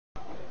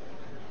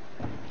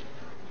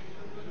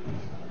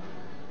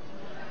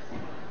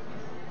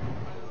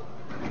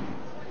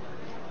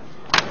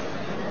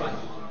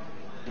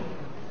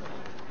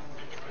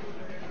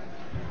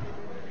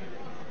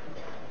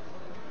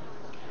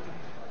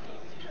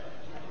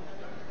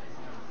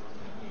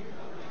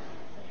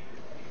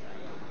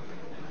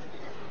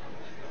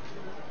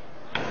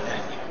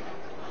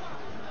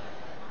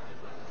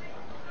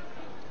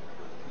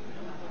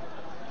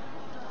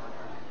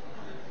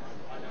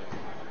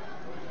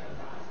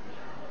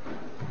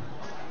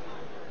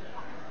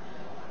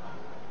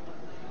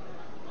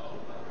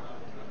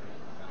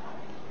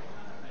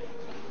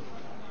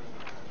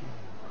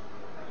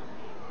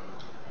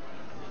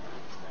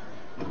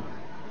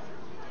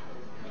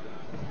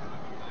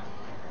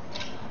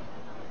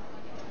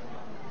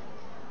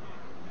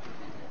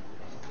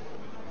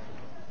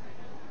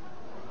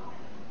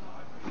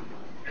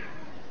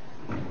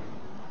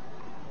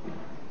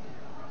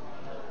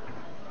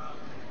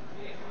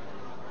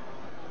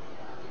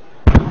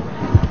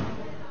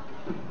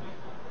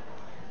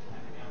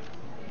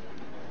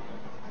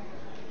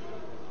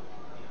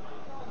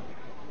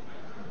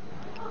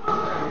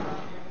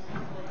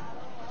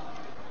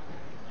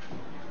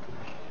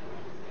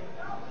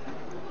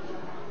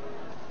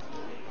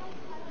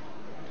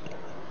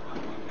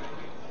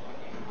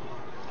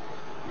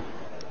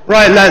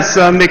Right, let's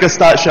make a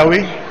start, shall we?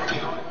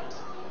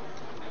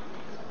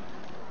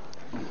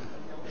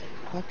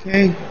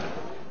 Okay.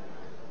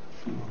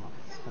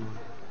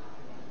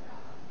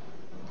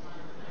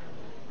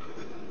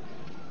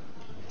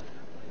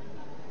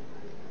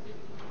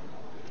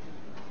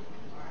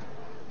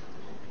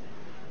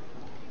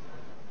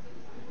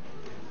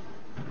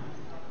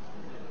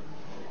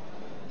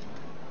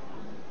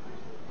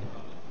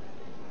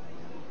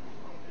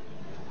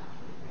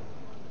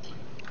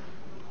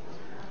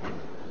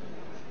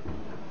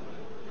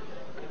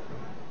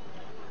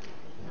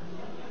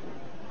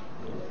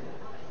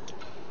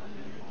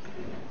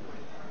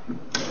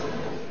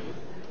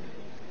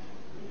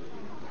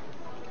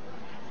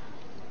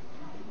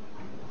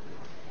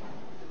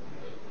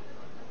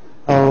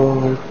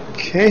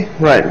 Okay,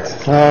 right.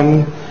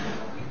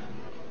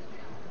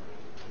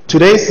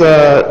 Today is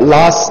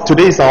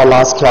our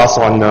last class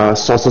on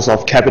sources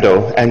of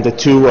capital, and the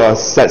two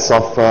sets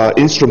of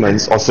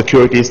instruments or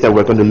securities that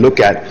we're going to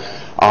look at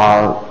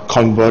are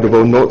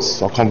convertible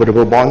notes or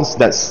convertible bonds.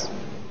 That's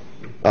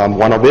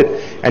one of it,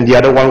 and the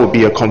other one would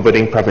be a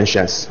converting preference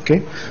shares.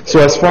 Okay, so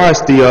as far as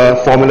the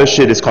formula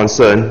sheet is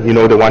concerned, you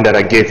know, the one that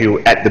I gave you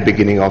at the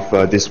beginning of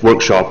this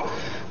workshop.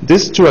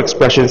 These two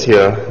expressions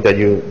here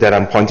that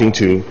I'm pointing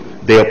to,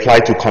 they apply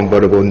to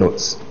convertible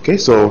notes. Okay,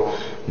 so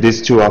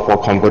these two are for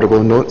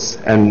convertible notes,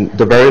 and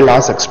the very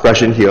last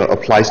expression here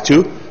applies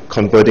to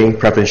converting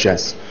preference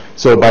shares.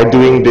 So by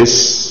doing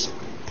these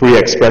three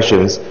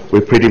expressions, we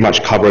pretty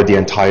much cover the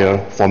entire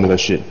formula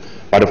sheet.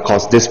 But of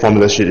course, this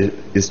formula sheet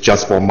is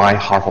just for my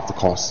half of the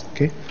course.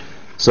 Okay,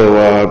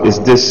 so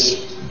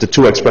the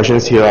two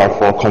expressions here are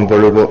for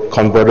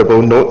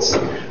convertible notes,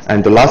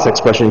 and the last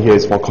expression here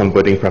is for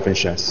converting preference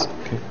shares.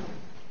 Okay.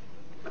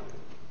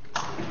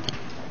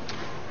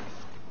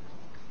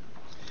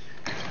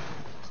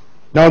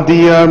 Now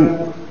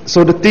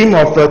so the theme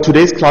of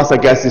today's class, I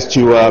guess, is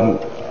to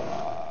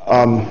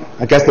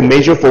I guess the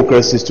major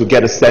focus is to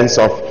get a sense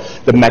of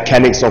the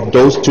mechanics of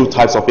those two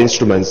types of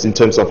instruments in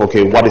terms of,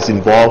 okay, what is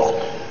involved.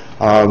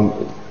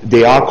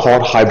 They are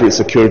called hybrid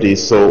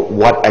securities, so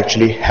what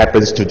actually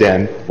happens to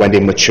them when they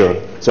mature?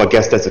 So I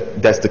guess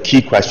that's the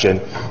key question.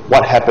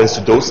 What happens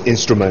to those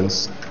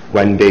instruments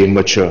when they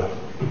mature?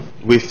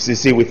 You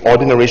see, with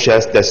ordinary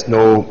shares, there's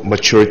no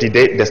maturity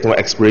date, there's no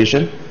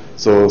expiration.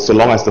 So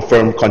long as the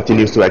firm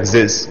continues to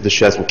exist, the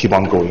shares will keep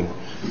on going.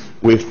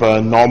 With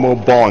normal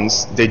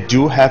bonds, they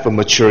do have a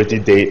maturity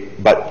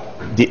date, but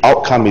the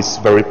outcome is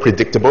very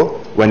predictable.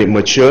 When it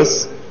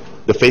matures,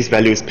 the face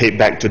value is paid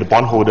back to the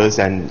bondholders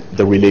and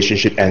the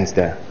relationship ends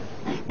there.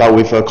 But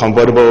with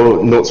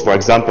convertible notes, for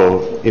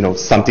example, you know,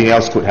 something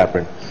else could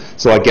happen.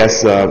 So I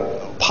guess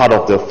part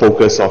of the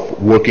focus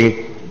of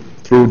working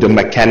through the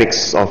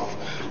mechanics of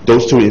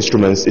those two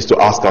instruments is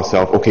to ask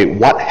ourselves, okay,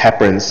 what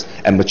happens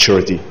at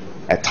maturity?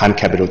 At time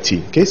capital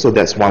T. Okay, so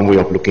that's one way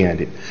of looking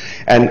at it.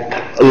 And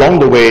along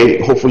the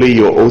way, hopefully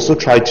you'll also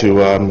try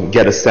to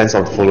get a sense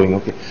of the following.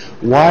 Okay,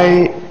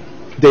 why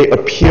they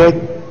appear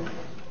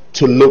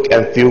to look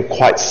and feel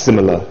quite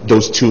similar,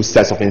 those two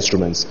sets of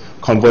instruments,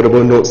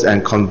 convertible notes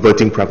and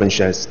converting preference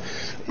shares.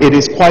 It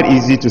is quite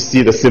easy to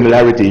see the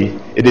similarity.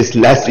 It is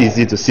less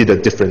easy to see the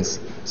difference.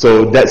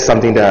 So that's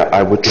something that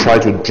I would try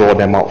to draw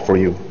them out for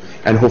you.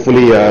 And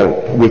hopefully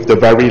with the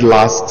very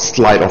last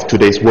slide of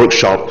today's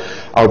workshop,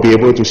 I'll be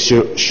able to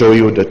show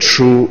you the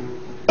true,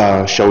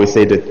 shall we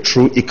say, the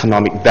true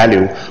economic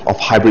value of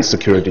hybrid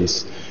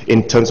securities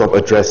in terms of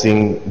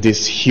addressing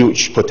this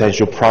huge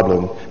potential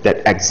problem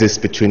that exists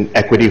between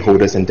equity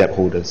holders and debt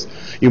holders.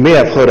 You may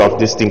have heard of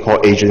this thing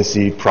called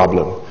agency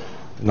problem,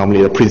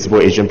 normally a principal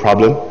agent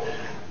problem,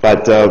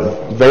 but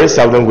very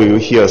seldom will you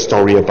hear a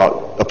story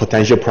about a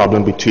potential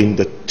problem between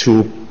the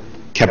two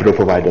capital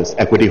providers,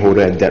 equity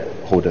holder and debt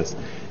holders.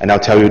 And I'll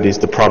tell you this,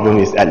 the problem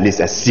is at least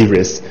as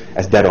serious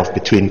as that of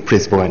between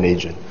principal and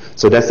agent.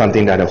 So that's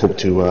something that I hope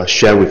to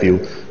share with you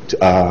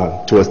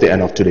towards the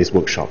end of today's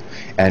workshop.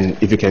 And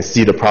if you can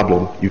see the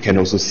problem, you can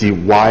also see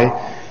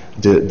why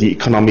the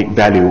economic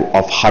value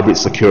of hybrid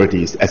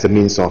securities as a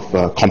means of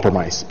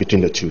compromise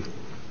between the two.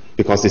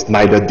 Because it's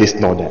neither this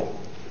nor that.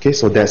 Okay,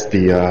 so that's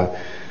the,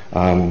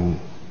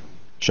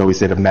 shall we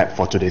say, the map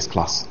for today's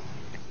class.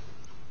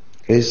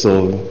 Okay,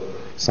 so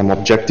some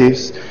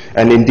objectives,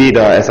 and indeed,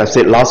 as I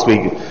said last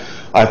week,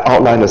 I've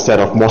outlined a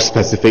set of more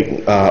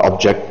specific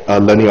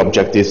learning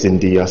objectives in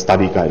the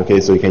study guide.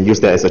 Okay, so you can use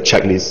that as a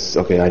checklist.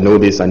 Okay, I know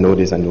this, I know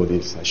this, I know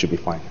this, I should be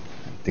fine.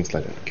 Things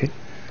like that. Okay.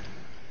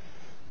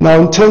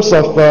 Now, in terms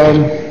of,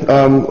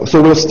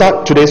 so we'll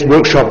start today's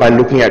workshop by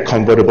looking at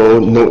convertible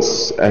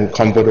notes and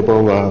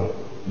convertible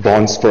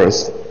bonds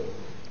first.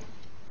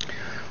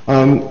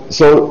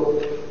 So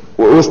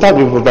we'll start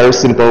with a very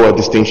simple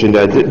distinction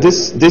that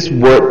this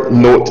word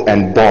note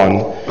and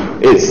bond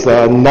is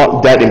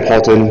not that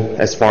important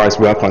as far as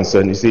we are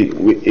concerned. You see,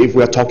 if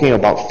we are talking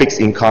about fixed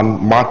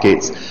income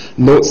markets,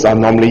 notes are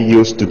normally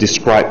used to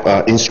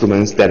describe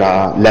instruments that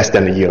are less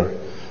than a year.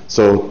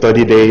 So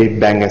 30-day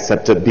bank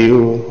accepted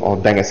bill or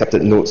bank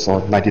accepted notes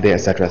or 90-day,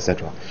 etc.,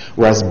 etc.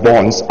 Whereas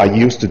bonds are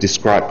used to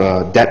describe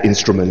debt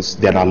instruments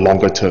that are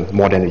longer term,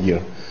 more than a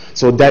year.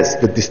 So that's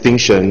the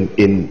distinction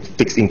in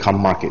fixed income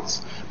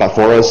markets. But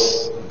for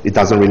us, it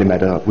doesn't really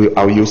matter.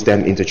 I'll use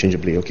them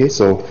interchangeably, okay?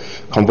 So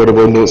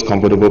convertible notes,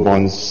 convertible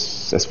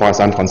bonds, as far as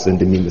I'm concerned,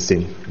 they mean the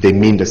same. They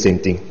mean the same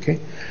thing, okay?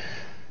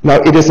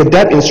 Now, it is a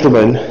debt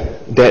instrument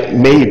that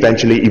may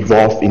eventually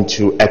evolve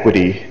into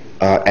equity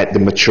at the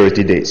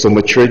maturity date. So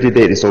maturity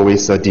date is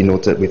always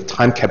denoted with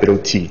time capital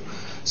T.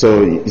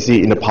 So you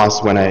see, in the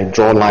past, when I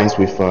draw lines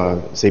with,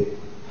 say,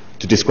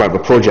 to describe a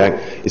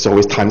project, it's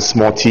always time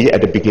small t at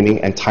the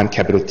beginning and time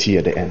capital T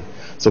at the end.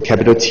 So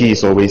capital T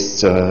is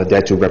always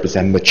there to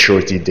represent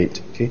maturity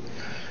date. Okay?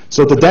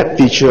 So the debt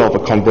feature of a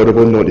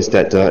convertible note is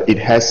that it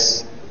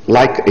has,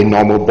 like a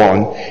normal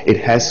bond, it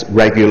has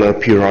regular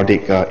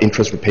periodic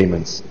interest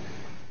repayments.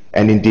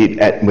 And indeed,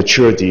 at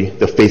maturity,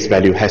 the face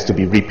value has to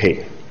be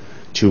repaid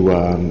to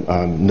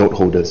note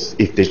holders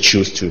if they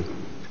choose to.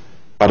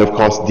 But of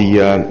course,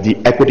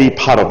 the equity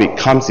part of it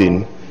comes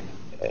in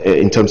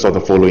terms of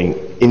the following.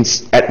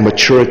 At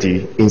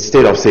maturity,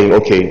 instead of saying,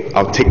 okay,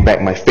 I'll take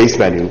back my face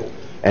value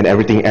and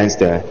everything ends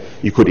there,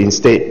 you could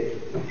instead,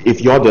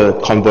 if you're the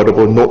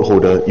convertible note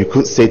holder, you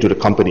could say to the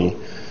company,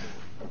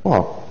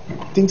 well,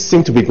 things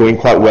seem to be going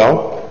quite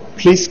well.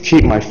 Please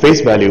keep my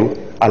face value.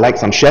 I'd like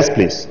some shares,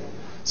 please.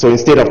 So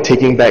instead of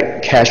taking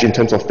back cash in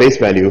terms of face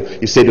value,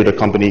 you say to the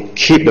company,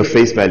 keep the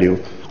face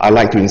value. I'd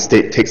like to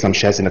instead take some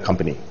shares in the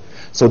company.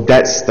 So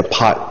that's the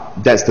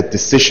part, that's the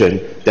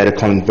decision that a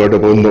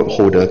convertible note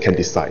holder can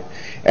decide.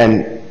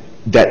 And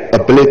that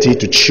ability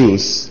to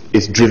choose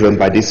is driven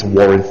by this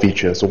warrant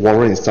feature. So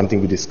warrant is something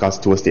we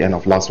discussed towards the end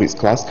of last week's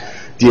class.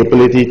 The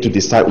ability to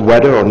decide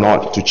whether or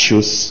not to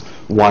choose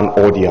one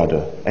or the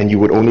other. And you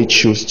would only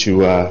choose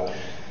to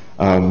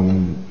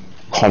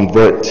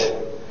convert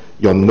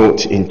your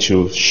note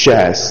into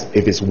shares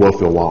if it's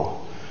worth your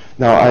while.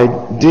 Now,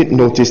 I did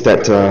notice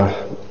that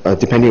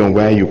depending on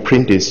where you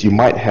print this, you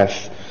might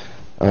have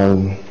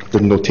the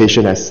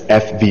notation as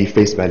FV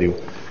face value.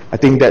 I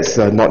think that's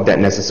not that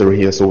necessary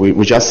here, so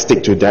we just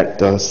stick to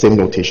that same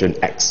notation,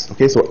 X.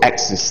 Okay, so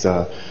X is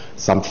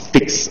some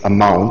fixed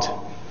amount,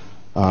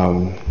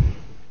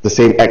 the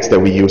same X that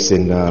we used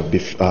in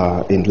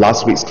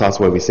last week's class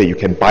where we say you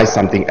can buy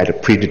something at a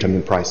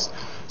predetermined price.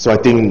 So I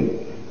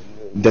think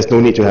there's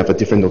no need to have a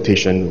different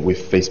notation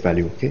with face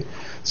value. Okay,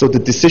 so the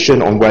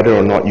decision on whether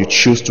or not you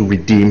choose to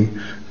redeem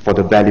for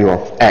the value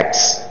of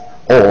X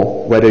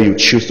or whether you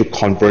choose to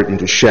convert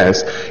into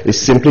shares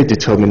is simply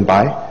determined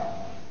by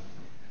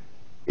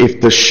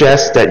if the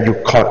shares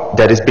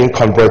that is being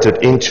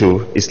converted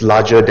into is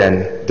larger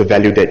than the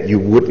value that you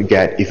would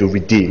get if you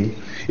redeem.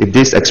 If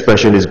this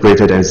expression is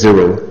greater than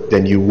 0,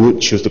 then you would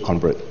choose to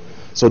convert.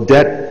 So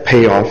that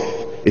payoff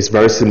is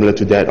very similar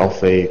to that of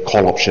a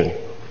call option,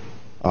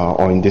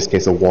 or in this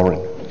case a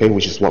warrant, okay,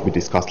 which is what we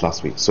discussed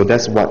last week. So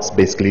that's what's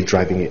basically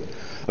driving it.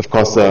 Of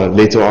course,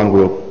 later on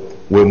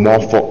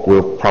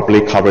we'll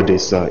probably cover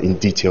this in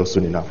detail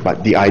soon enough.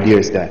 But the idea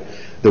is that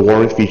the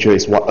warrant feature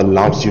is what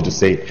allows you to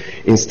say,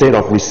 instead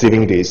of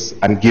receiving this,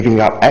 I'm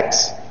giving up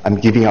X, I'm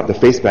giving up the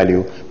face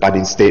value, but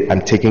instead I'm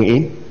taking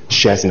in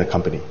shares in the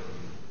company.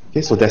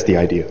 Okay, so that's the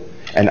idea.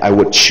 And I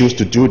would choose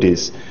to do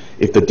this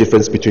if the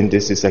difference between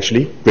this is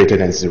actually greater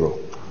than 0.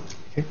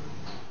 Okay?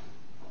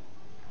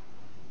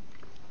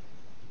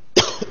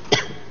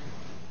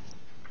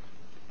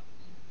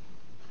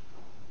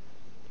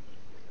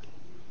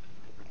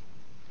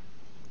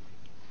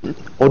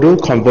 Although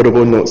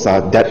convertible notes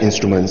are debt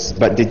instruments,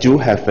 but they do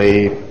have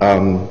a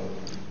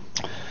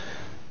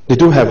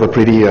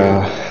pretty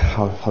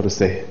how to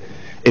say,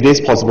 it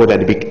is possible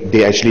that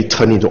they actually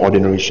turn into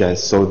ordinary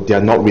shares, so they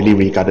are not really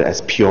regarded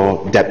as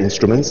pure debt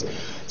instruments.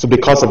 So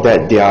because of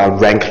that, they are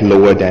ranked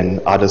lower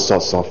than other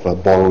sorts of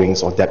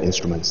borrowings or debt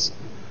instruments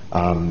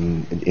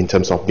in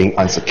terms of being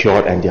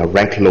unsecured, and they are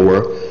ranked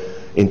lower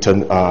in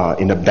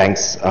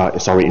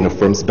a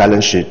firm's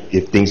balance sheet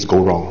if things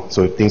go wrong.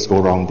 So if things go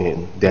wrong,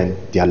 then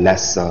they are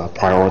less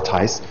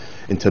prioritized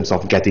in terms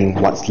of getting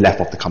what's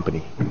left of the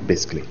company,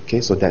 basically. Okay,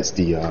 so that's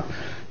the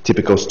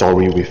typical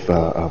story with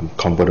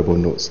convertible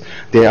notes.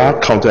 There are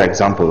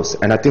counterexamples,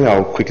 and I think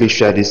I'll quickly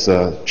share this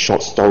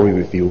short story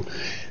with you.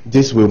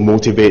 This will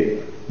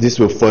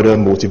further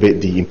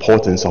motivate the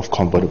importance of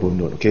convertible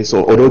note. Okay,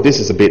 so although this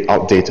is a bit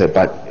outdated,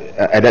 but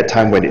at that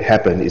time when it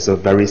happened, it's a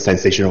very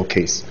sensational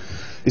case.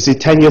 You see,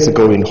 10 years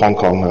ago in Hong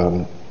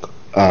Kong,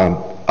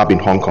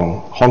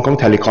 Hong Kong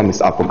Telecom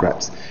is up for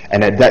grabs.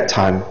 And at that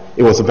time,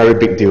 it was a very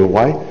big deal.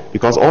 Why?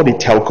 Because all the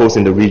telcos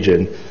in the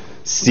region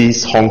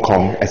sees Hong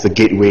Kong as a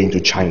gateway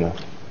into China.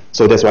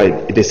 So that's why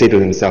they say to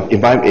themselves,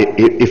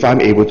 if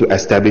I'm able to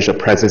establish a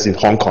presence in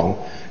Hong Kong,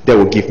 that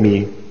will give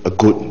me a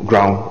good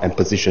ground and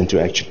position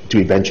to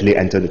eventually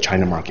enter the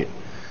China market.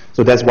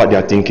 So that's what they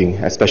are thinking,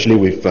 especially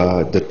with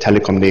the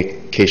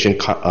telecommunication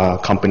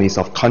companies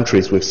of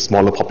countries with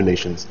smaller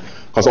populations.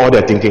 Because all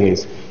they're thinking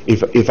is,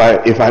 if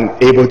I'm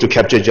able to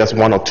capture just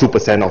 1 or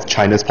 2% of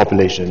China's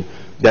population,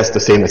 that's the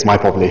same as my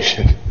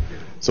population.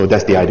 So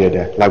that's the idea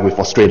there. Like with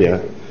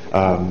Australia,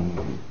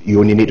 you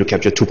only need to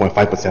capture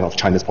 2.5% of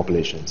China's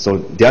population. So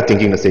they're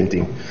thinking the same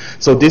thing.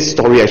 So this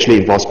story actually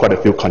involves quite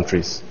a few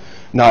countries.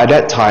 Now at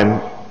that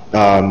time,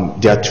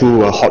 there are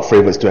two hot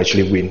favorites to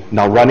actually win.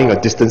 Now, running a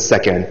distant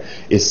second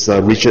is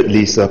Richard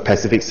Lee's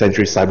Pacific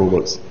Century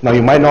Cyberworks. Now,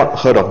 you might not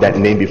heard of that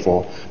name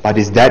before, but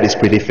his dad is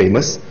pretty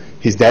famous.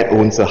 His dad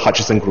owns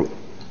Hutchison Group.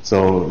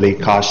 So, Lei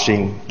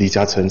Ka-shing, Li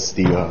Jia-cheng's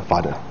the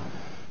father.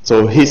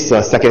 So, his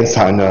second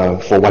son,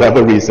 for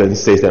whatever reason,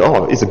 says that,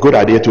 oh, it's a good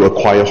idea to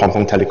acquire Hong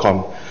Kong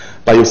Telecom.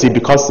 But you see,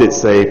 because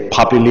it's a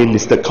publicly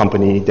listed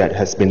company that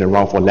has been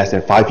around for less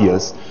than 5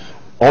 years,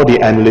 all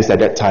the analysts at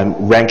that time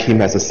ranked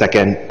him as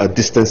a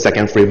distant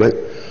second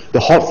favorite.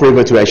 The hot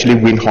favorite to actually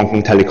win Hong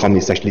Kong Telecom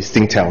is actually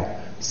Singtel,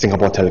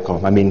 Singapore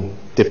Telecom. I mean,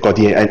 they've got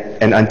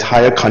an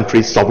entire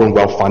country's sovereign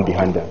wealth fund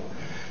behind them.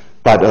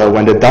 But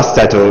when the dust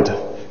settled,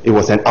 it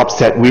was an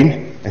upset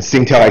win, and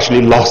Singtel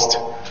actually lost.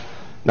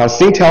 Now,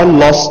 Singtel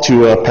lost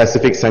to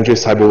Pacific Century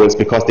Cyberworks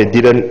because they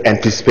didn't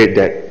anticipate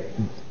that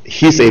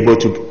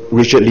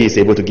Richard Lee is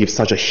able to give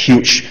such a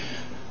huge,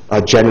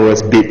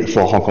 generous bid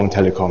for Hong Kong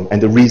Telecom.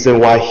 And the reason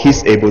why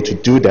he's able to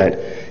do that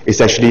is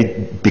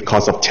actually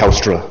because of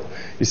Telstra.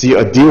 You see,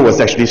 a deal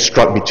was actually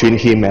struck between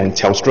him and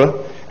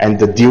Telstra, and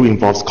the deal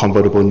involves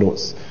convertible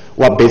notes.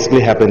 What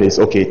basically happened is,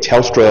 okay,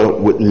 Telstra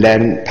would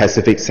lend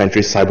Pacific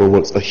Century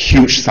Cyberworks a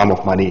huge sum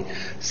of money,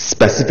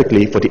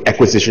 specifically for the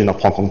acquisition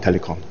of Hong Kong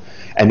Telecom.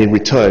 And in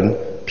return,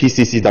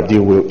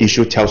 PCCW will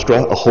issue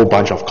Telstra a whole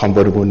bunch of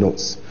convertible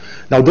notes.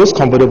 Now, those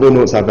convertible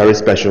notes are very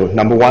special.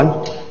 Number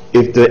one,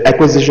 if the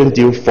acquisition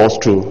deal falls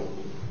through,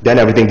 then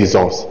everything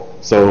dissolves.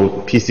 So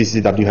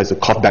PCCW has to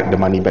cough back the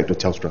money back to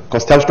Telstra.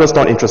 Because Telstra is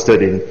not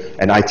interested in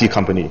an IT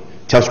company.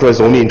 Telstra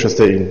is only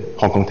interested in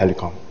Hong Kong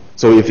Telecom.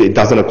 So if it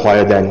doesn't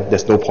acquire, then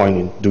there's no point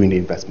in doing the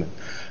investment.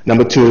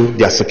 Number two,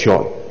 they are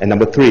secured. And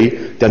number three,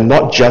 they're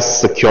not just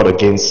secured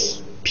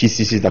against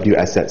PCCW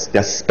assets.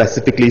 They're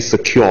specifically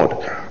secured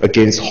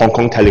against Hong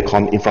Kong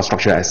Telecom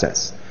infrastructure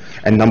assets.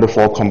 And number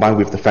four, combined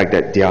with the fact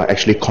that they are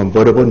actually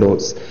convertible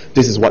notes,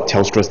 this is what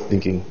Telstra is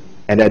thinking.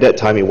 And at that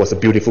time, it was a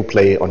beautiful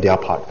play on their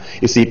part.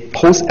 You see,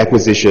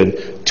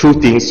 post-acquisition, two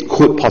things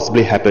could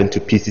possibly happen to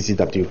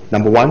PCCW.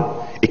 Number one,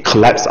 it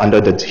collapsed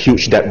under the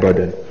huge debt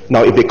burden.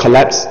 Now, if it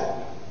collapsed,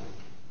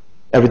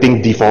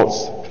 everything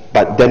defaults.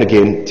 But then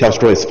again,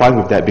 Telstra is fine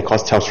with that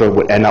because Telstra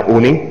would end up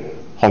owning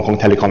Hong Kong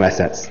Telecom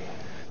assets.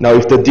 Now,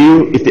 if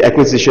the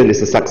acquisition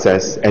is a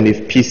success, and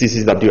if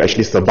PCCW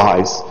actually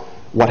survives,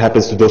 what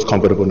happens to those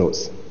convertible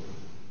notes?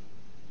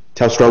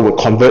 Telstra will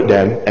convert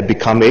them and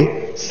become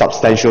a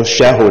substantial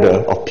shareholder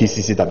of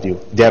PCCW,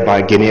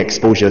 thereby gaining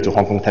exposure to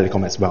Hong Kong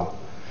Telecom as well.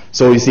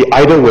 So you see,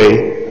 either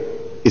way,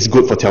 it's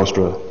good for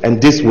Telstra. And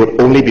this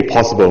would only be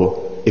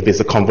possible if it's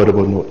a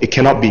convertible note. It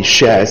cannot be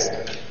shares,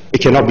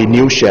 it cannot be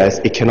new shares,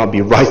 it cannot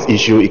be rights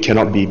issue, it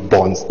cannot be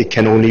bonds. It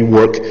can only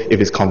work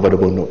if it's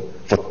convertible note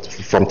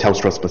from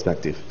Telstra's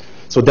perspective.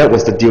 So that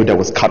was the deal that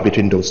was cut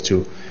between those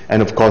two.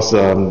 And of course,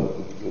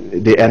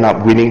 they end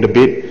up winning the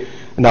bid.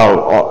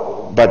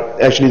 Now,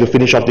 but actually to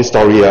finish off this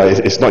story,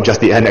 it's not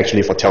just the end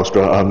actually for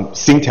Telstra.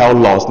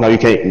 Singtel lost. Now you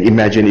can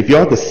imagine, if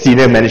you're the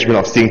senior management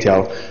of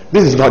Singtel,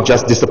 this is not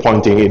just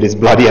disappointing, it is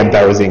bloody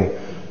embarrassing.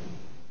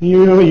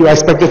 You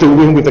expected to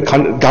win with the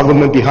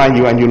government behind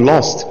you and you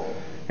lost.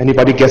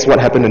 Anybody guess what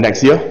happened the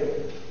next year?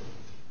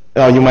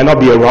 You might not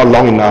be around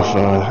long enough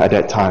at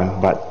that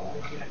time, but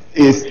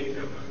it's...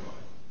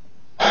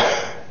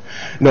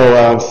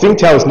 No,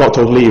 Singtel is not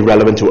totally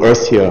irrelevant to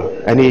us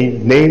here. Any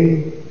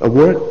name, a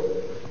word?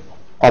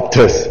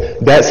 Optus.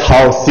 That's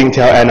how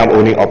Singtel ended up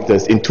owning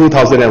Optus. In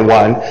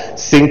 2001,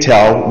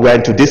 Singtel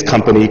went to this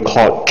company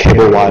called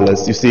Cable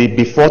Wireless. You see,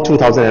 before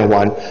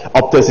 2001,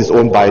 Optus is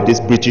owned by this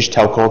British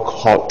telco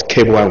called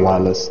Cable and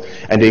Wireless.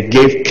 And they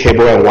gave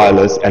Cable and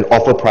Wireless an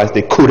offer price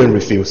they couldn't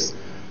refuse.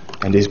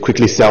 And they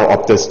quickly sell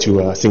Optus to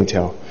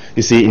Singtel.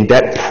 You see, in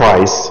that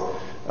price,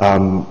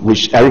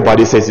 which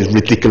everybody says is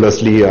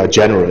ridiculously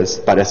generous,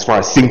 but as far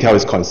as Singtel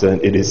is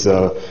concerned, it is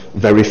a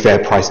very fair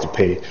price to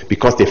pay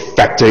because they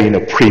factor in a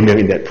premium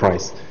in that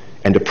price,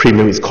 and the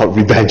premium is called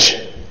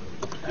revenge.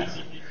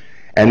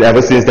 And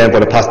ever since then, for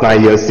the past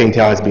 9 years,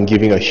 Singtel has been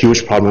giving a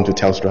huge problem to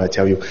Telstra, I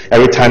tell you.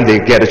 Every time they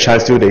get a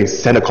chance to, they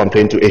send a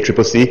complaint to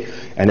ACCC,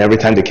 and every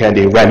time they can,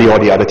 they rally all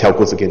the other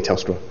telcos against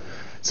Telstra.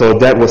 So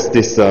that was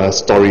this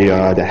story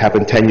that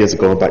happened 10 years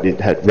ago, but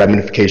it had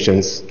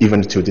ramifications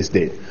even to this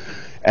day.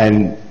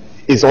 And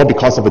it's all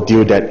because of a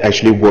deal that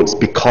actually works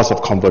because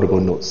of convertible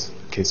notes.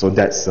 Okay, so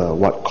that's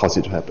what caused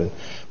it to happen.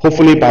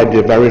 Hopefully by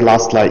the very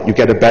last slide, you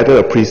get a better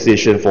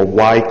appreciation for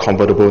why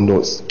convertible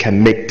notes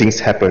can make things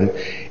happen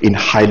in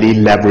highly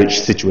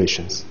leveraged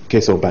situations.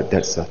 Okay, so but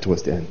that's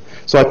towards the end.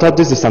 So I thought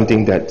this is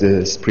something that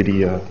is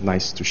pretty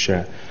nice to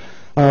share.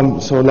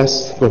 So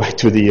let's go back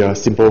to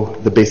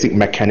the basic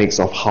mechanics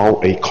of how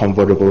a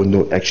convertible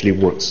note actually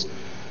works.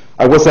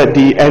 I was at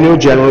the annual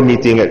general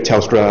meeting at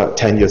Telstra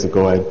 10 years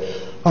ago, and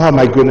oh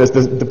my goodness,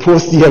 the poor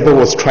CFO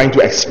was trying to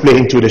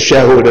explain to the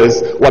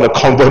shareholders what a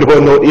convertible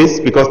note is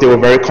because they were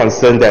very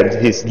concerned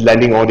that he's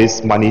lending all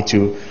this money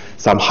to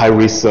some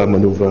high-risk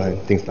maneuver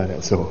and things like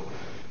that. So,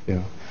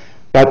 yeah.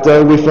 But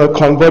with a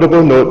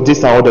convertible note,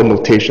 these are all the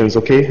notations,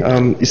 okay?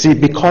 You see,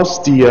 because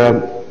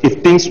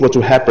if things were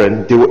to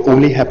happen, they will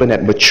only happen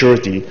at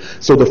maturity.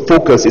 So the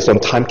focus is on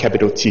time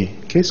capital T.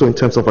 Okay, so in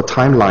terms of a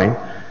timeline,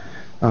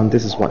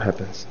 this is what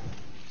happens.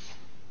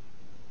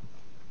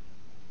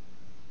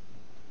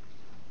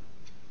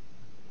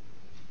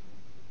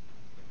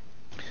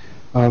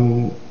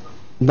 N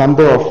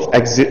number of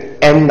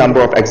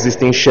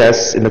existing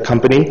shares in the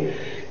company,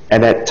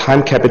 and at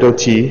time capital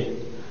T,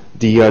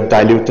 the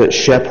diluted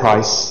share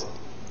price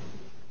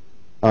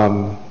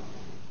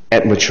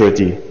at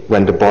maturity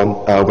when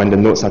the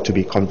notes are to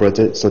be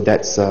converted. So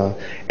that's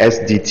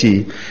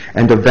SDT,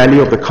 and the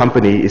value of the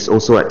company is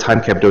also at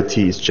time capital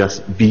T is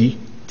just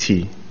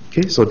VT.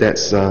 Okay, so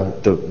that's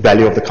the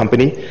value of the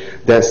company.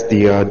 That's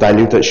the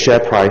diluted share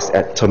price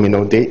at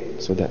terminal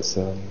date. So that's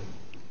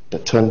the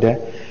term there.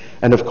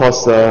 And of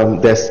course,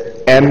 there's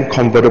M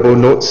convertible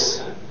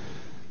notes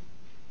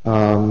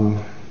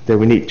that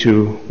we need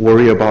to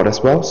worry about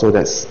as well. So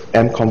that's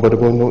M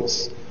convertible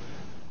notes.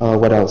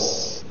 What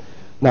else?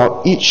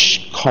 Now,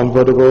 each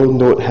convertible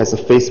note has a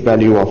face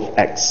value of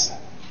X.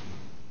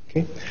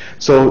 Okay?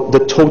 So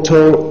the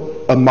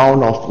total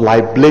amount of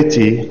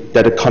liability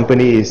that a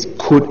company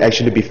could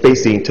actually be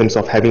facing in terms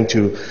of having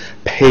to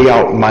pay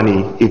out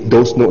money if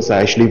those notes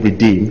are actually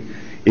redeemed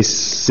is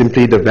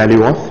simply the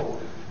value of,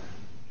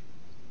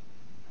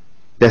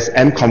 there's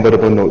M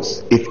convertible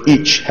notes. If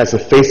each has a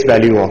face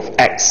value of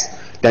X,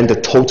 then the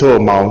total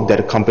amount that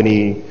a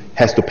company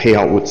has to pay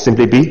out would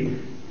simply be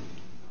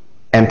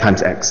M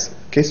times X.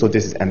 Okay, so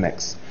this is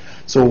MX.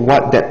 So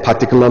what that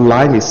particular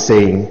line is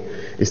saying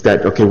is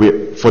that,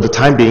 okay, for the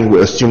time being,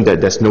 we assume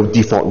that there's no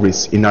default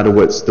risk. In other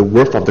words, the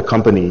worth of the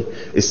company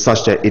is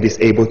such that it is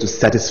able to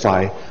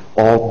satisfy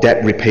all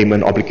debt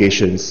repayment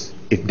obligations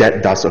if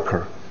that does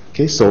occur.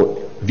 Okay,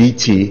 so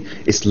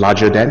VT is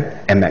larger than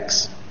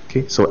MX.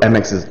 Okay, so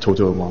MX is the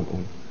total amount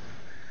owned.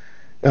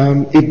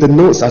 If the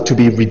notes are to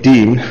be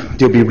redeemed,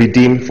 they'll be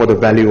redeemed for the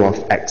value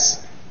of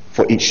X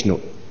for each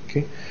note.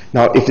 Okay,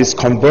 now if it's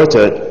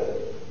converted,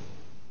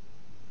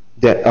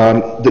 that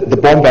the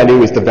bond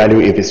value is the value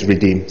if it's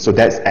redeemed, so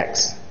that's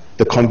X.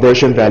 The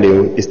conversion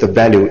value is the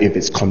value if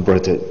it's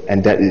converted,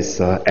 and that is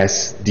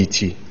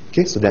SDT.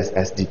 Okay, so that's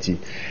SDT.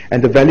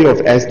 And the value of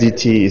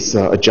SDT is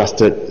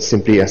adjusted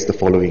simply as the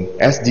following.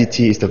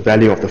 SDT is the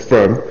value of the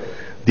firm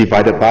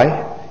divided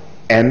by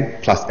M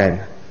plus N.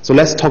 So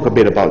let's talk a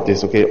bit about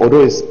this, okay?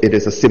 Although it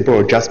is a simple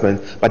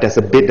adjustment, but there's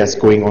a bit that's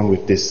going on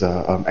with this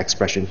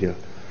expression here,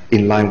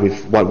 in line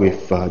with what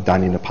we've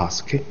done in the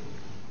past, okay?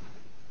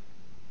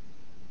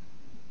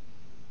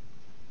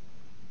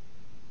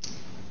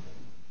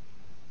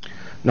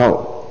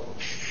 Now,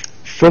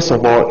 first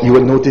of all, you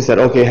will notice that,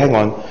 okay, hang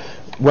on,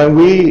 when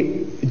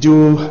we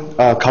do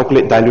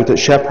calculate diluted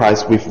share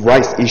price with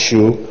rights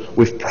issue,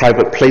 with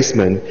private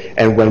placement,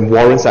 and when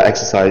warrants are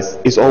exercised,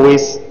 it's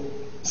always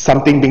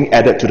something being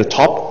added to the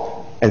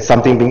top and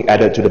something being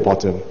added to the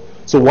bottom.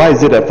 So why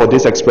is it that for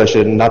this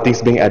expression,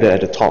 nothing's being added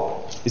at the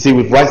top? You see,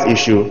 with rights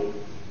issue,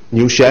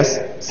 new shares,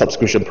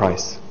 subscription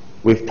price.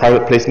 With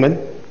private placement,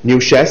 new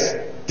shares,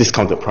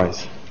 discounted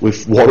price.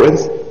 With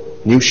warrants,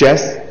 new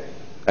shares,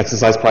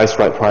 exercise price,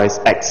 right price,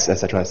 X,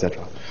 etc.,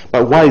 etc.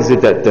 But why is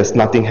it that there's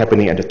nothing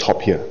happening at the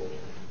top here?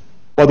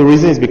 Well, the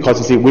reason is because,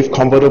 you see, with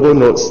convertible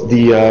notes,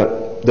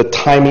 the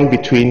timing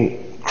between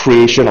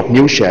creation of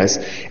new shares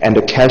and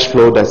the cash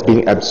flow that's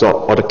being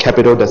absorbed, or the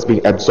capital that's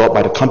being absorbed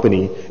by the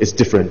company, is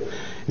different.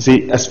 You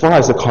see, as far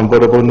as a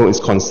convertible note is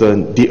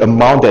concerned, the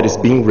amount that is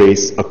being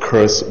raised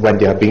occurs when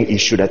they are being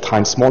issued at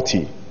time small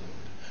t.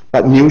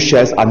 But new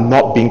shares are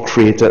not being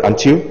created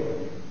until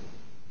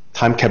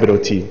time capital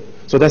T.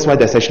 So that's why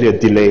there's actually a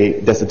delay,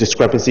 there's a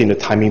discrepancy in the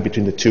timing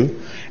between the two.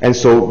 And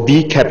so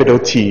B capital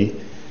T,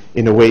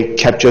 in a way,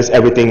 captures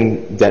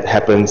everything that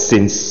happened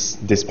since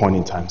this point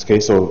in time. Okay,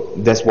 so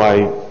that's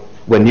why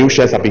when new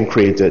shares are being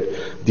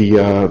created,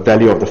 the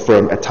value of the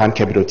firm at time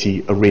capital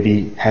T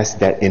already has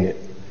that in it,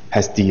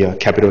 has the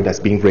capital that's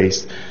being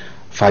raised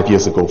 5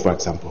 years ago, for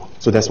example.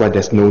 So that's why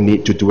there's no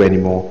need to do any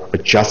more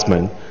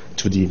adjustment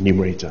to the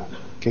numerator.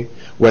 Okay?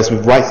 Whereas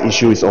with rights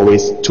issue, it's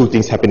always two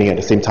things happening at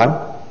the same time,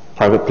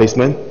 private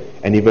placement,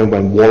 and even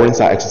when warrants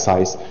are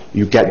exercised,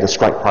 you get the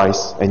strike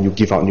price and you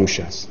give out new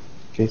shares.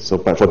 Okay? So,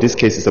 but for this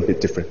case, it's a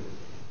bit different.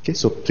 Okay,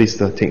 so please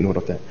take note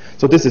of that.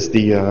 So this is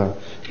the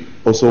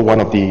also one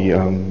of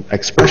the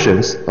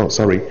expressions,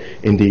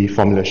 in the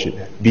formula sheet,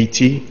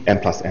 VT M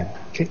plus N.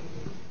 Okay.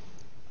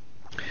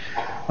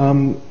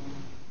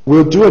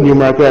 We'll do a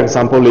numerical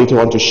example later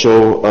on to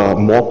show a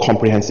more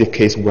comprehensive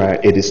case where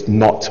it is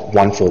not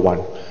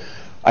one-for-one.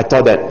 I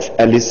thought that,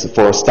 at least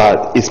for a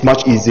start, it's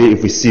much easier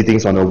if we see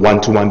things on a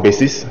one-to-one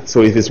basis.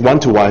 So if it's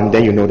one-to-one,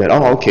 then you know that,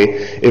 oh,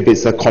 okay, if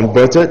it's a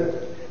converted,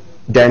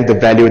 then the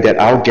value that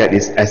I'll get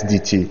is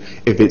SDT.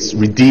 If it's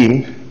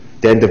redeemed,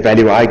 then the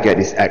value I get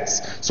is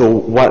X. So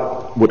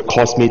what would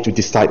cause me to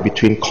decide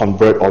between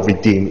convert or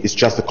redeem is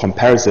just a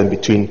comparison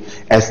between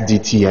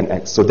SDT and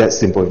X. So that's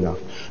simple enough.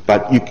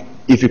 But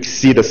if you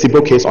see the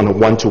simple case on a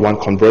one-to-one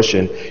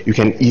conversion, you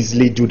can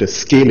easily do the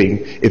scaling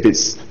if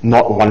it's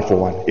not 1 for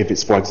 1. If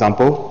it's, for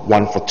example,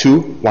 1 for 2,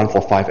 1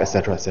 for 5,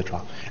 etc.,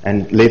 etc.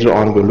 And later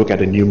on, we'll look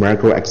at a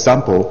numerical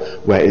example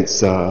where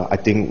it's, I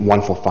think,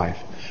 1 for 5.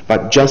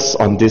 But just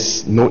on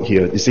this note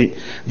here, you see,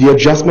 the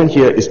adjustment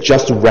here is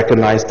just to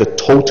recognize the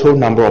total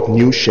number of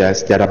new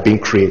shares that are being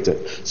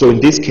created. So in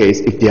this case,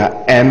 if there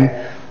are M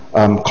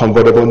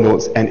convertible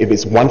notes, and if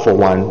it's 1 for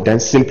 1, then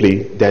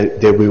simply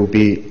there will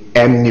be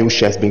M new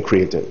shares being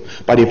created.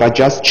 But if I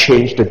just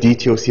change the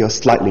details here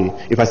slightly,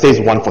 if I say it's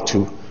 1 for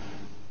 2,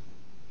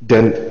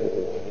 then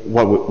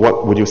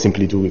what would you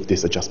simply do with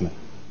this adjustment?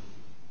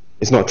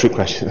 It's not a trick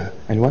question.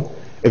 Anyone?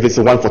 If it's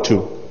a 1 for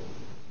 2,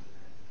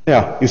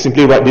 yeah, you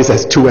simply write this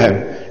as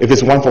 2M. If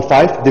it's 1 for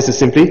 5, this is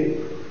simply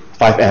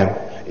 5M.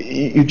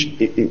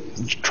 You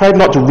try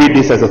not to read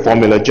this as a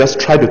formula. Just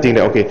try to think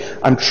that, okay,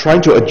 I'm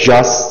trying to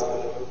adjust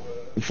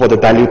for the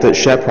diluted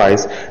share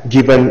price,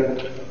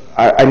 given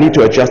I need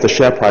to adjust the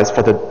share price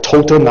for the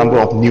total number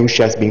of new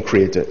shares being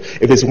created.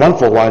 If it's 1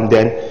 for 1,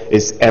 then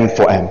it's M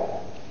for M.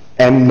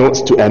 M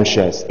notes to M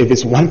shares. If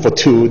it's 1 for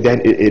 2,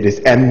 then it is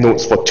M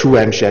notes for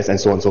 2M shares, and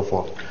so on and so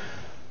forth.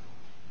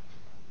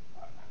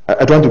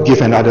 I don't want to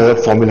give another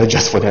formula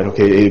just for that,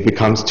 okay? It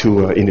becomes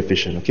too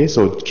inefficient, okay?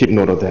 So keep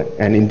note of that.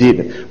 And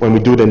indeed, when we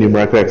do the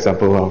numerical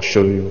example, I'll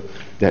show you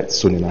that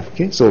soon enough,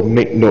 okay? So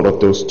make note of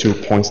those 2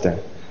 points there.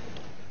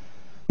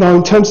 Now,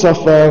 in terms of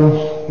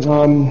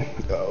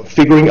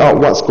figuring out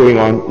what's going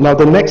on, now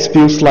the next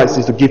few slides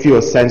is to give you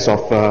a sense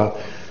of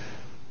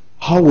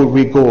how would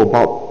we go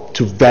about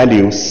to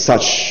value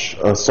such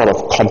a sort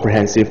of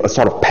comprehensive, a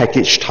sort of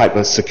package type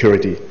of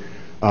security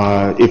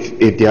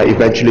if they are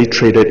eventually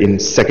traded in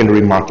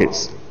secondary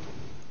markets.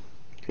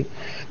 Okay.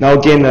 Now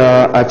again,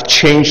 I've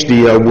changed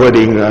the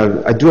wording.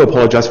 I do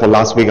apologize for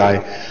last week.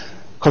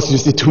 Because you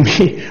see, to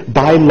me,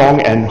 buy, long,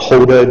 and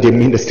holder, they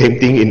mean the same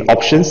thing in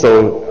options.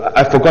 So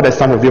I forgot that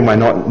some of you might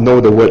not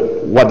know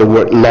what the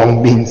word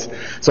long means.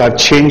 So I've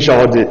changed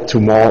all it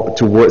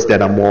to words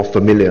that are more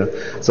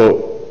familiar.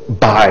 So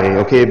buy,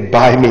 okay,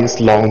 buy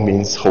means long,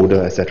 means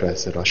holder, etc.,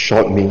 etc.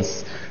 Short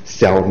means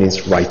sell,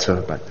 means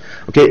writer. But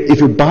okay, if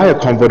you buy a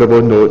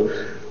convertible note,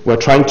 we're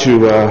trying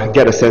to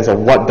get a sense of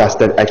what does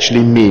that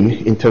actually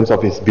mean in terms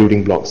of its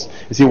building blocks.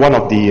 You see, one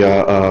of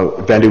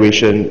the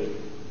valuation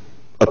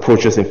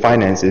approaches in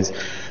finance is,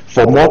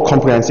 for more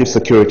comprehensive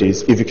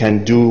securities, if you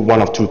can do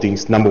one of 2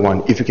 things. Number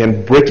 1, if you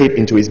can break it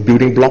into its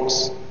building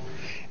blocks,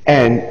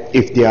 and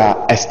if there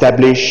are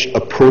established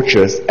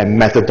approaches and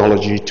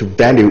methodology to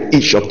value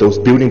each of those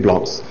building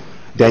blocks,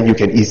 then you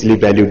can easily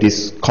value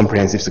this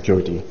comprehensive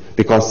security,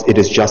 because it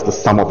is just the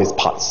sum of its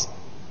parts.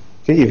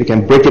 Okay? If you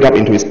can break it up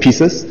into its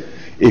pieces,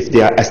 if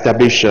there are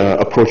established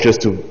approaches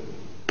to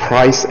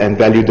price and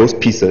value those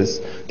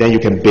pieces, then you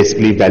can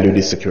basically value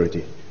this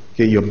security.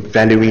 Okay, you're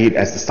valuing it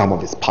as the sum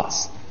of its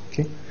parts.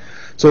 Okay?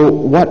 So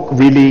what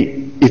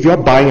really, if you're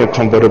buying a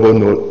convertible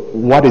note,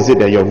 what is it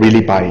that you're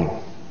really buying?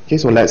 Okay,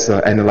 so let's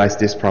analyze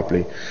this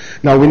properly.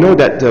 Now we know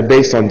that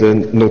based on the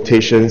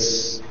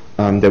notations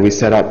that we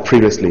set up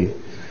previously,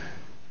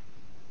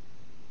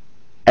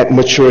 at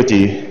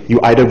maturity, you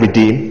either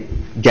redeem,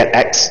 get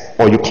X,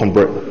 or you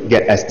convert,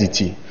 get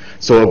SDT.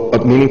 So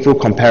a meaningful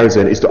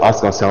comparison is to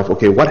ask ourselves,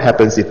 okay, what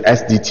happens if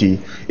SDT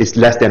is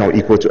less than or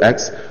equal to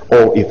X,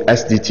 or if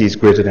SDT is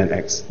greater than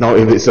X? Now,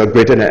 if it's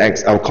greater than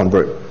X, I'll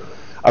convert.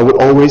 I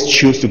would always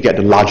choose to get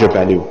the larger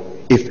value.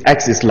 If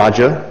X is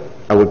larger,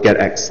 I would get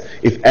X.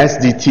 If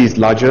SDT is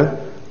larger,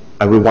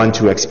 I will want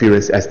to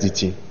experience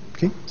SDT.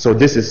 Okay? So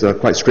this is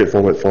quite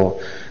straightforward for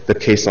the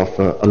case of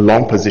a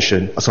long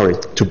position.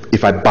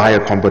 If I buy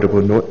a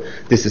convertible note,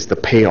 this is the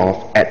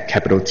payoff at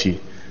capital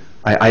T.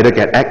 I either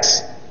get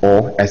X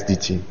or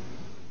SDT.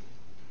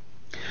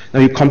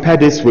 Now you compare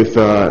this with,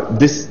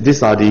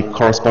 these are the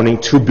corresponding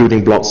 2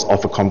 building blocks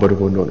of a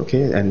convertible note,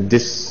 okay? And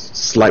this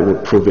slide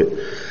would prove it.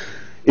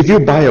 If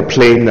you buy a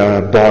plain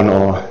bond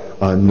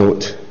or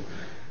note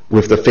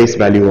with the face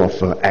value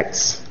of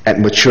X, at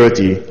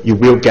maturity, you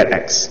will get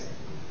X.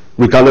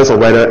 Regardless of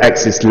whether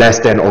X is less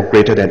than or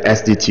greater than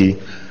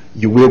SDT,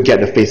 you will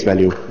get the face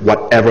value,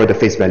 whatever the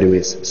face value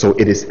is. So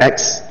it is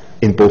X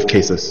in both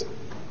cases.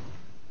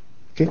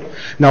 Okay.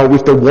 Now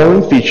with the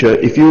warrant feature,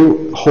 if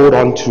you hold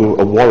on to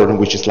a warrant,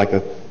 which is like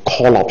a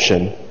call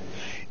option,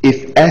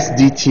 if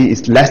SDT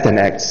is less than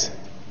X,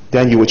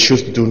 then you would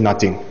choose to do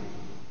nothing.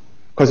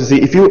 Because you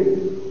see, if you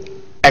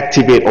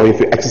activate or if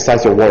you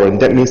exercise your warrant,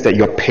 that means that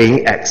you're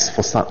paying X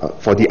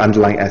for the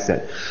underlying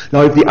asset.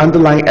 Now if the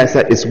underlying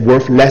asset is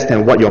worth less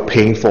than what you're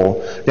paying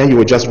for, then you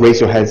would just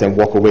raise your hands and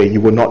walk away. You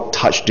will not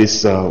touch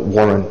this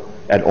warrant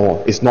at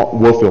all. It's not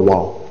worth your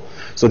while.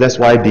 So that's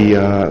why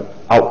the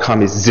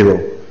outcome is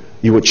 0.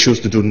 You would choose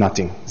to do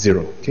nothing,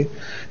 0. Okay?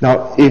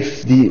 Now,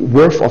 if the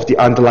worth of the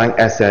underlying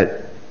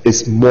asset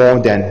is more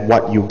than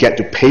what you get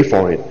to pay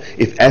for it,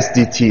 if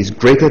SDT is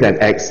greater than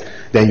X,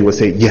 then you will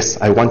say, yes,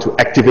 I want to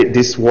activate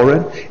this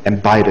warrant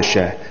and buy the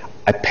share.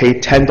 I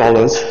paid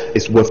 $10,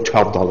 it's worth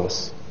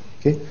 $12.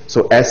 Okay?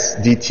 So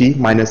SDT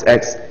minus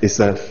X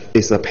is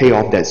a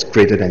payoff that's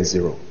greater than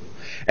 0.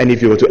 And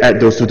if you were to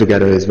add those two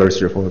together, it's very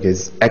straightforward. Okay,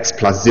 it's x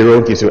plus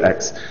 0 gives you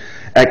x.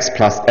 X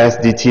plus s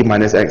dt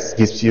minus x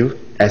gives you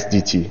s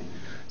dt,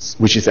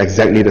 which is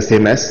exactly the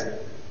same as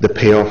the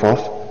payoff of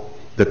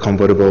the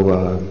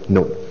convertible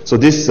note. So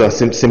this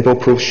simple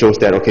proof shows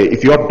that, okay,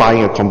 if you are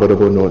buying a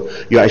convertible note,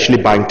 you're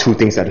actually buying two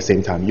things at the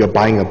same time. You're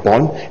buying a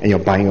bond and you're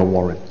buying a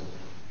warrant.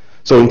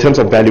 So in terms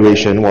of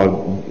valuation,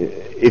 well,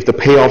 if the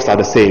payoffs are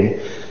the same,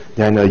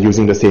 then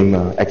using the same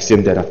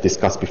axiom that I've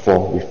discussed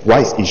before with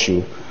rights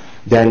issue,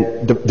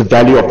 then the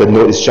value of the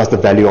note is just the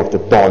value of the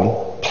bond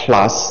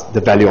plus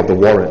the value of the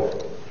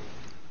warrant.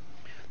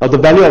 Now the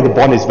value of the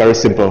bond is very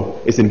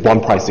simple. It's in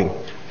bond pricing.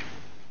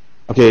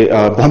 Okay,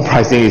 bond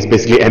pricing is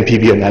basically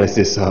NPV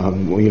analysis,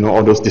 you know,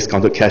 all those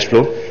discounted cash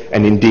flow.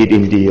 And indeed,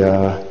 in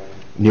the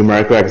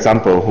numerical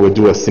example, we'll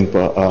do a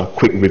simple,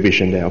 quick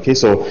revision there. Okay,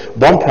 so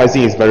bond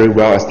pricing is very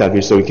well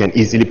established, so you can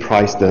easily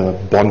price the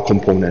bond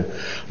component.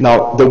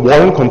 Now, the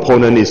warrant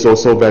component is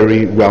also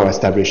very well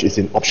established. It's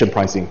in option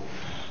pricing.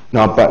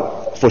 Now,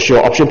 but for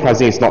sure, option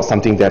pricing is not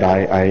something that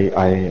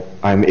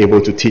I'm able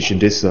to teach in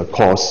this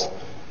course.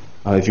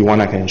 If you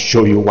want, I can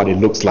show you what it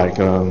looks like.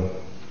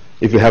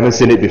 If you haven't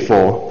seen it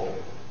before,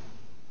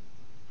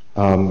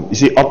 you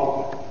see,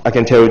 I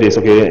can tell you this,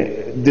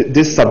 okay,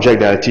 this subject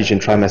that I teach in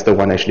trimester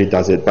 1 actually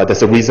does it, but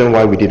there's a reason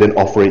why we didn't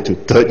offer it to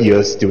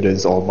third-year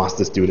students or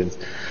master students.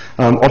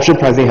 Option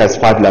pricing has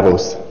 5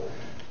 levels.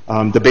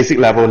 The basic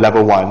level,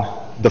 level 1,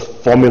 the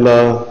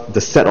formula,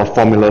 the set of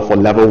formula for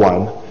level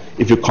 1,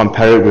 if you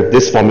compare it with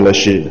this formula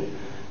sheet,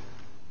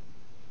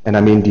 and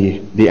I mean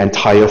the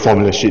entire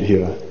formula sheet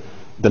here,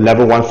 the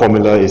level 1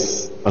 formula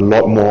is a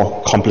lot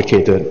more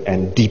complicated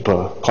and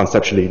deeper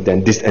conceptually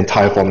than this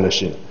entire formula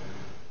sheet.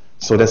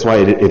 So that's why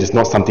it is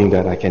not something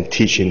that I can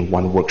teach in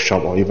one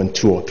workshop or even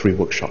 2 or 3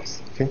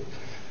 workshops. Okay,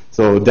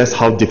 so that's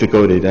how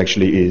difficult it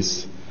actually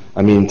is.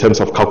 I mean, in terms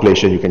of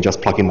calculation, you can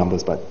just plug in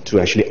numbers, but to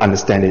actually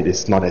understand it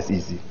is not as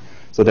easy.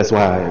 So that's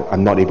why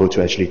I'm not able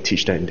to actually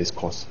teach that in this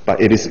course. But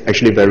it is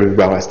actually very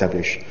well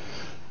established.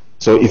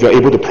 So if you're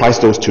able to price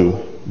those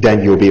two,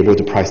 then you'll be able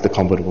to price the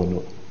convertible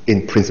note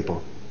in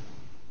principle.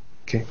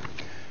 Okay.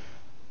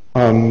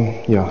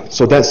 Yeah,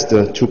 so that's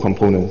the 2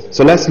 components.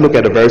 So let's look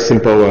at a very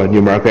simple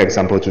numerical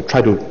example to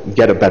try to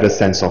get a better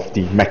sense of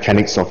the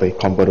mechanics of a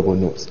convertible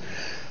notes.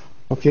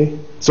 Okay,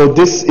 so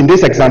in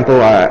this example,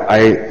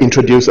 I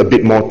introduce a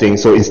bit more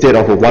things. So instead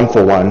of a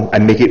 1-for-1, I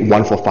make it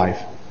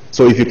 1-for-5.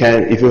 So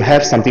if you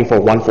have something for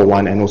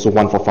 1-for-1 and also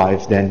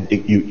 1-for-5, then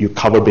you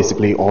cover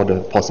basically all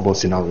the possible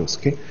scenarios.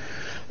 Okay,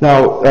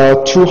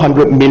 now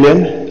 200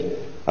 million.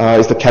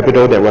 Is the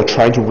capital that we're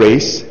trying to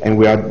raise, and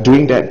we are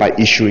doing that by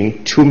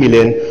issuing 2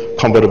 million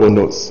convertible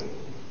notes.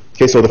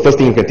 Okay, so the first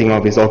thing you can think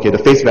of is, okay, the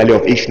face value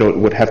of each note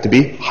would have to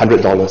be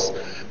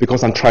 $100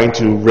 because I'm trying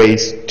to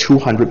raise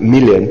 200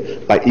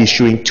 million by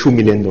issuing 2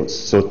 million notes.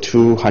 So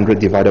 200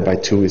 divided by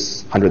 2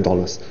 is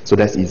 $100. So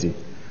that's easy.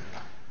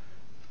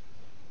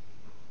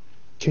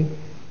 Okay.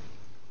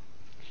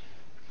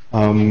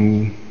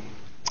 And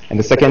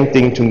the second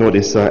thing to note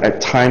is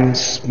at time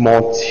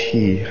small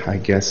t, I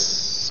guess.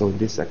 So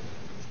this.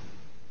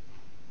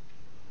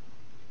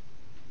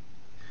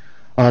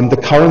 The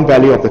current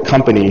value of the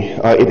company,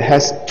 it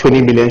has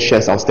 20 million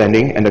shares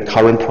outstanding, and the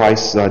current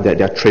price that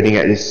they're trading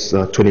at is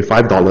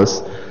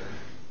 $25.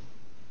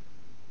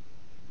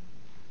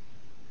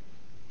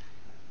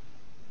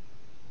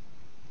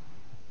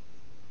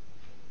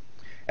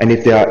 And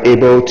if they are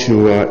able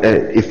to,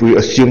 if we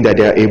assume that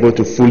they are able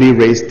to fully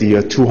raise the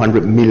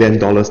 $200 million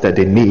that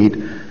they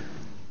need,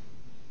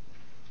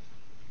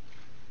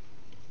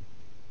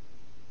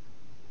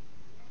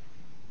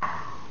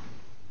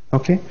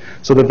 okay,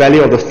 so the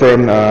value of the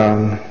firm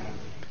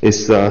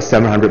is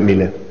 700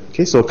 million.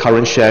 Okay, so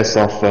current shares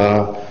of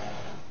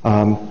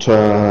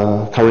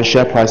current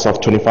share price of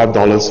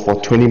 $25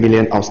 for 20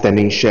 million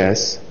outstanding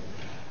shares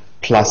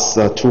plus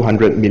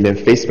 200 million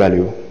face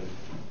value.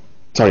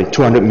 Sorry,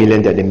 200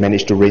 million that they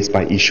managed to raise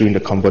by issuing the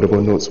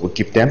convertible notes will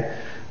give them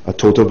a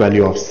total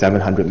value of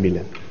 700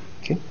 million.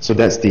 Okay, so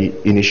that's the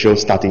initial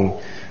starting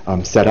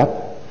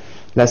setup.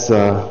 Let's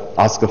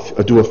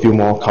do a few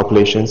more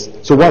calculations.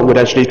 So what would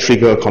actually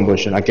trigger a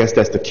conversion? I guess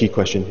that's the key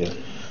question here.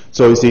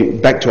 So you see,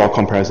 back to our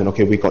comparison,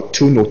 okay, we got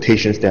 2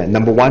 notations there.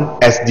 Number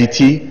 1,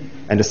 SDT,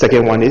 and the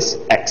second one is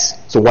X.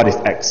 So what is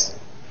X?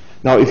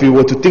 Now, if you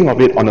were to think of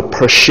it on a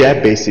per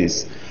share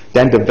basis,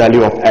 then the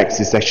value of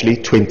X is actually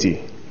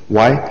 20.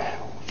 Why?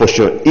 For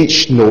sure,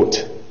 each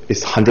note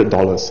is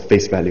 $100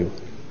 face value.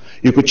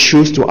 You could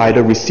choose to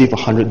either receive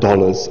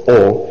 $100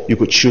 or you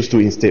could choose to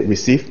instead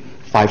receive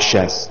 5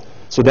 shares.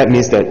 So that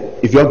means that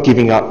if you're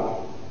giving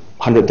up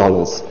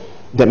 $100,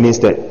 that means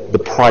that the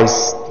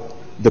price,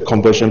 the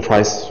conversion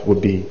price would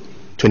be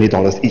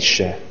 $20 each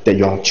share that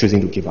you are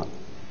choosing to give up.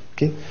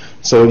 Okay?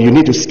 So you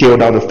need to scale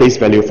down the face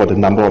value for the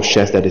number of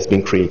shares that is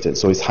being created.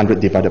 So it's 100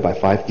 divided by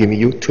 5, giving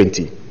you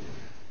 20.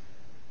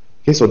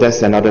 Okay, so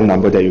that's another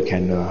number that you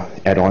can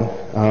add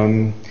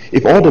on.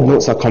 If all the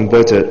notes are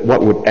converted,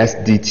 what would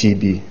SDT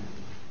be?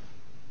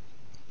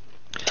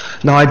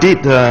 Now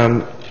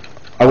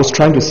I was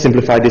trying to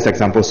simplify this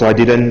example, so I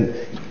didn't,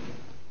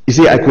 You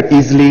see, I could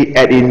easily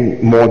add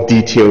in more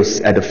details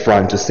at the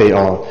front to say,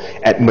 oh,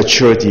 at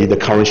maturity, the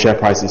current share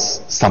price is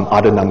some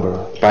other number,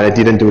 but I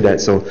didn't do that.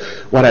 So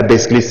what I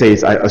basically say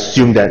is I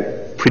assume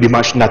that pretty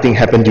much nothing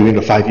happened during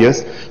the 5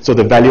 years. So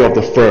the value of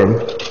the firm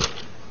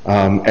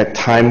at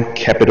time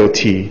capital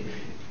T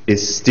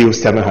is still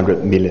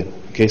 700 million.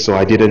 Okay, so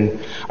I didn't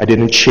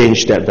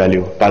change that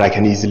value, but I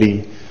could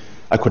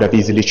have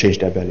easily changed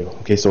that value.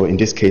 Okay, so in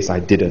this case I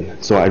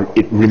didn't. So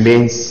it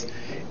remains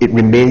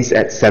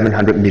at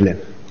 700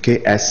 million.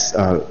 Okay, as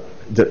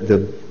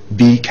the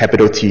B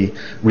capital T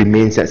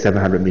remains at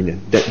 700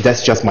 million.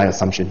 That's just my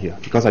assumption here,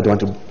 because I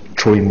don't want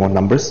to throw in more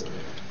numbers.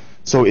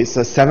 So it's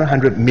a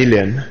 700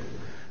 million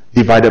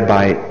divided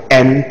by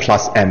N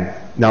plus M.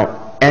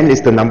 Now, N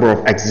is the number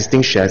of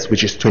existing shares,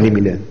 which is 20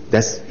 million.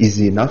 That's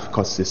easy enough,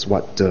 because it's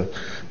what the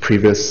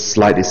previous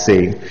slide is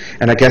saying.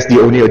 And I guess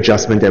the only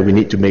adjustment that we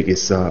need to make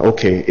is,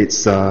 okay,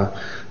 it's 2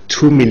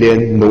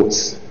 million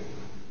notes,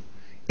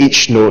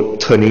 each note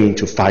turning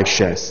into 5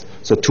 shares.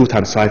 So 2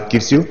 times 5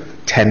 gives you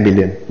 10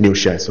 million new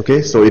shares.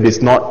 Okay, so it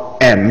is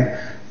not M.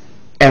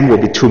 M will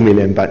be 2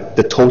 million, but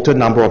the total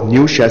number of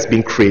new shares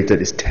being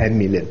created is 10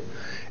 million.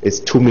 It's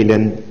 2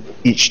 million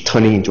each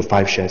turning into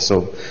 5 shares.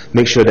 So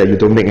make sure that you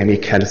don't make any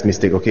careless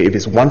mistake. Okay, if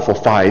it's 1 for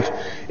 5,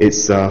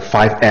 it's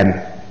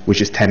 5M,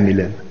 which is 10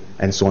 million,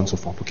 and so on and so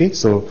forth. Okay,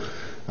 so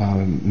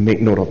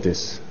make note of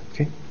this.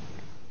 Okay,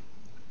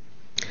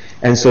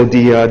 and so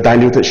the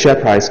diluted share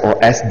price, or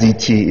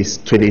SDT, is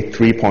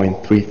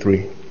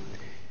 23.33.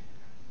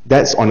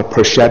 That's on a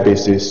per share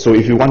basis. So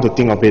if you want to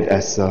think of it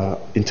as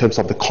in terms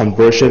of the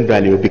conversion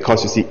value,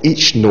 because you see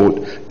each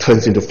note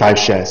turns into 5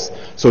 shares.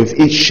 So if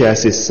each share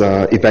is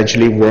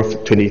eventually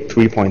worth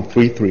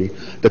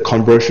 23.33, the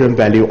conversion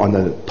value on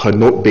a per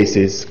note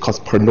basis, because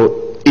per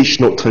note, each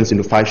note turns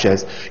into 5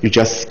 shares, you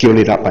just scale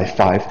it up by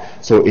 5.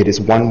 So it is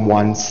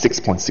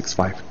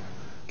 116.65.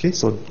 Okay,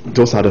 so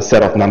those are the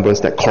set of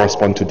numbers that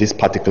correspond to this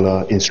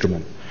particular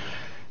instrument.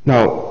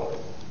 Now,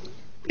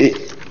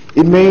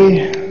 it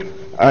may,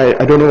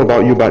 I don't know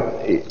about you, but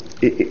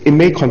it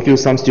may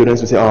confuse some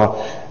students who say, oh,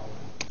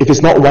 if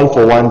it's not 1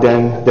 for 1,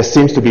 then there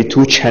seems to be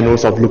 2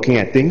 channels of looking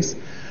at things.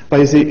 But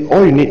you see,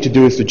 all you need to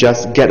do is to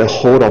just get a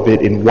hold of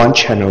it in one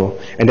channel,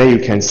 and then you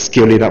can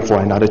scale it up for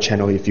another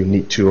channel if you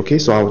need to. Okay,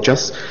 so I'll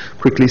just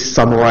quickly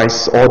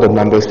summarize all the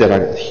numbers that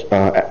are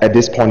at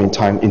this point in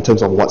time in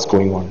terms of what's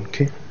going on.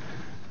 Okay.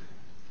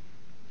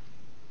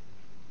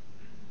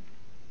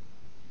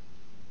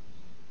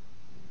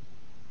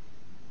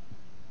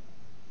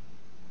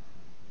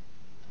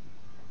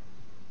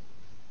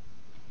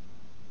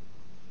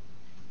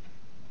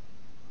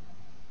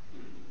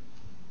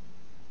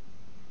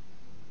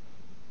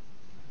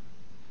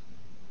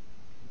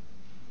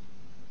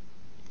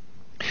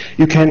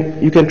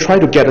 You can try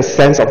to get a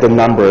sense of the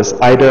numbers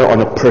either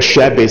on a per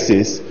share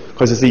basis,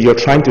 because you see you're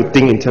trying to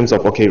think in terms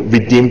of, okay,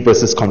 redeem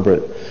versus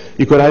convert.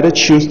 You could either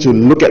choose to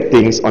look at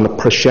things on a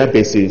per share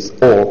basis,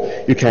 or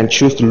you can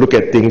choose to look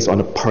at things on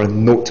a per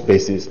note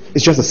basis.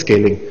 It's just a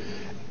scaling.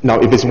 Now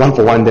if it's 1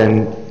 for 1,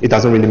 then it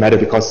doesn't really matter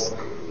because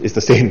it's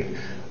the same,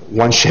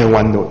 1 share,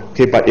 1 note.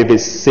 Okay, but if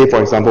it's, say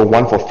for example,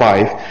 1 for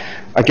 5,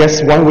 I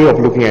guess one way of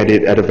looking at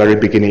it at the very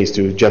beginning is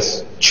to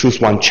just choose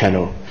one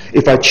channel.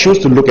 If I choose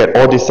to look at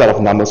all this set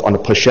of numbers on a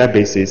per share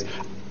basis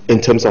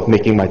in terms of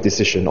making my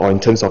decision, or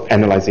in terms of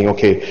analyzing,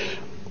 okay,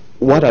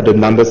 what are the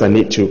numbers I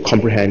need to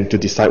comprehend to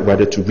decide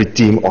whether to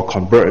redeem or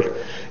convert?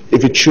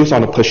 If you choose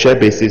on a per share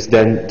basis,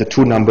 then the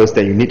 2 numbers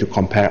that you need to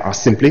compare are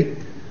simply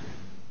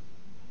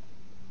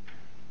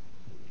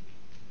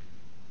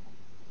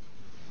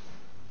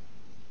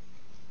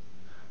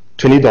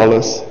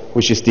 $20,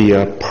 which is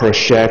the per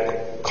share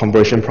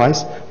conversion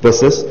price,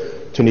 versus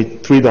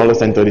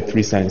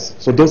 $23.33.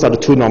 So those are the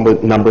 2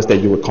 numbers that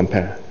you would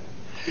compare.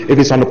 If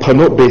it's on a per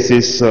note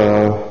basis,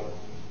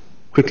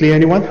 quickly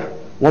anyone?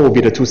 What would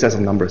be the 2 sets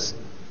of numbers?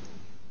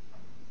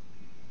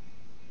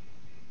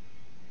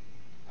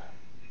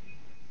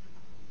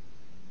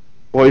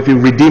 Or if you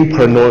redeem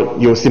per note,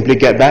 you'll simply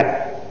get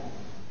back?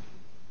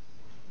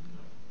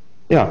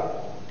 Yeah,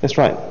 that's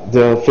right.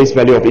 The face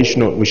value of each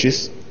note, which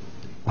is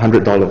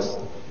 $100.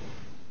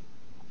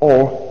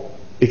 Or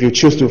if you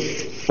choose to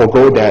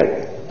forgo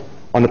that,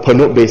 on a per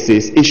note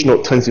basis, each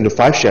note turns into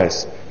 5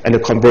 shares, and the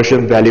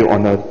conversion value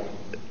on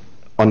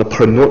a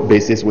per note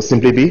basis would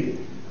simply be,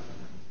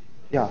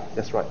 yeah,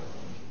 that's right,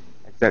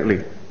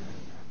 exactly.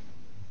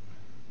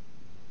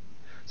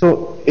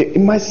 So it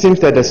might seem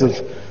that there's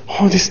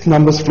all these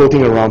numbers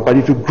floating around, but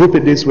if you group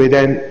it this way,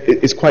 then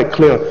it's quite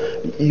clear.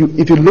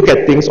 If you look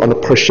at things on a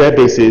per share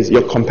basis,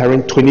 you're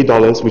comparing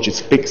 $20, which is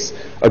fixed,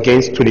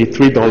 against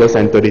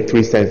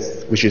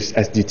 $23.33, which is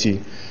SDT.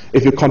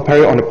 If you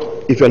compare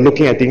it if you're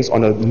looking at things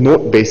on a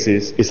note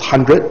basis, it's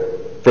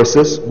 100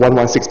 versus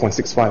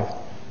 116.65.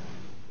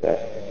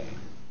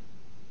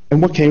 And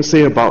what can you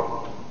say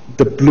about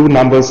the blue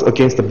numbers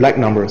against the black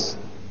numbers?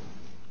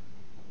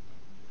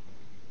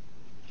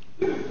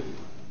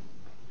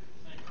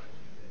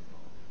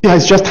 Yeah,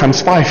 it's just times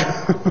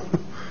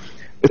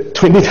 5.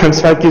 20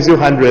 times 5 gives you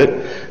 100.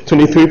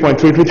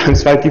 23.33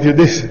 times 5 gives you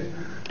this.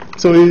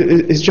 So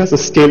it's just a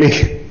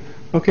scaling.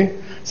 Okay?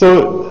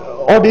 So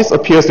all this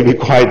appears to be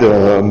quite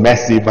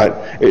messy,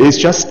 but it's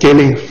just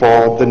scaling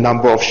for the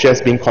number of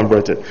shares being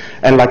converted.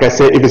 And like I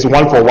said, if it's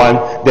 1 for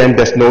 1, then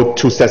there's no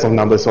two sets of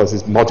numbers, so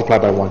it's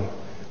multiplied by 1.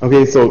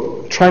 Okay,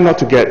 so try not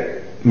to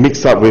get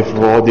mixed up with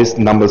all these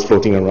numbers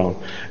floating around.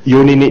 You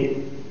only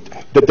need,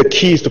 the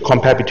key is to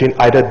compare between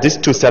either these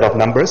two set of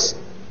numbers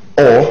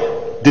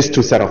or these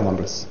two set of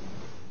numbers.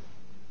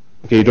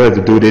 Okay, you don't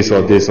have to do this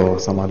or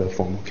some other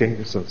form.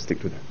 Okay, so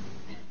stick to that.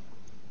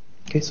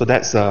 Okay, so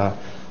that's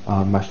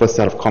my first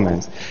set of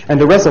comments. And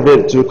the rest of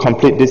it, to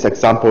complete this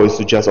example, is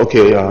to just,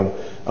 okay,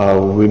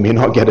 we may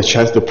not get a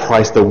chance to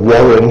price the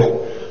warrant,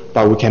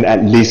 but we can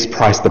at least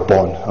price the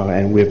bond.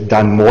 And we've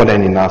done more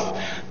than enough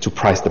to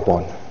price the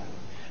bond.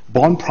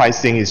 Bond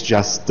pricing is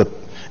just, the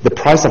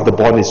price of the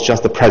bond is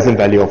just the present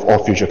value of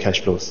all future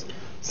cash flows.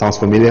 Sounds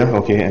familiar?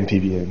 Okay,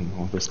 NPV and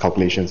all those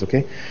calculations,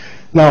 okay?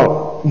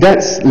 Now,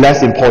 that's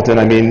less important.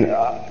 I mean,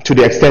 to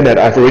the extent that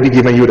I've already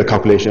given you the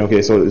calculation,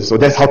 okay, so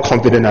that's how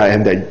confident I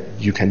am that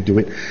you can do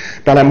it.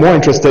 But I'm more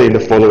interested in the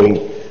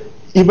following.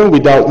 Even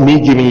without me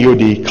giving you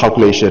the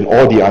calculation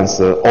or the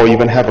answer, or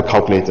even have a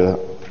calculator,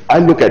 I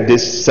look at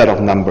this set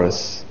of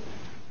numbers,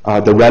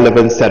 the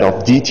relevant set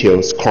of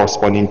details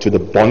corresponding to the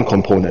bond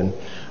component.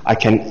 I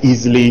can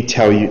easily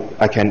tell you,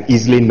 I can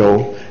easily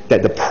know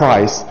that the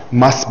price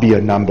must be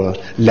a number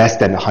less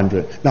than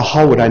 100. Now,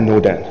 how would I know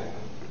that?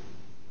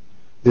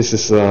 This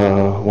is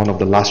one of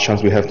the last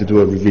chance we have to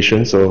do a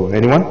revision, so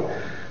anyone?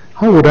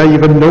 How would I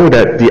even know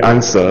that the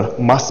answer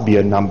must be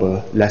a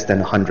number less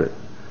than 100?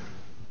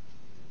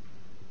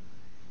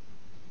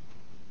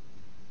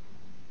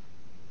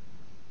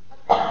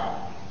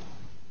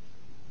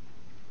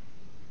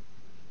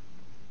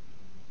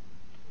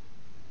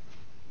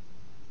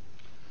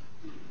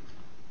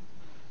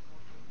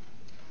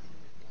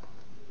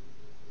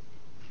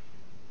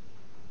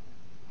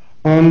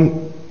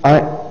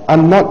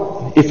 I'm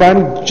not, if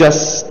I'm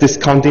just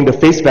discounting the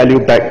face value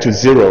back to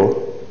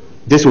 0,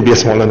 this will be a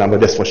smaller number,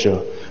 that's for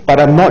sure. But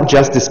I'm not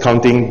just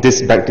discounting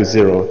this back to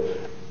 0.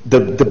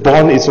 The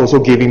bond is also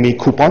giving me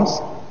coupons.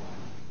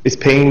 It's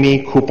paying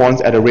me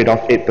coupons at a rate of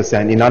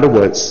 8%. In other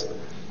words,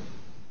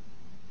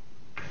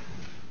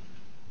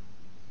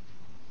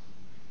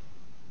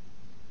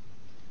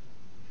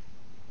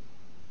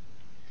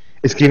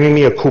 it's giving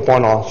me a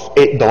coupon of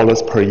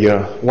 $8 per year.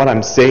 What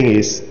I'm saying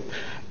is,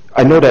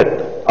 I know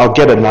that I'll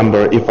get a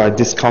number if I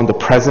discount the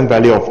present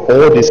value of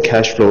all these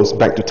cash flows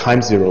back to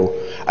time 0.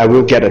 I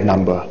will get a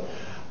number.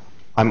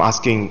 I'm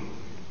asking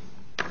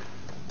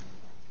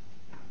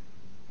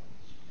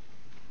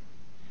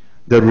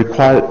the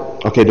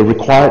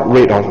required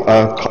rate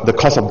of the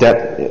cost of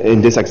debt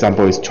in this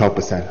example is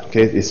 12%.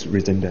 Okay, it's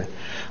written there.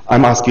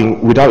 I'm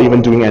asking, without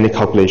even doing any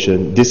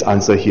calculation, this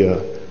answer here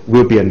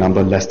will be a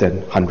number less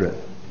than 100.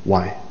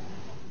 Why?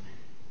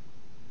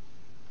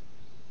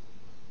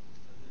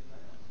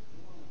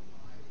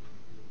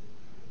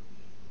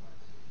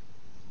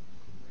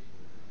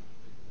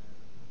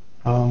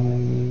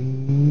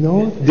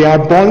 No, there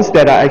are bonds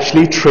that are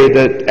actually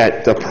traded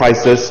at the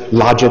prices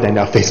larger than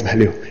their face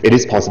value. It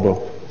is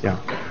possible. Yeah.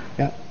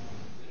 Yeah.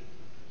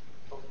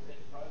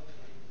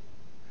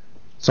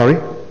 Sorry?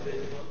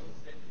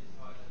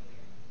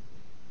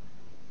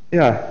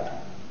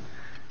 Yeah.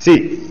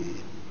 See,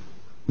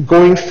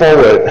 going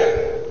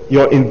forward,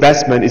 your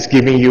investment is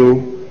giving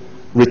you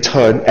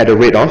return at a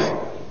rate of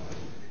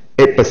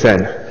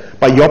 8%,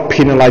 but you're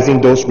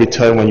penalizing those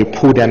returns when you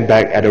pull them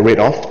back at a rate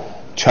of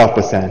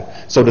 12%.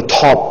 So the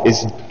top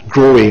is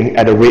growing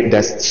at a rate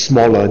that's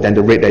smaller than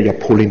the rate that you're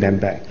pulling them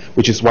back,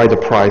 which is why the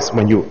price,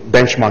 when you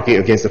benchmark it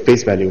against the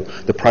face value,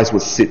 the price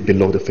would sit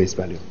below the face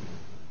value.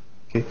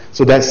 Okay?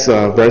 So that's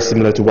very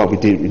similar to what we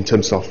did in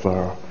terms of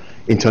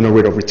internal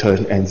rate of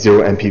return and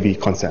zero NPV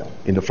concept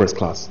in the first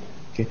class.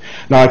 Okay.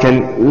 Now I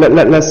can,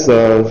 let's,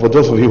 for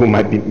those of you who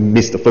might be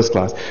missed the first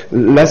class,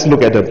 let's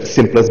look at the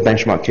simplest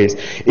benchmark case.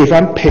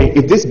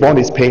 If this bond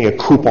is paying a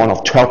coupon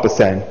of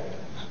 12%,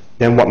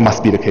 then what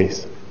must be the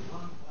case?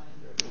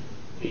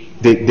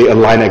 They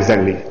align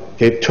exactly.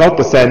 Okay,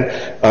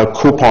 12%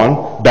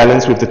 coupon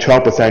balanced with the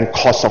 12%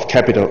 cost of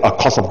capital,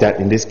 cost of debt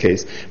in this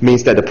case,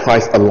 means that the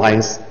price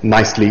aligns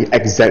nicely,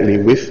 exactly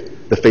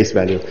with the face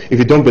value. If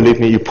you don't believe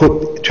me, you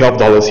put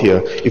 $12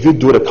 here. If you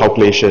do the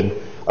calculation,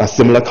 a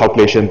similar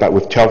calculation but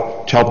with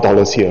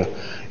 $12 here,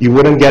 you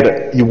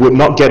would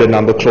not get a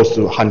number close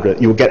to 100.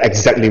 You would get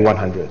exactly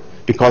 100,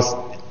 because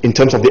in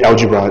terms of the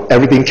algebra,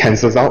 everything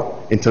cancels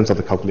out in terms of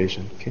the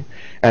calculation. Okay?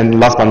 And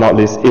last but not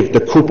least, if the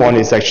coupon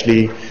is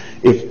actually,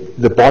 if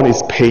the bond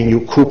is paying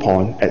you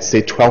coupon at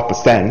say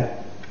 12%,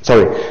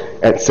 sorry,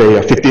 at say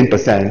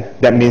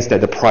 15%, that means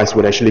that the price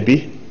would actually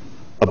be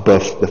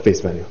above the face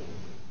value.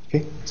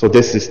 Okay? So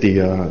this is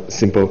the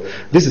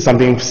this is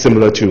something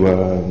similar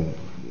to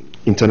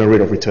internal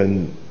rate of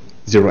return,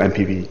 zero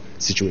NPV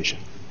situation.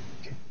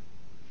 Okay.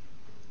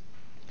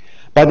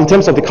 But in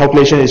terms of the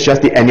calculation, it's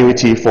just the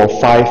annuity for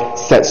 5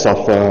 sets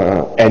of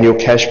annual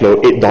cash flow,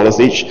 $8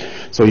 each.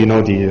 So you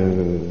know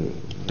the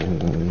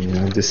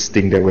this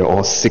thing that we're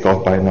all sick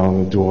of by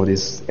now, do all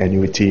this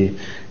annuity,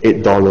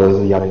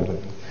 $8, yada yada,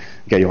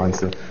 get your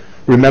answer.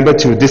 Remember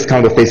to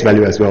discount the face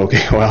value as well,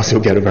 okay, or else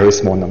you'll get a very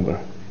small number.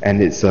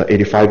 And it's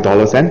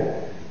 $85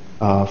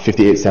 and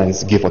 58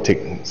 cents, give or take,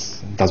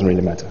 it doesn't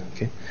really matter,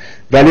 okay.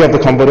 Value of the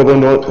convertible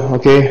note,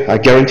 okay, I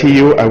guarantee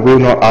you I will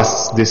not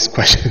ask this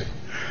question.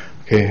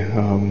 Okay,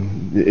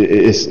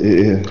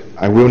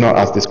 I will not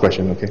ask this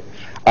question, okay.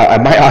 I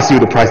might ask you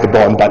to price the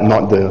bond, but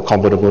not the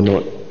convertible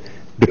note,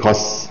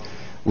 because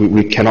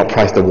we cannot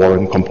price the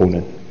warrant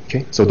component,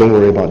 okay. So don't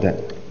worry about that.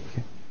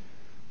 Okay.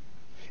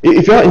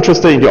 If you're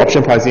interested in the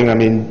option pricing, I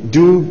mean,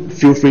 do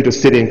feel free to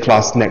sit in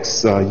class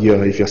next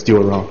year if you're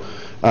still around.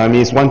 I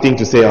mean, it's one thing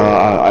to say,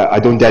 I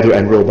don't dare to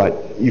enroll,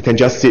 but you can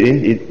just sit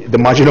in. The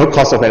marginal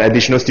cost of an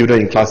additional student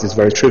in class is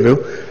very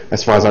trivial,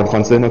 as far as I'm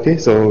concerned, okay?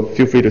 So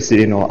feel free to sit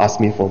in or ask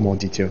me for more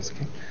details,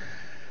 okay?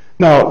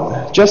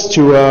 Now, just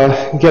to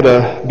get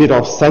a bit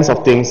of sense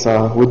of things,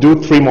 we'll do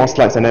 3 more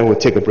slides and then we'll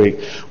take a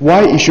break.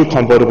 Why issue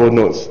convertible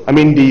notes? I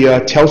mean,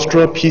 the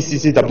Telstra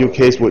PCCW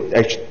case would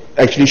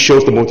actually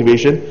shows the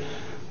motivation,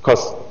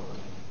 because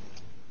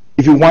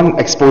if you want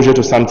exposure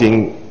to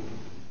something,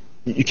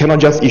 you cannot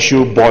just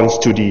issue bonds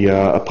to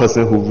the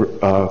person who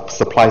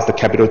supplies the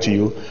capital to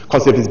you,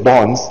 because if it's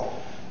bonds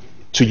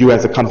to you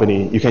as a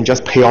company, you can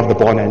just pay off the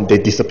bond and they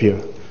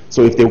disappear.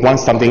 So if they want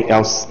something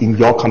else in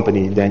your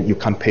company, then you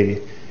can't pay,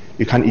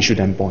 you can't issue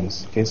them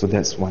bonds. Okay, so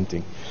that's one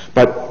thing.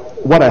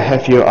 But what I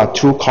have here are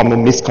 2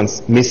 common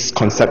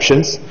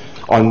misconceptions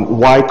on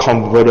why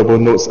convertible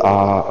notes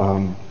are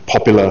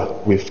popular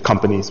with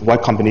companies, why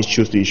companies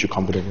choose to issue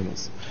convertible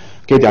notes.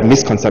 Okay, there are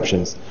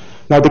misconceptions.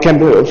 Now,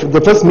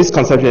 the first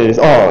misconception is,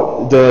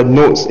 oh, the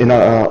notes,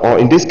 or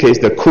in this case,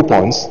 the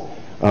coupons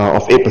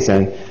of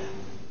 8%,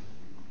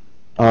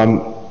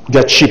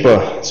 they're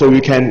cheaper. So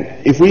we can,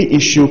 if we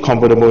issue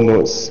convertible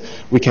notes,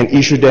 we can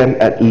issue them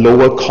at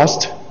lower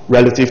cost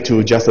relative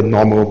to just a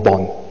normal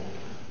bond.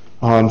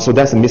 So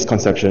that's a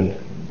misconception.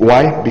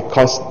 Why?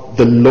 Because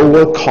the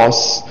lower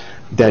cost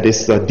that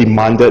is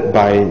demanded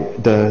by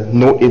the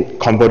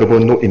convertible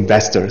note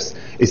investors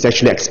is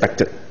actually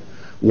expected.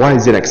 Why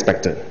is it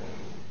expected?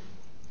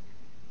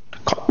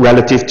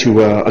 Relative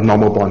to a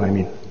normal bond, I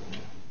mean.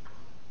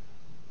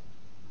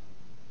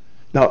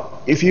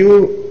 Now, if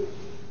you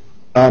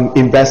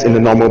invest in a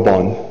normal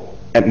bond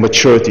at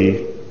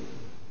maturity,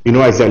 you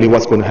know exactly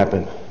what's going to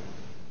happen.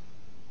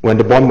 When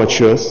the bond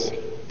matures,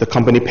 the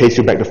company pays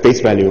you back the face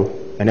value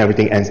and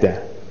everything ends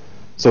there.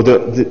 So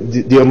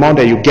the amount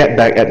that you get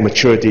back at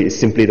maturity is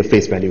simply the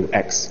face value,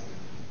 X.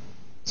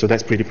 So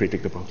that's pretty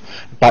predictable.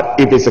 But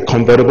if it's a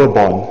convertible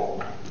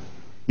bond,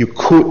 you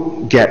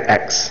could get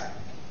X.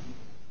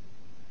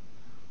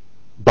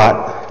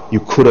 But you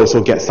could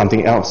also get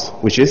something else,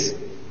 which is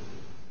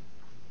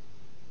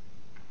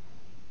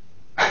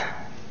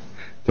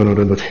no,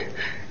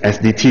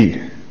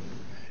 SDT.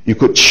 You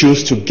could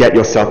choose to get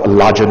yourself a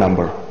larger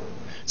number.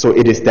 So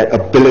it is that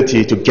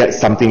ability to get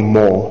something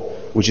more,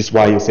 which is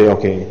why you say,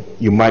 okay,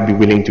 you might be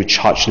willing to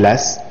charge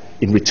less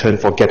in return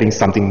for getting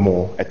something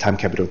more at time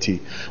capital T.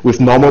 With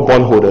normal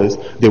bondholders,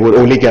 they will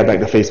only get back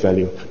the face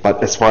value.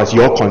 But as far as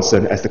you're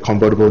concerned, as the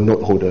convertible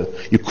note holder,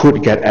 you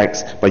could get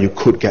X, but you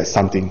could get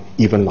something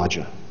even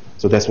larger.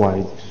 So that's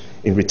why,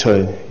 in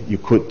return, you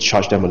could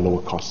charge them a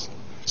lower cost.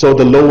 So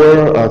the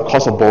lower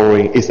cost of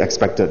borrowing is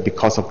expected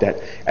because of that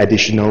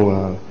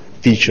additional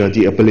feature,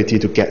 the ability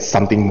to get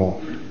something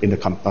more in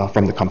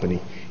from the company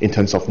in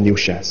terms of new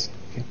shares.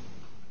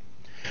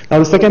 Now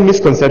the second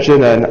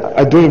misconception, and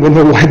I don't even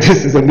know why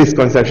this is a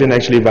misconception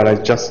actually, but I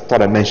just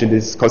thought I'd mention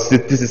this because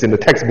this is in the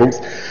textbooks.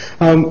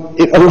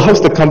 It allows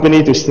the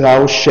company to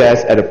sell shares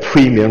at a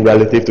premium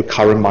relative to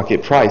current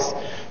market price.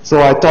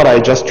 So I thought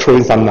I'd just throw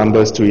in some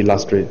numbers to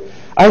illustrate.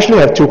 I actually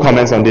have 2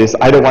 comments on this.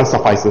 Either one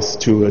suffices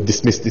to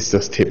dismiss this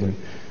statement.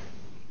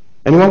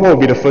 Anyone, what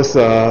would be the first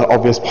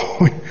obvious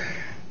point?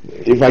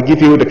 If I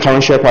give you the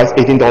current share price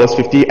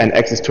 $18.50 and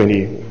X is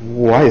 20,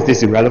 why is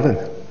this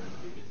irrelevant?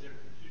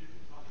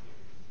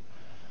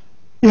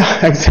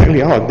 Yeah,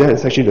 exactly. Oh,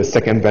 that's actually the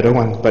second better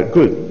one, but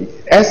good.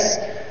 As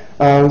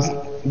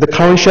the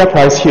current share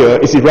price here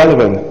is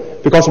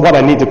irrelevant because what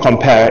I need to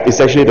compare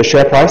is actually the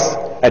share price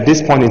at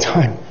this point in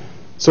time.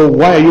 So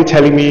why are you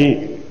telling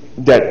me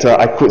that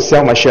I could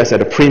sell my shares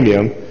at a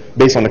premium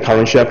based on the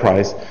current share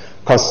price?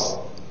 Because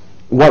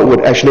what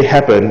would actually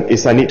happen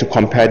is I need to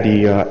compare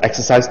the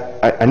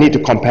I need to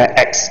compare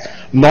X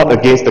not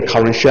against the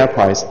current share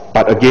price,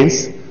 but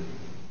against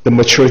the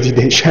maturity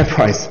date share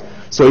price.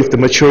 So if the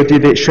maturity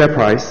date share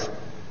price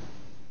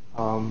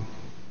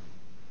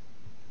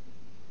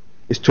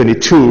is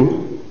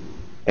 22,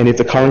 and if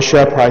the current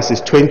share price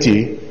is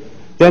 20,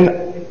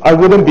 then I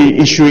wouldn't be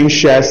issuing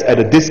shares at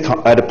a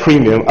discount, at a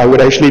premium. I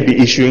would actually be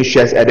issuing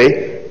shares at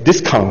a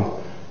discount.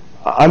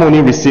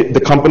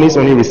 The company is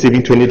only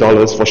receiving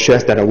 $20 for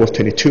shares that are worth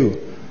 22.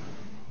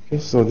 Okay,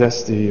 so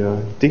that's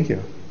the thing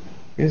here.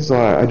 Okay, so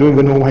I don't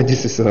even know why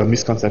this is a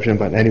misconception,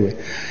 but anyway.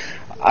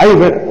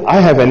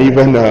 I have an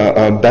even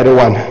better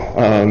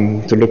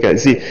one to look at.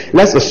 See,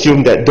 let's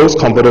assume that those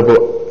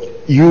convertible,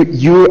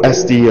 you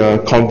as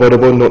the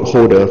convertible note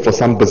holder, for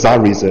some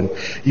bizarre reason,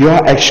 you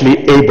are actually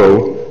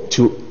able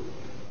to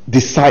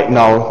decide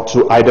now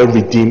to either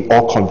redeem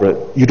or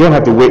convert. You don't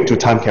have to wait to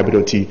time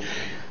capital T.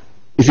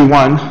 If you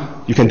want,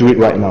 you can do it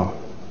right now.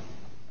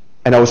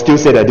 And I will still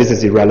say that this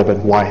is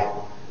irrelevant. Why?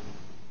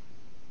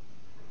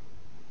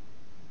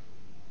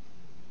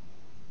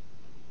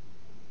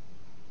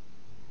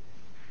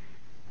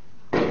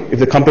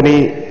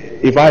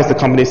 If I as the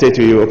company say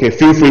to you, okay,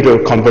 feel free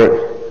to convert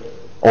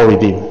or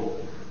redeem.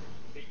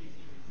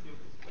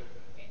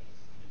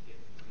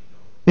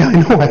 Yeah,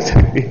 I know,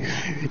 exactly.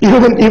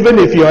 Even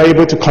if you are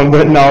able to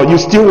convert now, you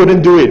still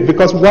wouldn't do it,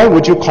 because why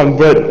would you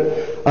convert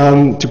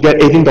to get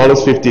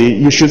 $18.50?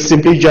 You should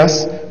simply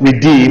just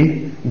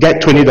redeem,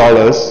 get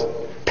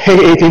 $20, pay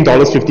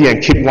 $18.50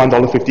 and keep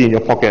 $1.50 in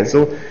your pocket.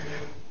 So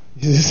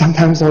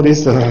sometimes all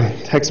these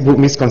textbook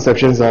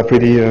misconceptions are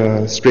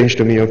pretty strange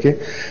to me, okay?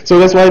 So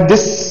that's why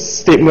this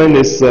statement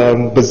is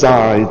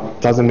bizarre.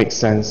 It doesn't make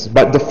sense.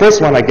 But the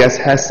first one, I guess,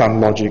 has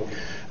some logic.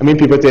 I mean,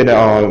 people say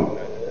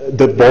that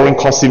the borrowing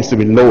cost seems to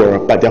be lower,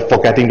 but they're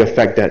forgetting the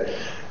fact that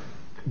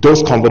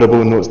those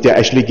convertible notes, they're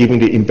actually giving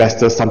the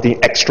investors something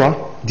extra,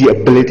 the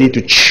ability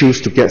to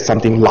choose to get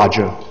something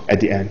larger at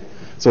the end.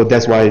 So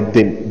that's why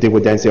they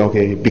would then say,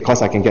 okay,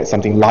 because I can get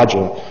something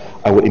larger,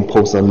 I would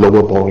impose a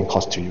lower borrowing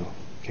cost to you.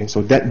 Okay,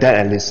 so that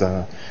at least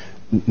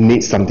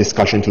needs some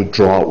discussion to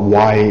draw out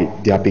why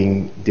they are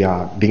being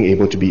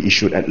able to be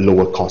issued at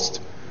lower cost.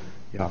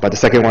 Yeah, but the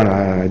second one,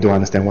 I don't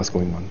understand what's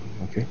going on.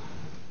 Okay.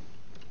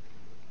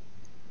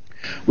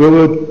 We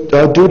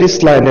will do this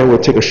slide and then we'll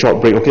take a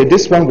short break. Okay,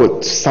 this one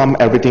would sum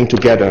everything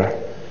together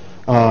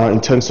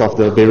in terms of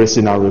the various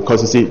scenarios.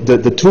 Because you see,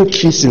 the two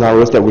key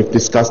scenarios that we've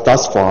discussed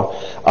thus far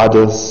are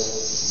the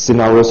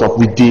scenarios of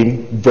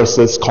redeem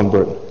versus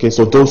convert. Okay,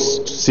 so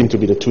those seem to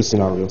be the two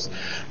scenarios.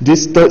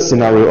 This third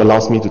scenario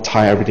allows me to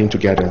tie everything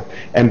together.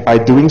 And by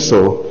doing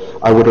so,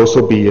 I would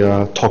also be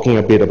talking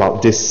a bit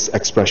about this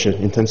expression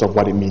in terms of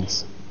what it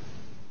means.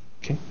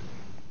 Okay.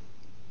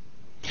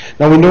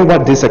 Now we know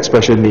what this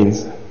expression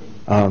means.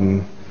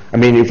 I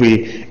mean, if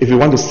we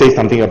want to say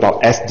something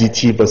about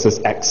SDT versus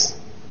X,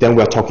 then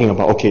we're talking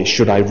about, okay,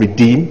 should I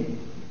redeem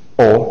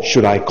or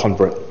should I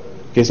convert?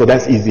 Okay, so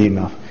that's easy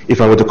enough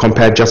if I were to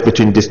compare just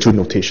between these two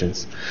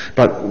notations.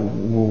 But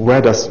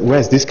where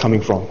is this coming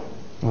from?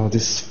 Oh,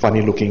 this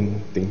funny looking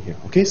thing here.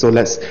 Okay, so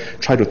let's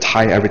try to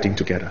tie everything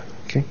together.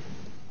 Okay.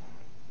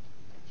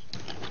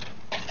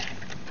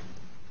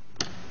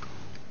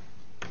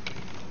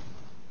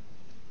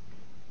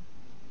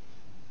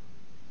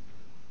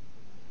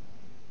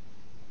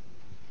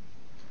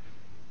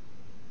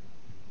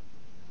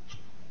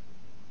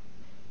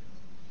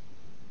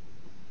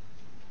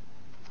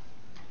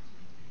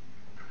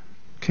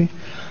 Okay,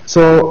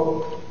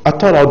 so I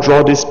thought I'll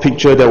draw this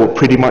picture that will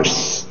pretty much,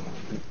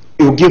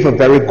 it will give a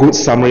very good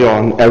summary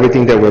on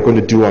everything that we're going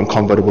to do on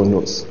convertible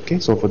notes. Okay,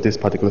 so for this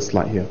particular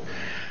slide here.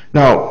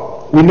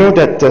 Now, we know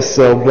that there's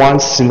one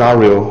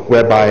scenario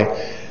whereby,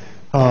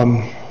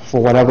 for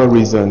whatever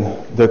reason,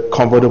 the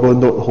convertible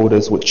note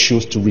holders would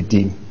choose to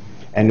redeem.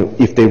 And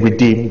if they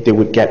redeem, they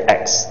would get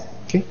X.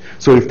 Okay,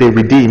 so if they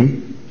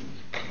redeem,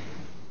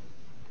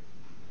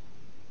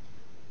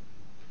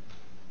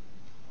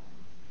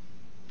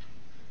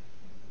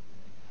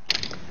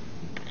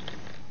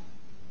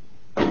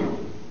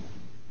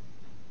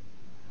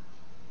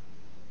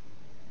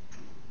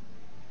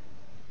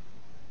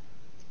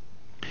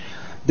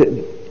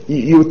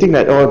 you would think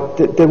that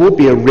there would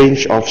be a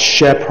range of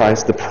share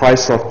price, the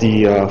price of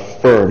the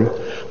firm,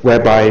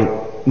 whereby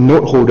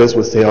note holders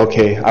would say,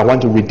 okay, I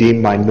want to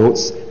redeem my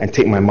notes and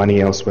take my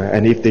money elsewhere.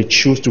 And if they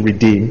choose to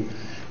redeem,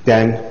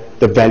 then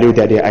the value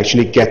that they're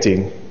actually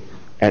getting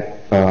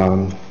at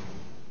time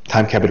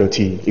capital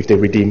T, if they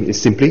redeem,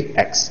 is simply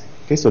X.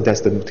 Okay, so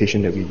that's the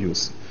notation that we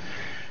use.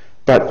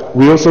 But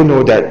we also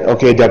know that,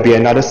 okay, there'll be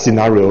another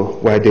scenario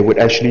where they would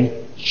actually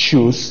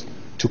choose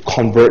to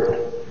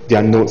convert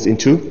their notes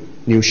into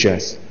new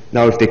shares.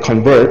 Now, if they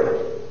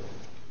convert,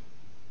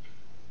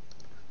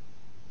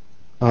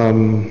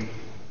 now,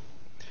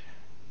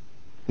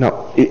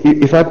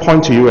 if I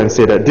point to you and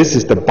say that this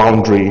is the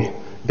boundary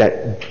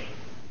that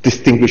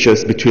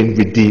distinguishes between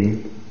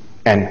redeem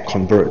and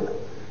convert.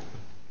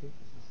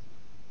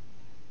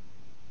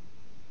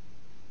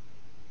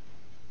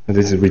 And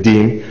this is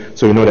redeem,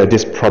 so you know that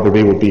this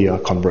probably would be a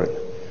convert.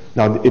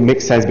 Now, it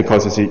makes sense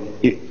because you see,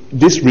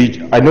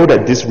 I know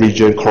that this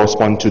region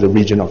corresponds to the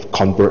region of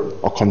convert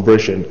or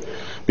conversion,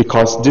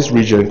 because this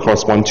region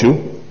corresponds to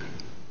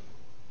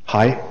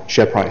high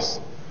share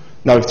price.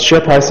 Now, if the share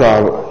price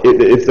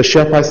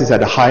is at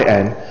the high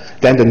end,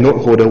 then the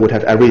note holder would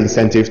have every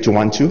incentive to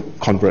want to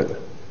convert,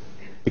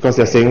 because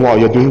they're saying, "Wow,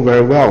 you're doing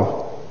very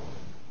well.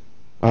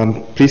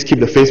 Please keep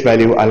the face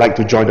value. I like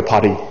to join the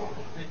party,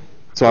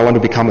 so I want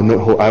to become a note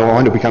holder. I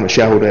want to become a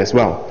shareholder as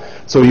well."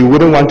 So you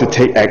wouldn't want to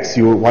take X,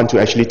 you would want to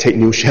actually take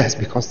new shares,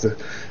 because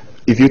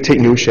if you take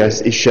new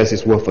shares, each share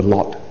is worth a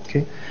lot.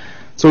 Okay?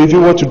 So if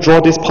you were to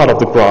draw this part of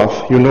the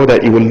graph, you know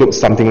that it will look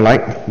something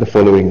like the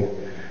following.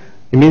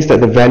 It means that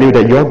the value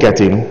that you're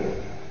getting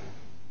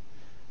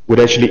would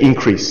actually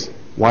increase.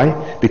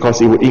 Why?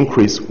 Because it would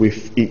increase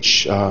with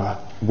each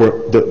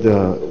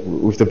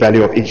with the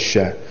value of each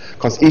share.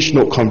 Because each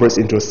node converts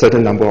into a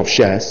certain number of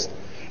shares,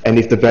 and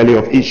if the value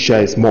of each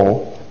share is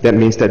more, that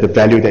means that the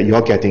value that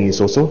you're getting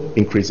is also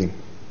increasing.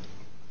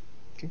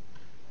 Okay.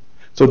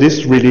 So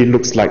this really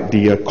looks like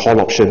the call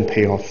option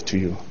payoff to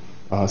you,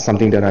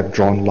 something that I've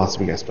drawn last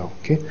week as well.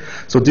 Okay.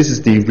 So this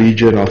is the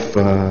region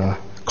of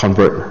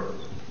convert.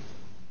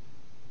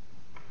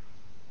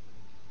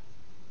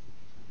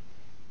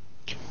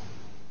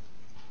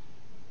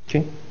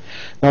 Okay.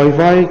 Now,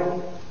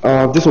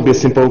 if this will be a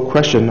simple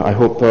question, I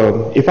hope.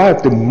 If I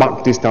have to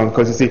mark this down,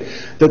 because you see,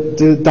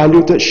 the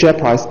diluted share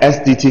price,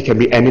 SDT, can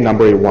be any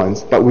number it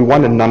wants, but we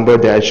want a number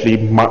that actually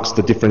marks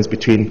the difference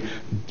between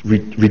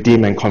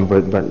redeem and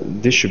convert,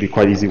 but this should be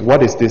quite easy.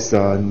 What is this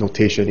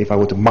notation if I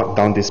were to mark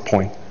down this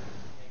point?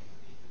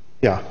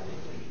 Yeah,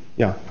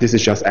 this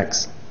is just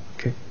X.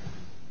 Okay.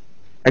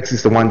 X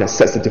is the one that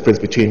sets the difference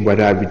between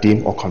whether I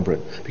redeem or convert,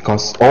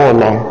 because all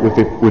along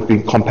we've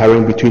been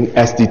comparing between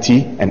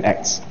SDT and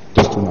X,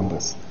 those two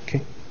numbers.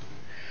 Okay.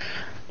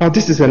 Now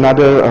this is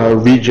another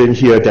region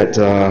here that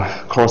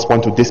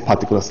corresponds to this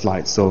particular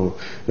slide. So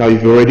now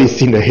you've already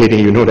seen the heading,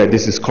 you know that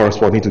this is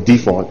corresponding to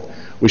default,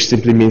 which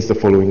simply means the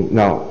following.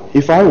 Now,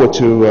 if I were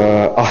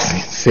to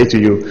say to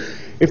you,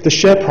 if the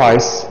share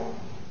price,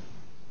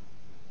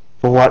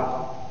 for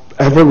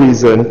whatever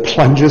reason,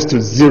 plunges to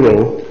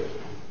 0,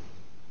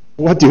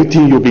 what do you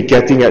think you'll be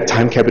getting at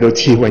time capital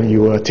T when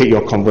you take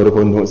your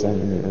convertible notes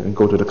and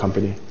go to the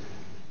company?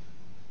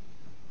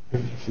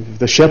 If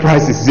the share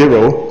price is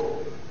 0,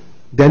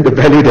 then the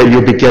value that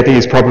you'll be getting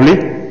is probably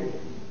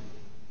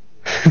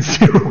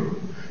 0.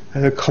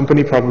 And the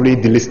company probably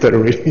delisted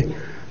already.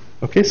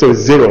 Okay, so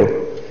it's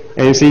 0.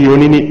 And you see, you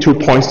only need 2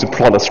 points to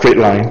plot a straight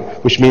line,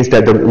 which means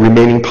that the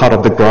remaining part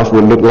of the graph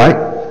will look like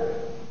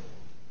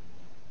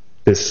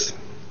this.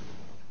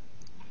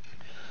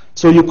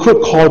 So you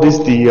could call this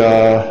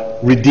the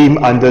redeem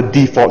under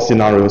default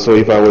scenario. So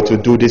if I were to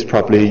do this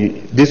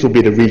properly, this will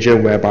be the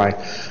region whereby,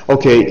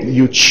 okay,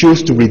 you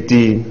choose to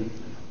redeem,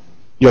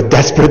 you're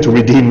desperate to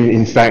redeem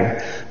in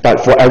fact, but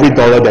for every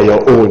dollar that you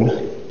own,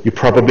 you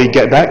probably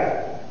get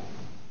back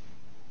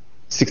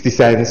 60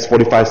 cents,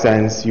 45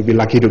 cents, you'll be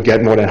lucky to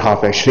get more than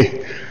half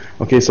actually.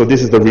 Okay, so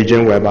this is the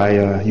region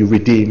whereby you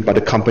redeem, but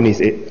the company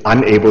is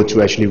unable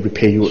to actually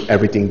repay you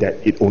everything that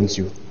it owns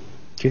you.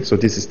 Okay, so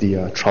this is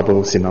the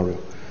trouble scenario.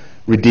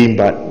 Redeem,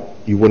 but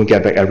you won't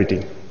get back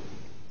everything.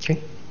 Okay.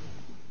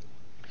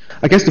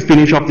 I guess to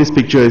finish off this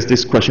picture is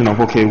this question of,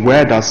 okay,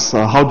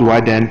 how do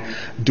I then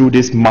do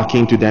this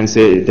marking to then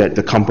say that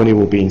the company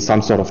will be in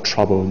some sort of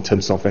trouble in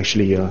terms of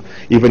actually,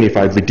 even if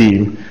I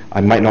redeem,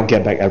 I might not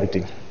get back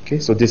everything. Okay,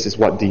 so this is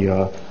what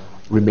the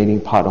remaining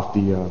part of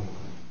the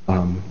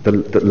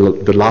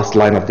last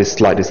line of this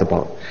slide is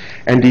about.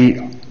 And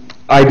the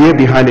idea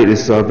behind it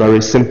is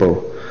very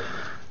simple.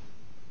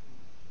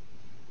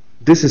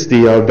 This is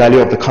the value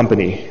of the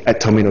company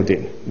at terminal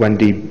date when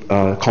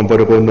the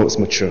convertible notes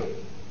mature.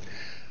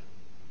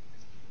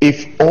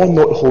 If all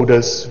note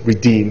holders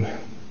redeem,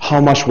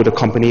 how much would the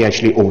company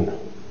actually own?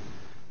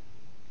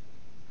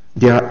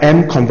 There are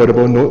M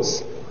convertible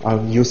notes.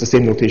 I've used the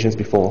same notations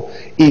before.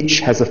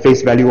 Each has a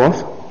face value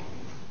of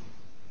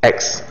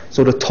X.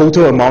 So the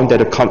total amount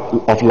that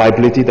of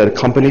liability that the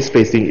company is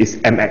facing is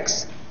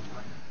MX.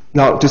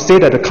 Now, to say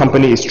that the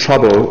company is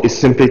troubled is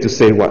simply to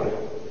say what?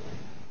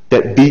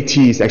 That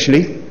BT is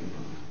actually,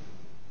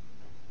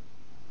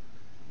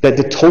 that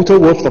the total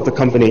worth of the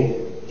company,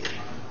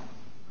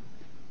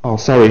 oh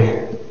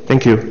sorry,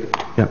 thank you,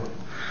 yeah,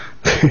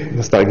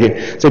 let's start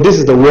again. So this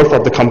is the worth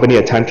of the company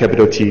at time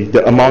capital T.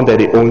 The amount that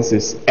it owns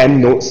is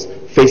M notes,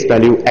 face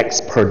value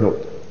X per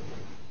note.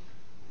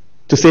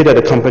 To say that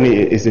the company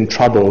is in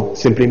trouble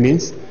simply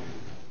means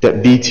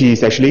that BT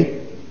is actually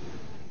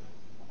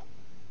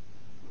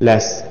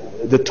less.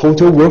 The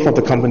total worth of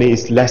the company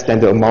is less than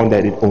the amount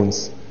that it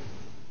owns.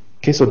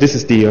 Okay, so this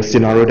is the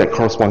scenario that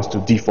corresponds to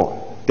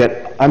default,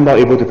 that I'm not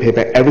able to pay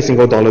back every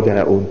single dollar that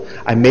I own.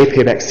 I may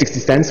pay back 60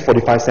 cents,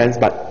 45 cents,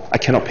 but I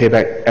cannot pay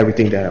back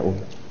everything that I own.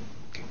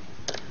 Okay.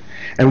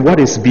 And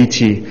what is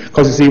BT?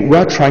 Because you see,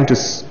 we're trying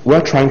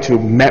to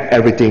map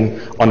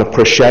everything on a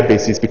per share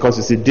basis, because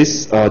you see,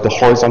 this the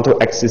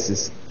horizontal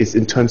axis is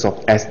in terms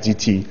of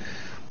SDT,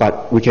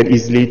 but we can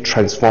easily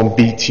transform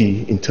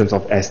BT in terms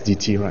of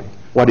SDT, right?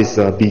 What is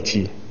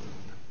BT?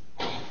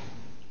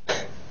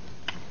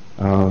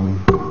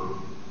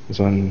 This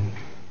one,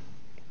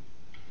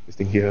 this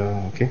thing here,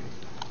 okay.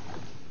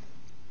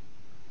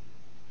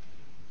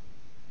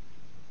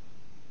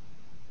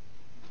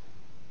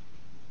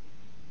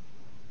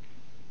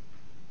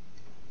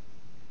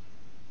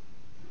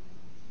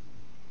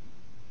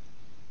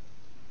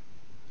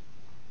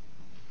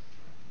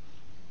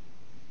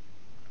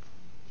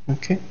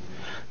 Okay,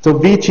 so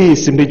BT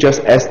is simply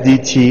just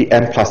SDT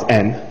M plus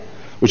N,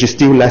 which is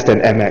still less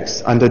than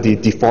MX under the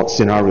default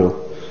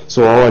scenario.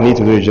 So all I need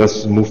to do is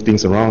just move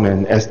things around,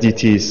 and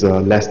SDT is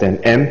less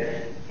than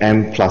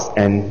M plus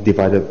N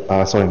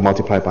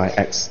multiplied by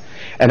X.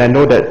 And I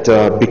know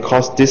that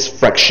because this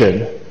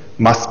fraction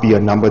must be a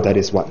number that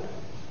is what?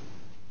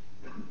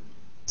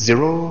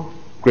 0,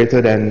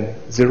 greater than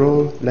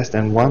 0, less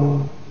than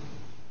 1.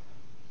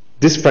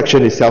 This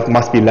fraction itself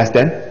must be less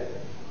than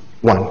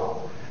 1.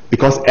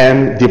 Because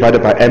m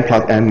divided by n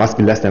plus n must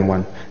be less than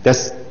 1.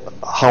 That's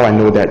how I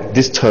know that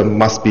this term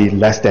must be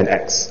less than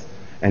x.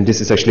 And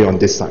this is actually on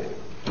this side.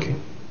 Okay.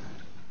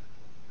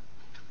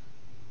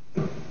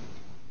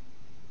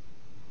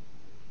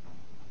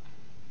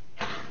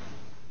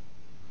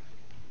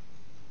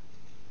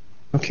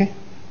 Okay.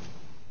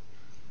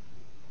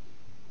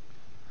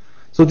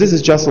 So this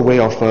is just a way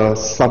of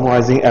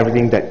summarizing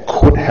everything that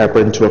could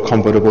happen to a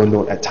convertible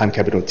note at time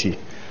capital T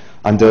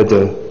under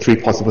the 3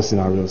 possible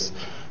scenarios.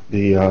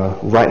 The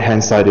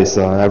right-hand side is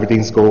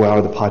everything's going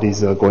well, the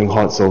party's going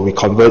hot, so we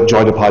convert,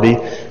 join the party,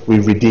 we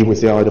redeem, we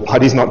say, oh, the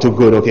party's not too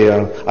good, okay,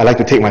 I like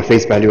to take my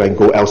face value and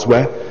go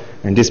elsewhere.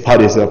 And this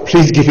part is,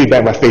 please give me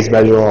back my face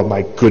value, oh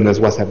my goodness,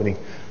 what's happening?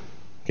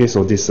 Okay,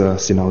 so these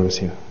scenarios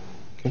here.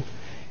 Okay.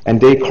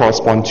 And they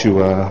correspond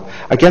to,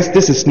 I guess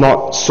this is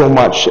not so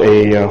much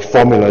a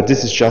formula,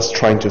 this is just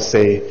trying to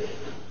say,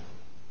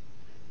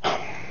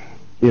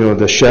 you know,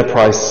 the share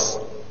price,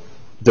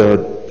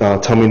 the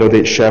terminal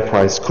date share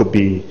price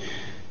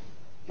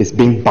is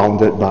being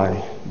bounded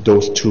by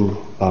those 2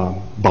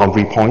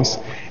 boundary points,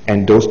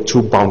 and those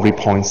 2 boundary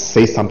points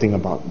say something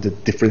about the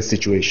different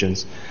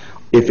situations.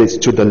 If it's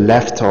to the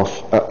left of,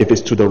 if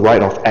it's to the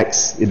right of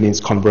x, it means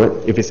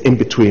convert. If it's in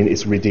between,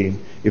 it's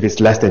redeem. If it's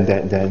less than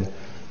that, then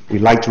we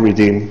like to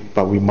redeem,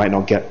 but we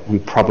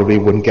probably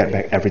wouldn't get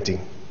back everything.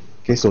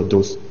 Okay, so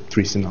those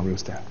 3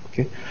 scenarios there.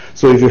 Okay,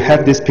 so if you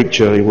have this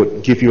picture, it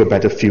would give you a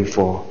better feel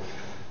for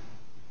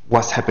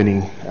what's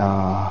happening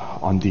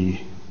on the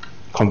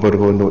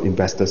convertible note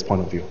investor's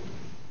point of view.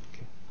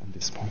 Okay, on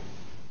this point.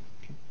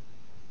 Okay.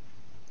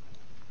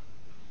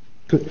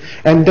 Good.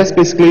 And that's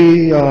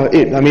basically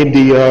it. I mean,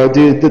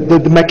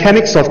 the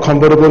mechanics of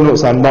convertible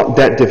notes are not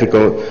that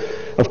difficult.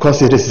 Of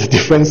course, it is a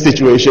different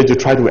situation to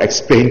try to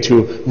explain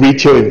to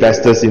retail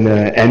investors in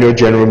an annual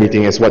general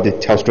meeting as what the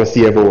Telstra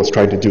CFO was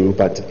trying to do.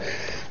 But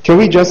can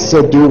we just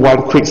do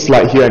one quick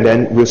slide here, and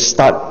then we'll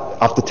start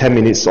after 10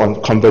 minutes on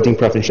converting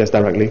preference shares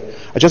directly.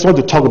 I just want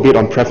to talk a bit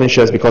on preference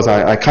shares because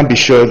I can't be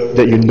sure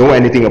that you know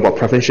anything about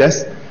preference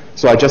shares.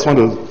 So I just want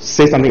to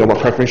say something about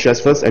preference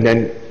shares first and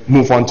then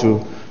move on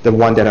to the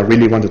one that I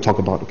really want to talk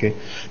about. Okay.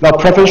 Now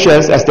preference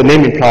shares, as the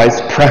name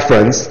implies,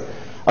 preference.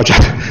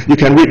 You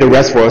can read the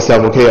rest for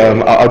yourself.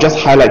 Okay. I'll just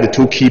highlight the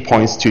 2 key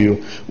points to you.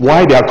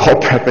 Why they are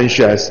called preference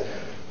shares.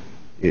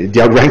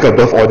 They are ranked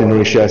above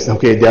ordinary shares.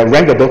 Okay, they are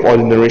ranked above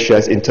ordinary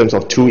shares in terms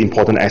of 2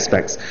 important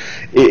aspects.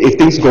 If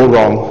things go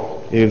wrong,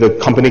 if the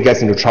company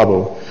gets into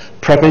trouble,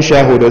 preference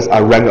shareholders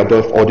are ranked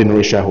above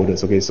ordinary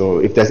shareholders. Okay, so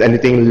if there's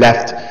anything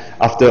left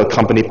after a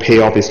company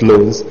pay off its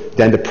loans,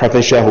 then the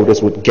preference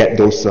shareholders would get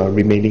those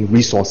remaining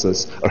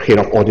resources ahead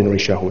of ordinary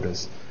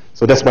shareholders.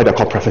 So that's why they're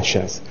called preference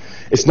shares.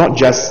 It's not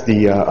just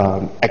the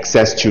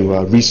access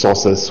to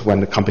resources when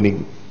the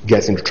company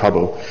gets into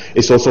trouble.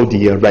 It's also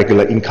the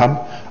regular income.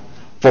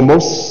 For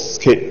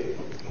most,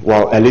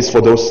 well, at least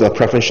for those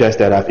preference shares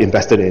that I've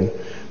invested in,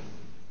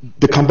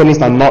 the companies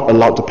are not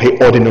allowed to pay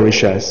ordinary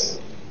shares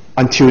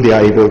unless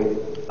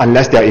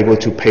they are able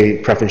to pay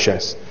preference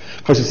shares.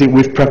 Because you see,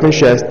 with preference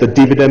shares, the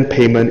dividend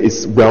payment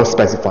is well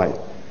specified.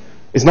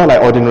 It's not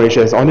like ordinary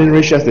shares.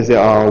 Ordinary shares, they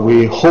say,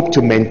 we hope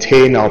to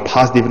maintain our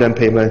past dividend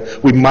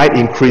payment. We might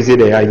increase it,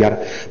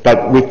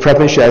 but with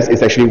preference shares,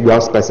 it's actually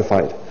well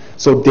specified.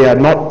 So they are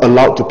not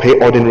allowed to pay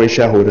ordinary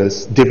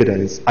shareholders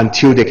dividends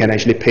until they can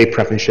actually pay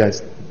preference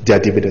shares their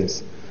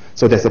dividends.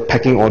 So there's a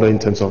pecking order in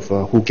terms of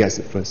who gets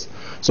it first.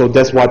 So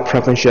that's why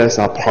preference shares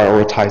are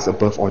prioritized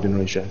above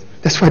ordinary shares.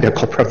 That's why they're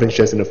called preference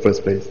shares in the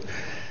first place.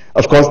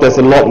 Of course, there's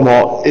a lot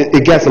more,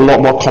 it gets a lot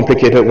more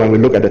complicated when we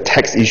look at the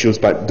tax issues,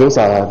 but those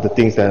are the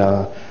things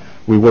that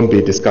we won't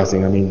be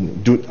discussing. I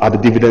mean, are the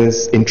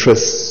dividends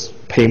interest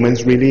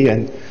payments really?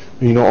 And,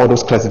 you know, all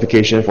those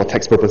classifications for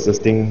tax purposes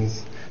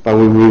things. But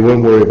we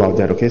won't worry about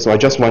that, okay? So I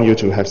just want you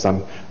to have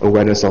some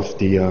awareness of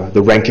the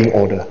ranking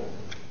order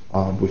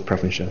with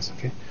preference shares,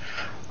 okay?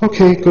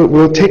 Okay, good.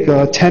 We'll take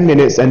 10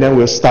 minutes and then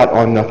we'll start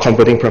on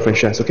converting preference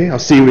shares, okay? I'll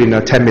see you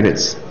in 10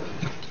 minutes.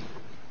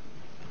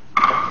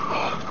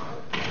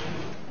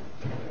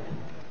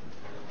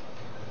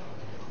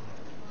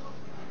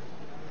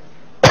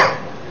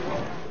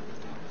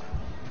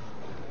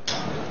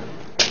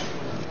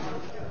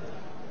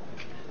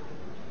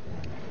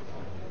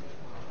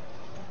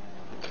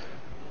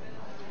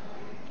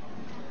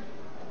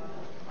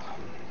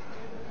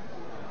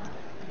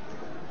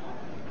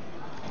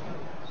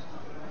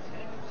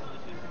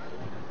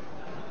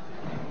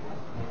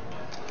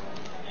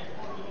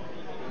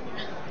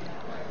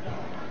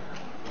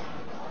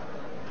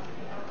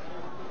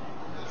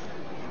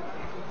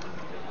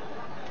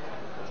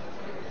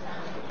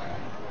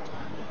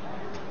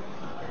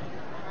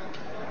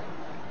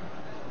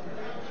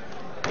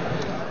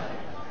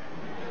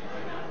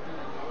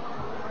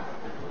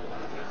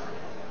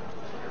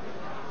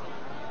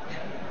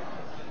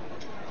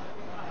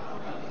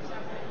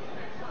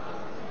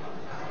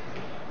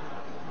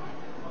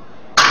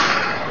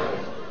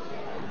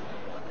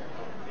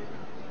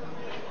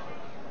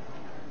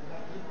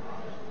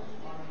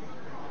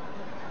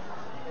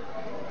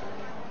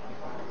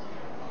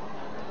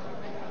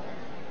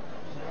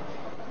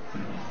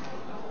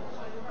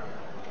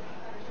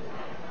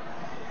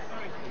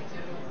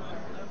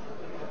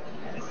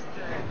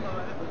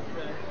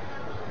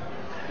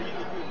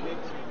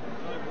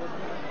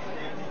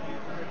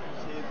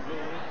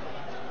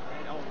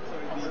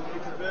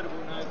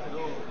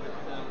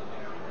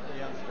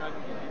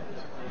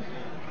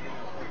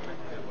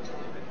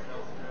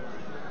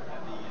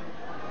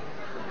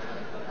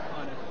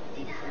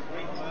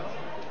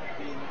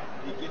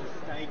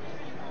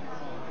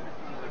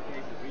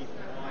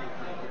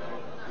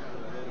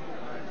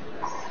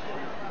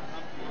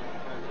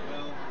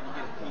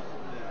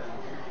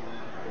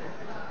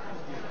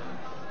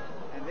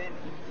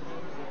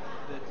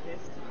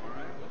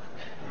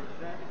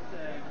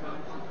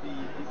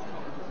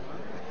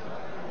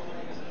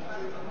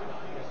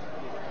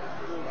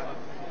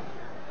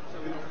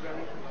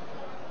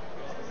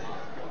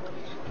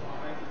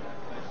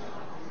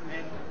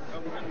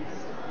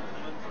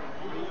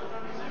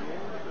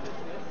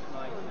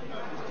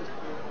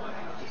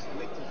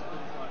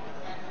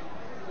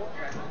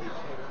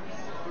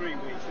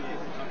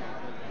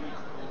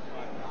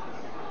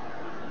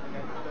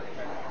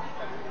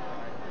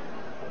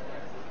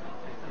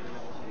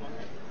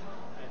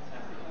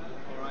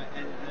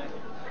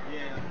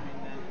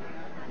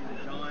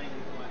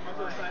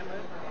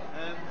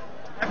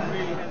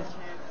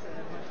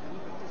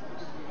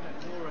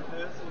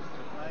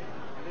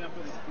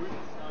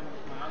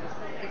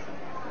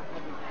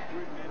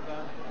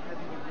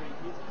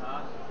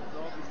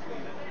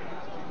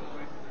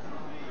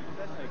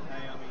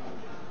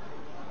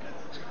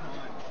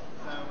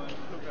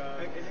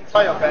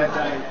 Try your best.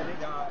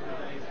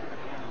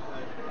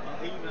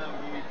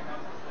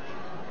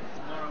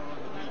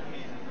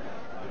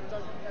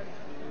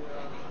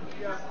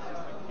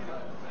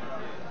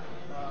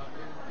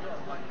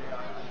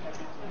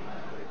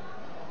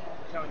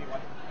 Tell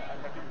anyone. I'm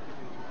happy to give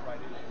you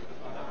Friday.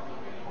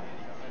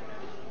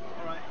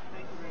 All right.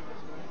 Thank you very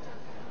much.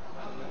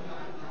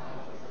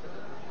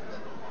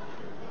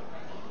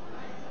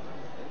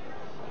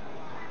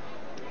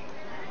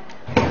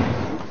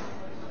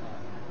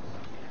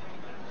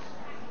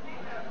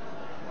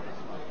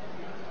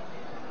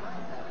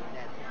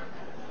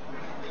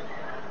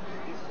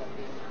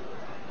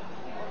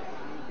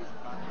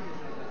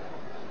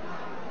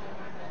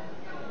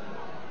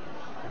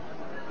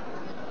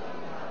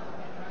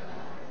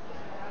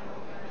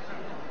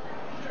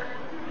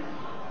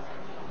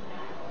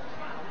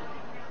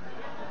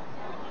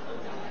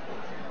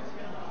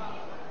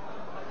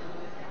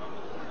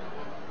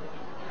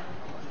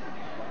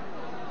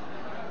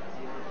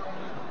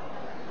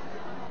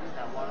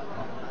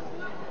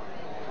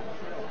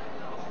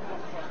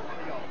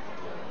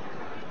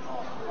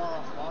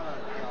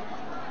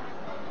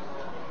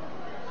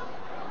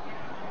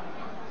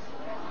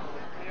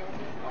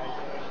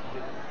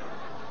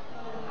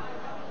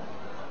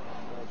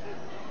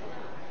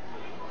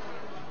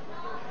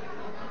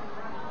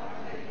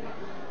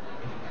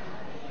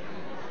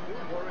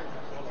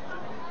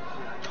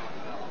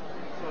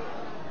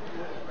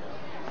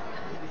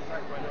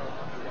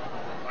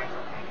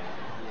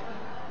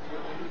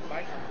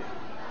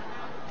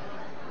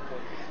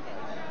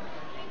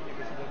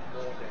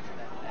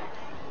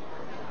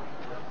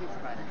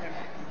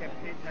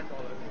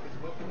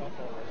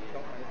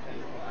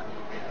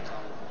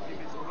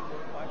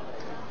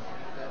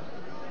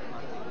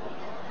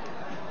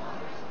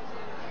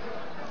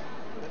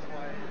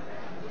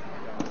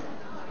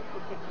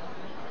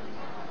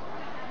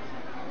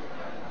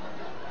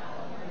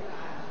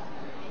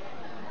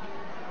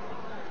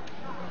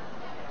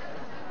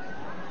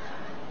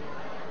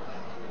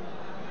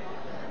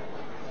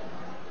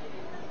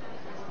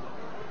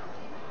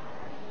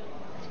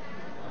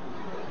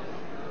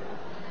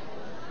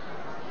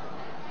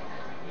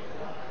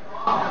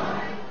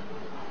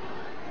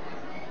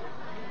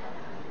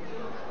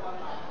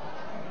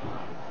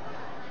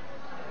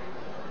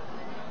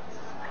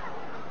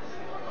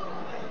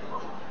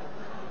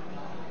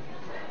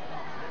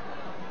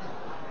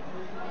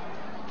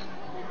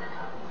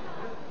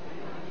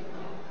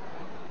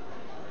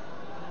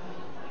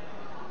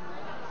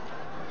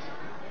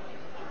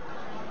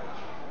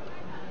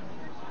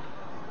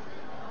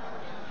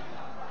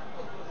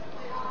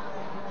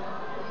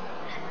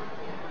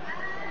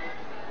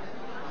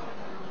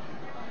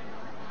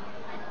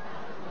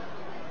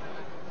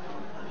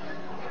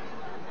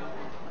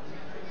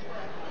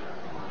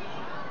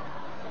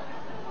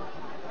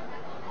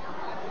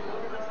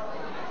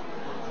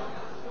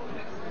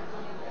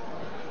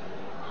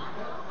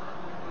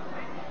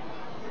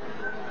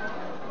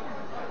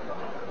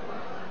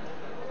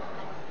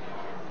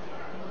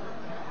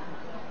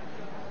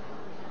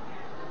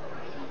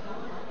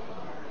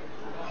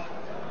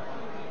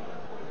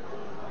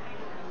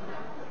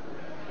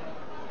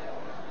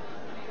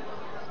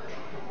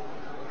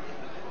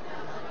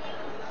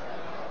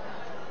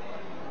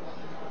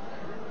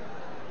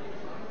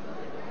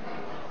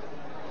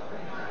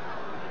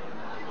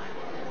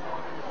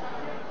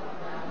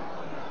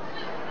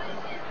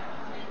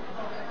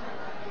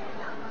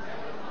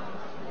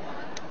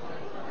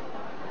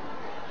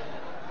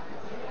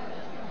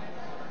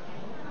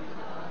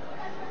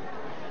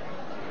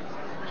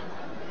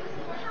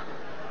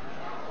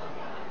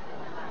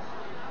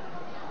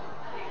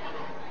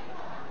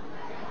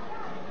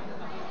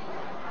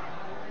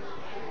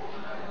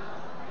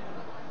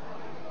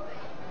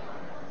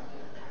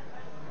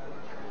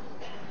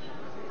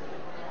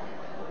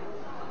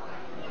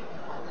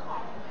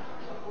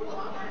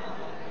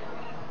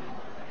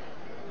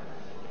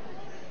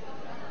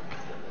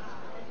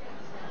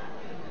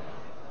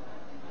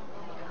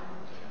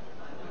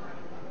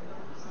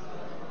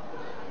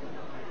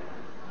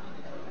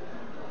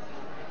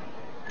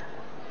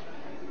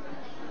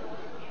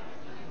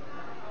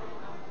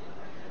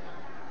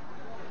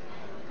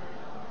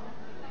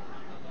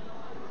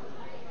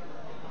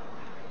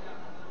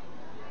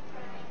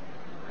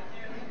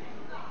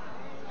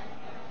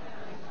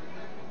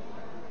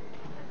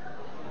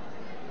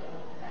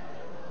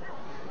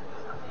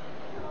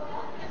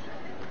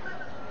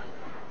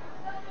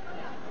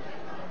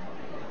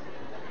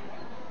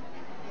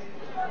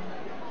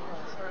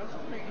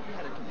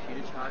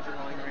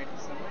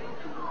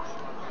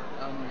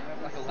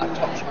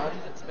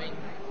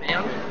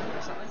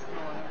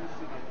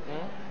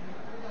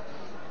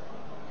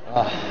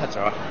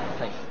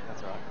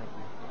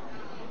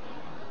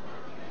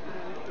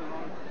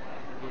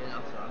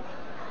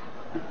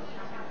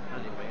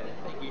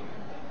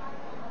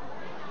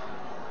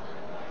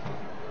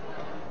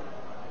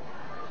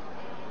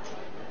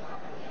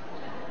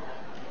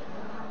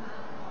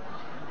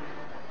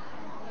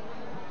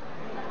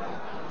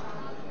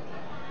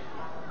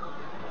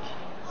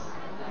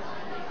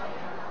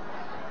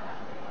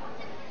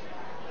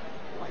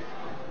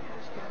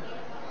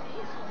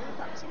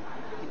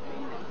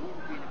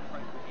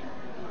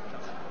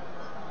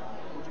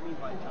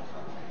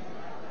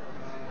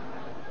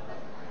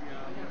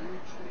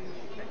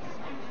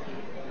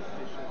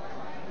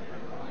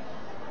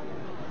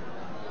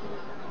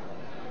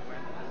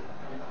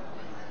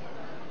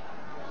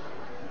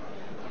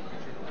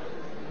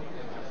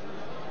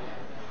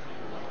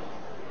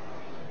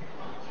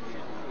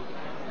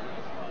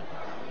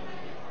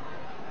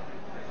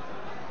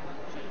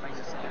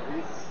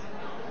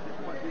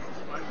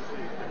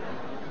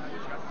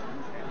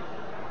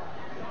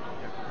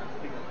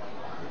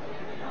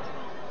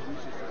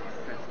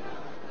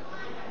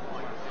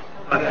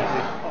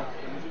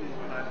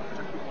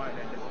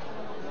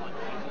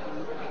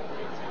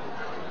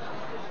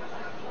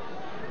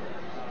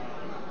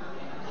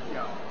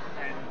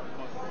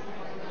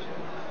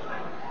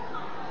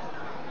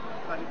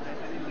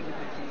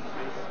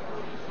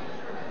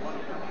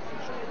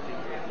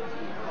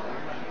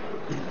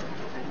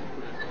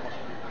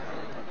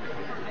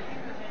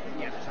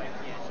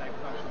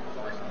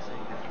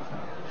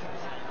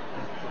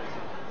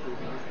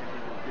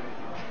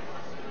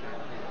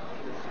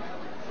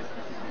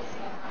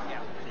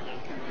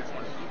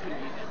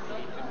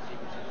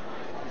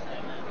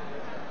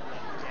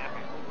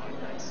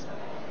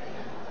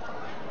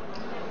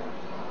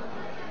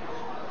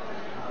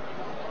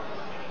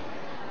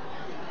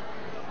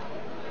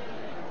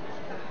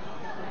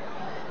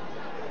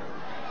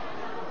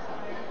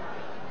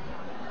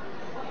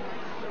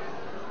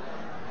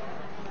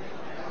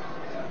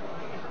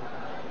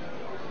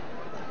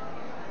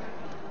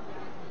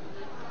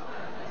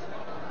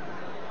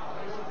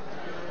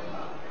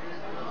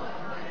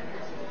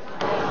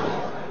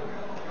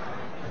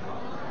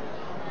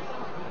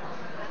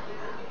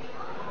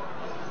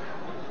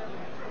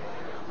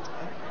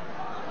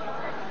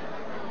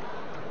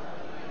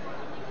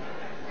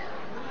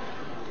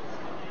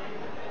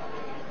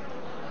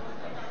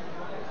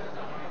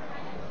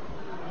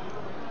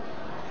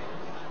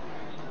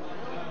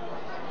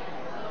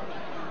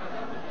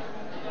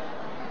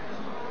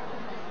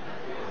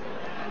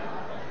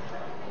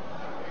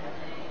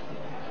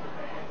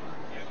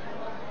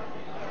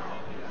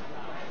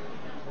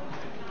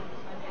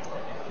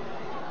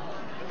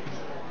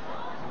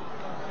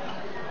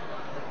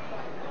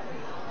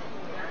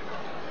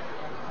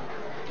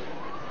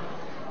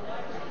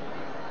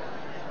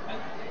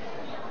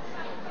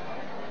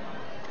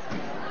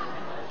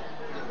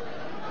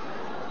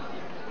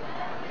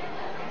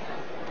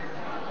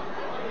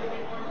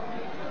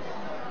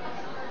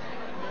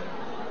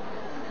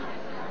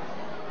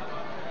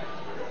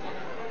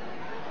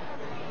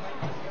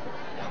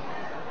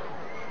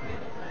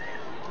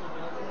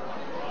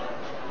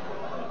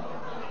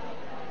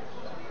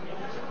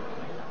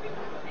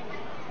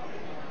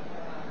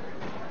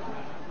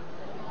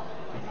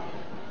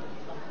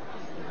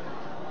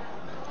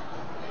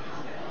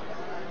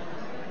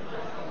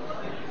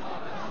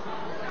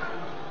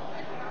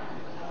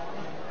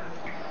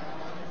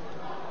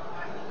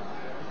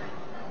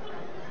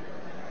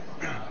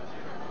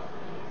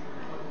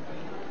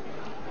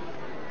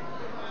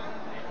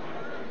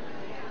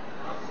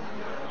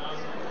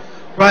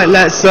 Right,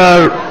 let's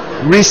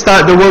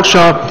restart the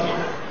workshop.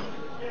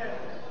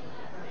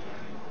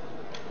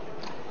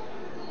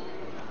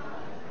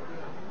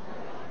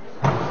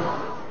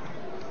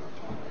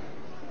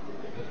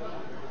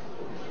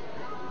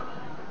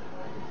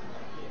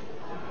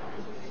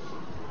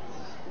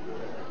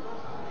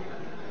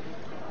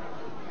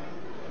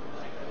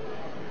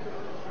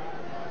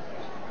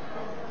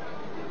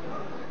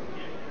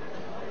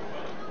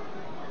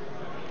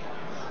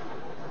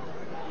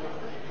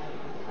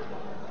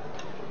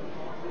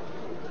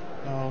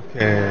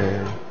 Okay.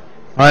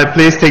 All right,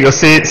 please take your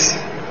seats.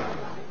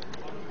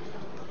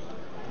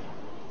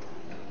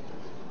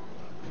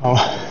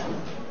 Oh.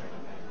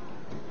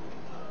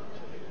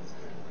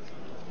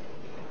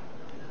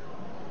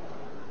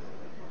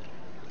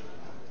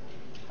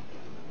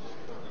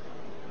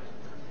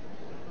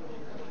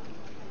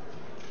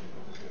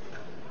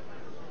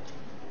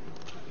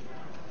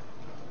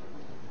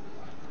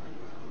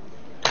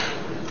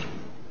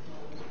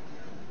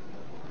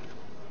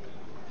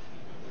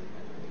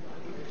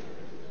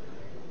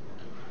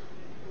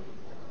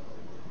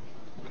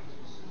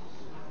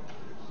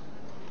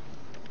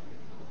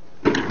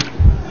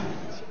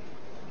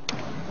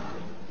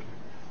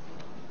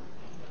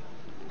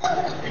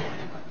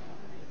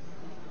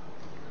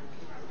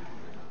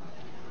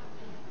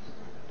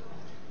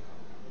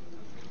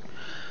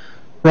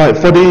 Right,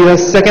 for the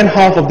second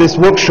half of this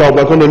workshop,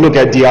 we're going to look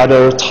at the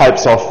other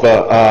types of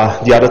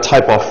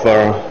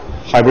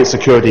hybrid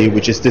security,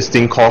 which is this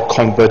thing called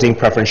converting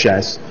preference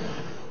shares.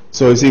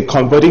 So you see,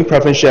 converting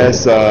preference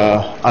shares,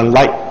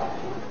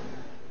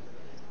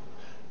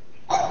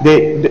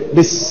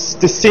 they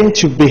seem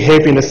to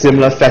behave in a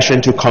similar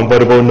fashion to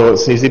convertible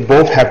notes. You see,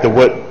 both have the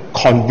word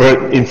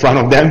convert in front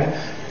of them,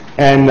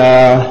 and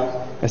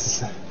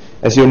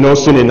as you'll know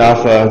soon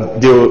enough,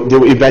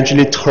 they'll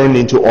eventually turn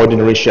into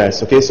ordinary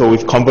shares. Okay, so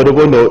with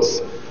convertible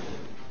notes,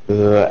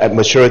 at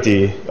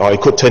maturity, or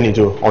it could turn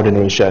into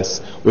ordinary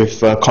shares. With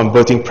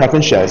converting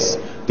preference shares,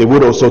 they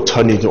would also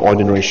turn into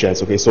ordinary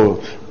shares. Okay,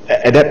 so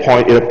at that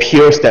point, it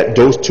appears that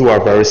those two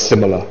are very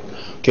similar.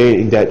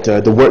 Okay, in that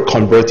the word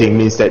converting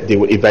means that they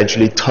would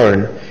eventually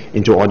turn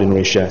into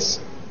ordinary shares.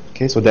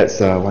 Okay, so that's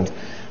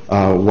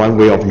one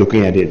way of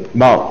looking at it.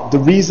 Now, the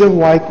reason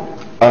why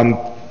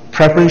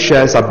preference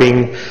shares are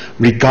being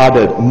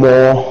regarded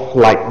more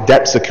like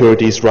debt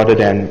securities rather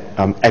than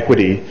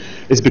equity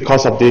is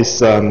because of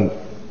this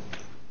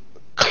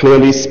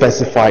clearly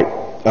specified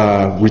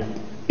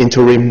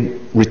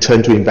interim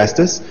return to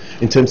investors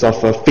in terms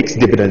of fixed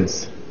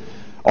dividends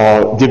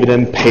or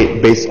dividend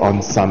paid based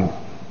on some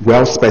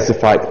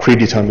well-specified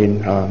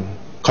predetermined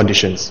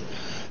conditions.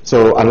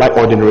 So unlike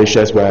ordinary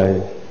shares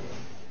where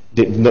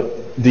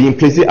the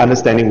implicit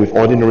understanding with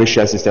ordinary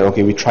shares is that,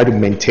 okay, we try to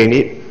maintain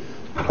it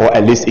or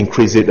at least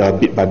increase it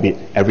bit by bit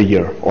every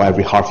year or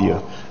every half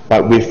year.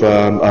 But with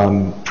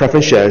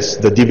preference shares,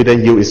 the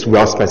dividend yield is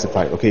well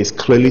specified. Okay, it's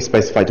clearly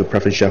specified to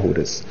preference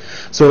shareholders.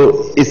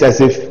 So it's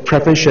as if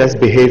preference shares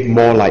behave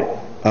more like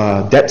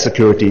debt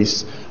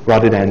securities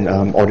rather than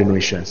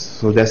ordinary shares.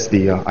 So that's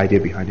the idea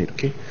behind it.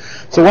 Okay.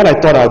 So what I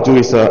thought I'll do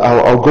is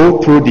I'll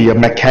go through the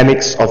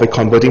mechanics of a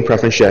converting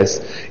preference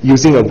shares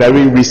using a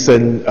very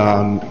recent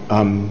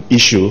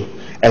issue,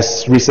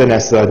 as recent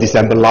as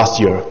December last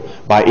year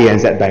by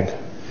ANZ Bank.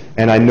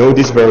 And I know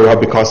this very well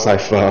because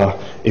I've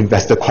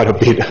invested quite a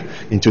bit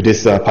into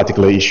this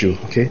particular issue.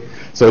 Okay,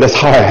 so that's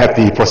how I have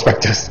the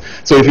prospectus.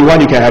 So if you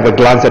want, you can have a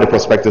glance at the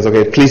prospectus.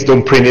 Okay, please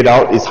don't print it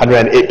out. It's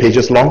 108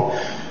 pages long.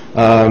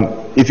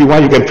 If you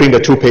want, you can print the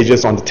 2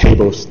 pages on the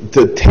tables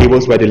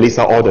where they list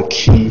out all the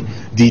key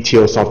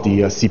details of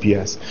the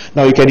CPS.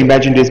 Now you can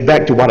imagine this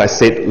back to what I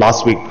said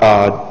last week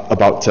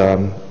about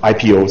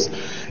IPOs.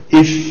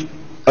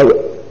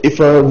 If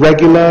a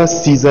regular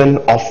season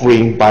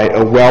offering by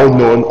a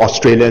well-known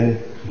Australian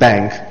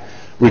bank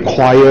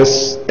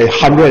requires a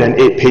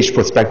 108-page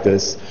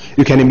prospectus,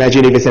 you can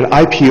imagine if it's an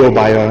IPO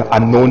by an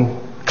unknown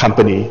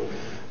company,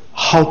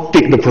 how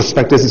thick the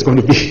prospectus is going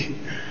to be.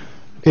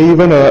 Okay,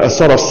 even a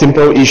sort of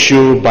simple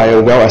issue by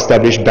a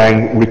well-established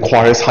bank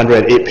requires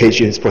 108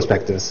 pages in its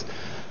prospectus.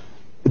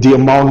 The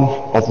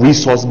amount of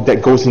resource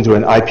that goes into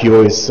an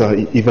IPO is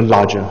even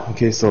larger.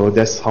 Okay, so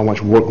that's how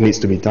much work needs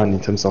to be done in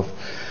terms of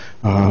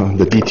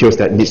the details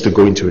that needs to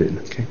go into it.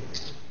 Okay.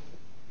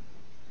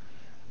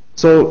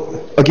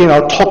 So again,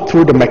 I'll talk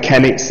through the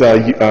mechanics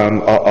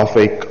of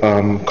a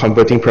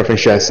converting preference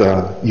shares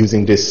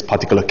using this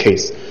particular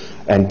case.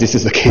 And this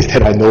is the case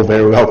that I know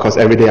very well because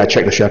every day I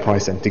check the share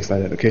price and things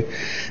like that. Okay,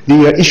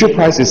 the issue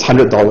price is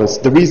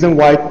 $100. The reason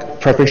why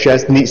preference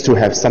shares needs to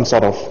have some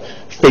sort of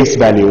face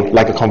value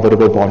like a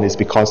convertible bond is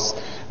because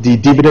the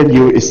dividend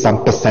yield is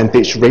some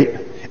percentage rate,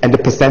 and the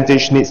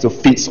percentage needs to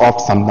fit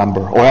off some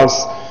number, or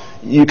else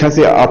you can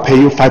say I'll pay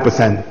you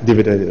 5%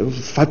 dividend.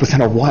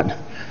 5% of what?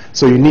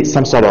 So you need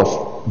some sort of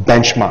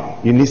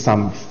benchmark. You need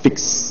some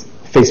fixed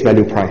face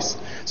value price.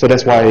 So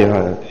that's why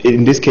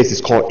in this case it's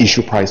called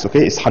issue price.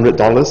 Okay, it's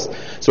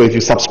 $100. So if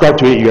you subscribe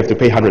to it, you have to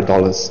pay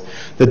 $100.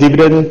 The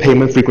dividend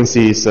payment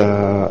frequency is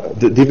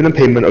the dividend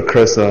payment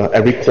occurs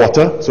every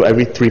quarter, so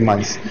every 3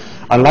 months.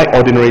 Unlike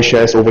ordinary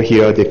shares over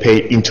here, they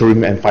pay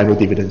interim and final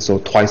dividends, so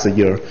twice a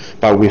year.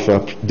 But with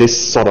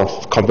this sort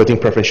of converting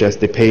preference shares,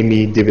 they pay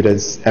me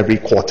dividends every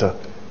quarter.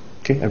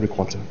 Okay, every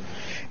quarter.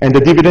 And the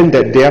dividend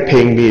that they are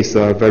paying me is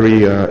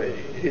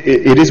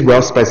it is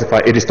well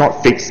specified. It is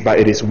not fixed, but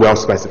it is well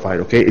specified.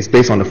 Okay, it's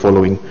based on the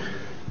following.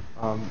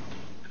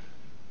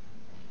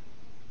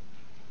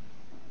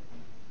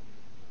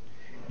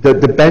 The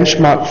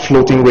benchmark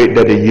floating rate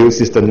that they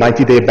use is the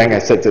 90-day bank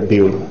accepted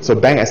bill. So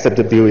bank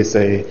accepted bill is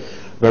a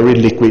very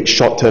liquid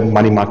short-term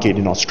money market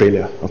in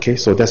Australia. Okay,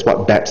 so that's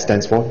what BAB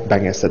stands for,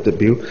 bank accepted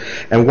bill.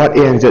 And what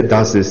ANZ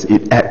does is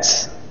it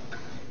adds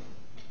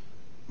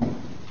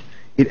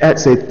a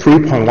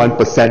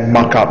 3.1%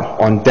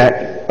 markup on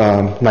that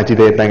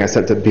 90-day bank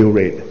accepted bill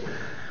rate.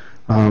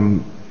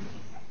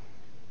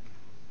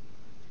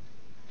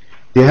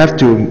 They have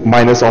to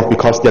minus off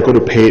because they're going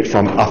to pay it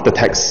from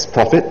after-tax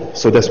profit,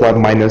 so that's why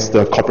minus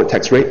the corporate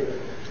tax rate,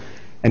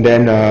 and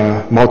then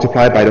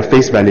multiply by the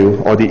face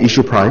value or the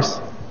issue price.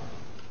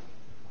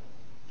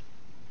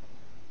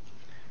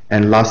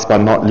 And last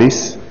but not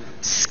least,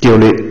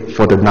 scale it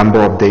for the number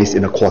of days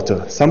in a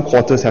quarter. Some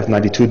quarters have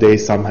 92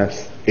 days, some have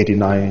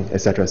 89,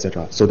 etc.,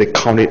 etc. So they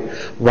count it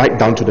right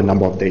down to the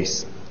number of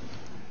days.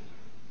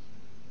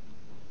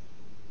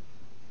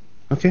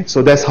 Okay,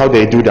 so that's how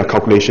they do their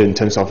calculation in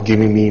terms of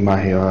giving me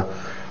my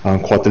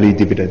quarterly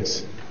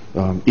dividends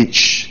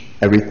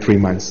every 3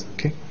 months.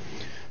 Okay,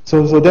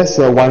 so that's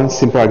one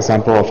simple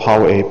example of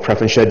how a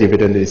preference share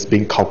dividend is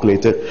being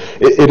calculated.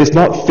 It is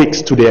not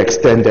fixed to the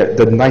extent that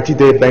the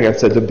 90-day bank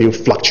accepted bill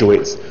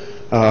fluctuates.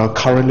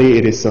 Currently,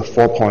 it is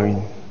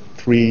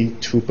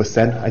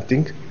 4.32%, I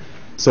think.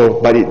 So,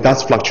 but it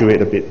does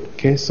fluctuate a bit.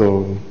 Okay,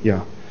 so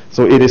yeah.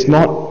 So it is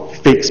not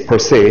fixed per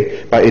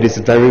se, but it is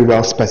very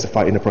well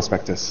specified in the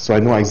prospectus. So I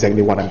know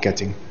exactly what I'm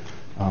getting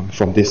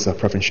from this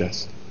preference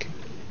shares. Okay.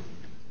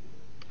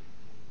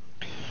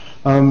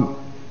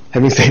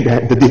 Having said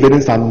that, the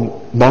dividends are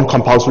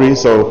non-compulsory,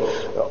 so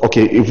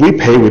okay, if we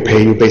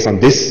pay you based on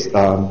this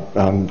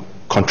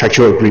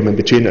contractual agreement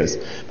between us,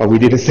 but we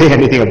didn't say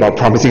anything about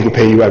promising to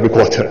pay you every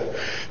quarter.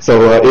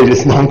 So it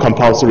is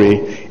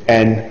non-compulsory,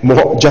 and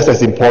just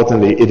as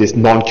importantly, it is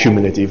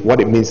non-cumulative.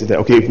 What it means is that,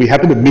 okay, if we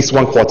happen to miss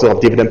one quarter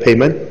of dividend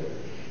payment,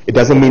 it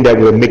doesn't mean that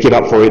we'll make it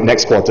up for it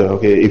next quarter.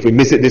 Okay, if we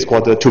miss it this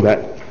quarter, too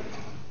bad.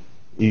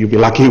 You'll be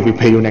lucky if we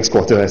pay you next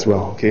quarter as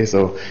well. Okay,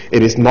 so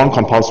it is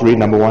non-compulsory,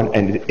 number one,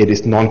 and it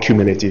is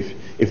non-cumulative.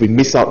 If we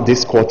miss out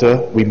this quarter,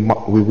 we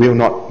will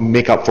not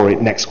make up for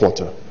it next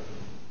quarter.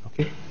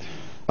 Okay,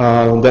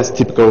 that's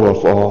typical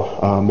of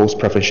all most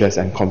preference shares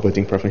and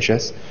converting preference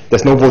shares.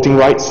 There's no voting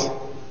rights,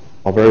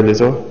 or very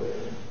little,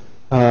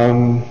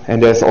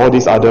 and there's all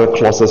these other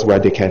clauses where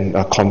they can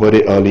convert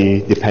it early,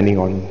 depending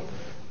on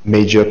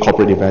major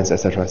corporate events,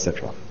 etc.,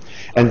 etc.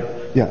 And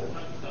yeah.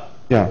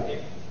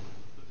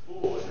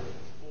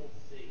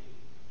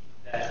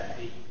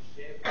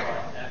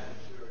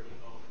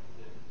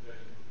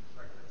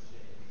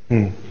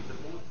 Hmm. If the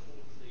board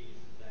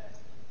foresees that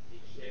the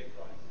share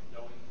price is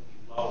going to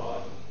be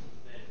lower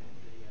than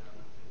the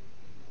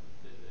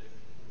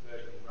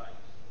conversion rate,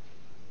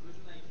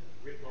 wouldn't they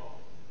rip off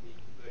the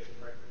conversion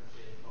preference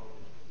share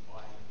holders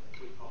by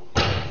withholding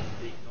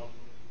the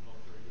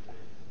non-monetary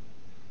dividends?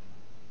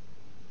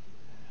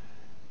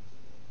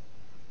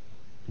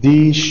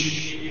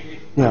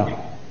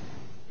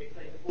 If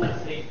they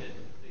foresee that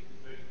the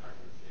conversion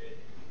preference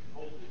share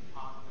holders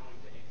aren't going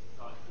to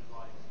exercise the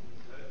right to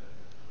convert,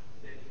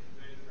 then the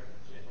conversion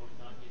preference shareholders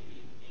aren't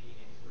getting any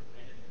extra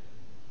benefit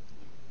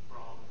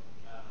from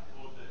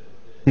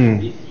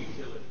this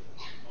utility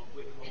of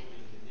withholding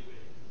the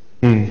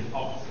dividends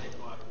offset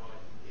by the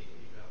rise in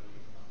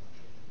equity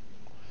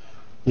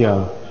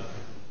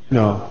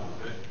value.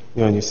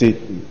 Yeah, you see,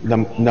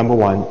 number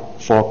one,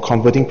 for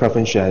converting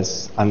preference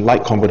shares,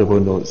 unlike convertible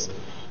notes,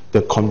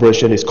 the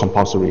conversion is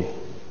compulsory.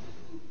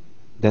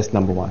 That's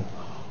number one.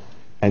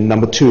 And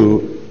number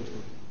two,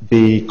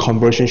 the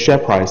conversion share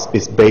price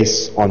is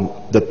based on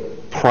the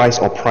price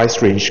or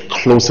price range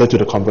closer to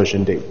the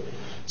conversion date.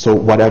 So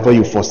whatever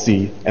you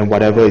foresee and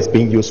whatever is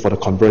being used for the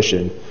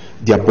conversion,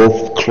 they are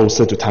both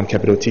closer to time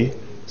capital T,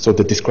 so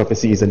the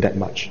discrepancy isn't that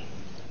much.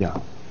 Yeah.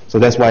 So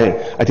that's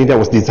why I think that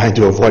was designed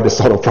to avoid the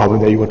sort of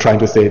problem that you were trying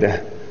to say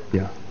there.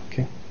 Yeah.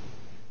 Okay.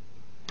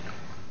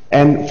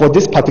 And for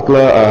this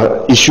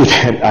particular issue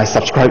that I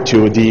subscribe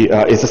to,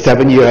 it's a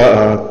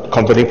 7-year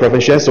converting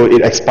preference share, so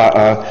it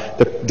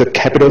the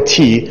capital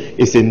T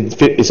is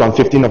on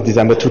 15th of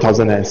December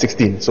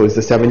 2016, so it's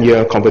the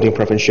 7-year converting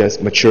preference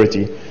shares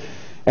maturity.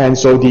 And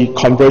so the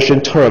conversion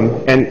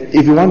term, and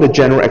if you want the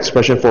general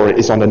expression for it,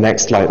 it's on the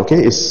next slide,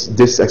 okay? It's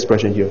this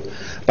expression here.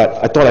 But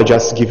I thought I'd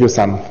just give you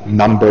some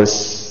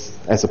numbers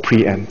as a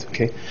preempt,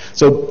 okay?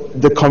 So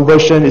the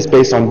conversion is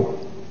based on,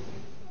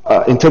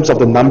 in terms of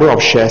the number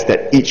of shares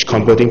that each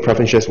converting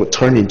preference shares would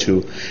turn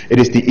into, it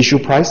is the issue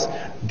price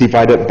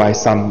divided by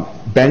some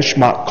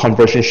benchmark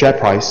conversion share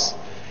price,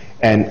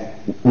 and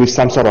with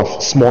some sort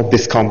of small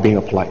discount being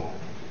applied.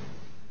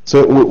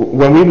 So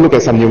when we look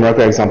at some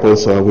numerical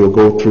examples, we'll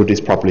go through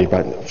this properly.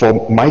 But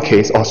for my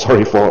case, for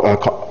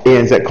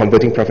ANZ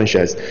converting preference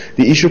shares,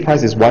 the issue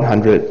price is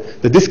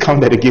 100. The discount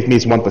that they give me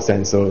is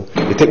 1%. So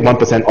they take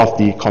 1% off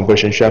the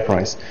conversion share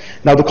price.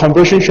 Now the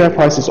conversion share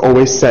price is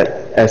always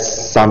set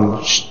as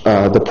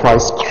the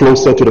price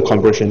closer to the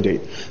conversion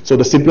date. So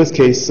the simplest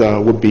case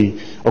would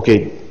be,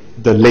 okay,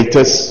 the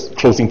latest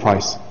closing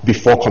price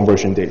before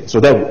conversion date. So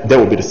that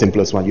would be the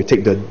simplest one. You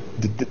take the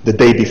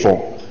day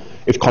before.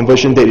 If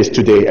conversion date is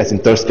today, as in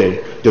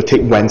Thursday, they'll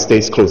take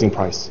Wednesday's closing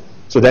price.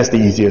 So that's the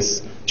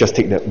easiest, just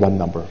take that one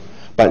number.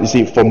 But you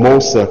see, for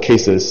most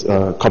cases,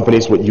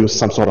 companies would use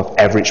some sort of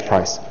average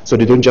price. So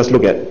they don't just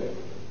look at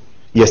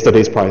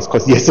yesterday's price,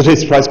 because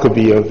yesterday's price could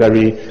be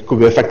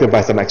affected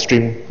by some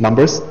extreme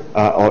numbers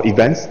or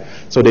events.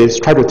 So they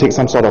try to take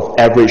some sort of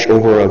average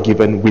over a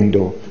given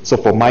window. So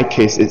for my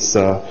case, it's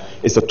a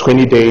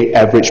 20-day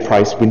average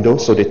price window.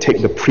 So they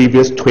take the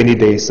previous 20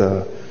 days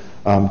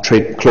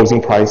trade closing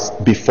price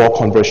before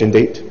conversion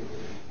date,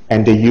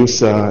 and they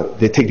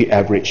take the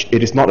average.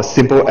 It is not a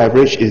simple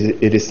average,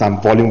 it is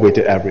some volume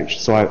weighted average.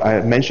 So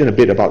I mentioned a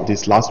bit about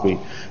this last week.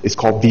 It's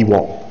called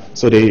VWAP.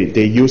 So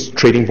they use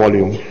trading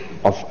volume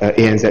of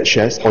ANZ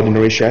shares,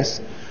 ordinary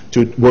shares,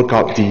 to work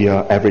out the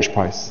average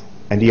price.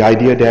 And the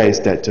idea there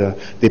is that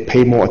they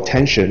pay more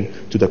attention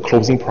to the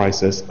closing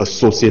prices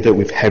associated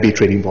with heavy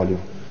trading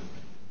volume,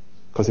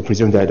 because they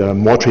presume that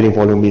more trading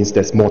volume means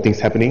there's more things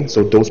happening,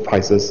 so those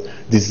prices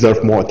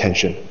deserve more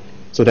attention.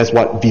 So that's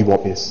what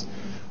VWAP is.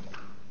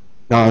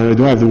 Now, you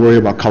don't have to worry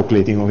about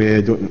calculating,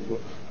 okay?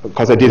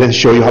 Because I didn't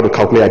show you how to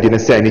calculate, I didn't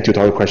say any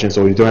tutorial questions,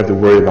 so you don't have to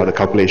worry about the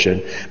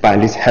calculation, but at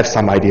least have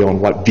some idea on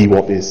what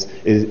VWAP is.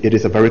 It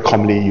is a very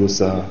commonly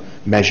used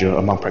measure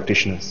among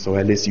practitioners, so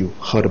at least you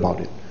heard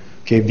about it.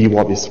 Okay,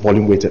 VWAP is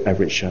volume weighted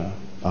average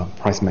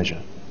price measure.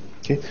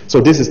 Okay,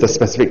 so this is the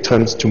specific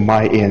terms to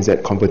my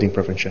ANZ converting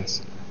preference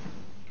shares.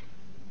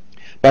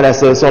 But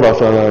as a sort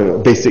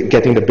of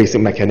getting the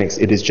basic mechanics,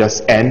 it is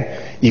just N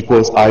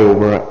equals I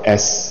over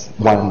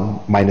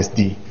S1 minus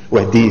D,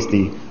 where D is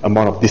the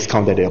amount of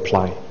discount that they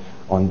apply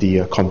on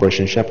the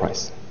conversion share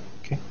price.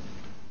 Okay.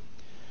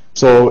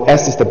 So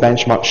S is the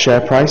benchmark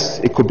share price.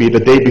 It could be the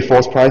day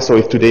before's price, so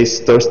if today's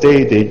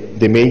Thursday,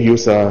 they may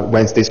use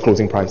Wednesday's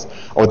closing price,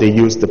 or they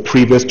use the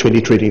previous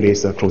 20 trading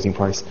days closing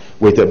price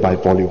weighted by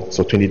volume,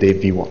 so 20-day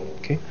VWAP.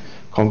 Okay.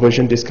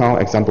 Conversion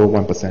discount, example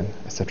 1%,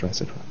 etc.,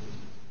 etc.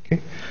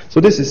 Okay. So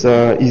this is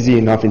easy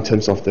enough in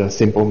terms of the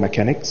simple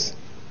mechanics.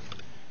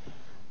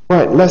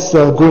 Right, let's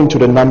go into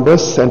the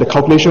numbers, and the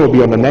calculation will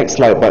be on the next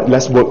slide, but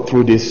let's work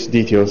through these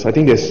details. I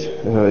think there's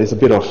is a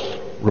bit of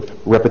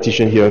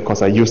repetition here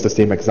because I used the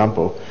same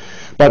example.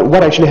 But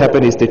what actually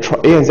happened is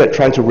ANZ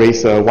tried to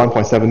raise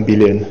 1.7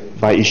 billion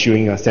by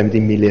issuing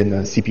 17 million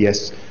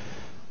CPS.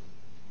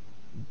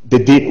 They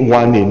did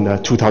one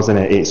in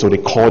 2008, so they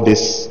call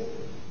this,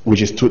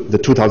 which is the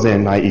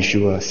 2009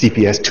 issue,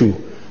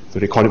 CPS2. So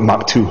they call it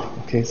Mark II.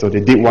 Okay, so they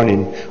did one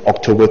in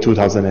October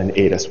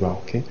 2008 as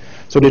well. Okay,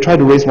 so they tried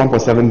to raise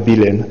 1.7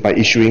 billion by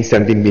issuing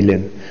 17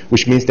 million,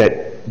 which means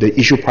that the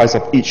issue price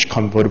of each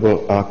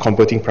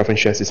converting preference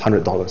shares is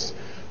 $100.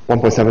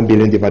 1.7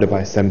 billion divided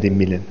by 17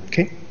 million.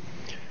 Okay,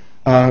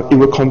 it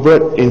will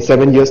convert in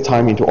 7 years'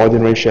 time into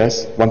ordinary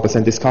shares,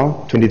 1%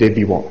 discount, 20-day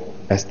VWAP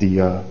as the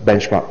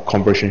benchmark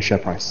conversion share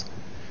price.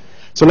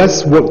 So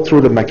let's work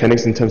through the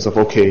mechanics in terms of,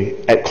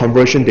 okay, at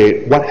conversion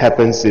date, what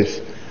happens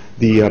if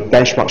the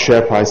benchmark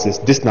share price is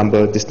this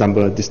number, this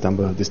number, this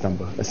number, this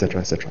number,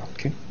 etc., etc.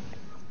 Okay.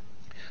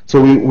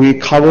 So we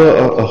cover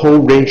a whole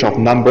range of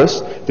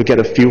numbers to get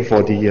a feel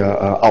for the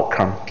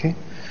outcome. Okay.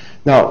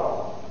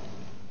 Now,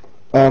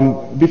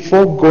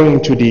 before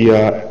going to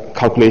the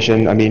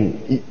calculation, I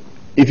mean,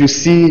 if you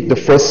see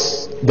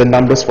the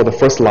numbers for the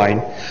first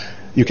line,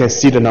 you can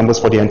see the numbers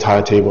for the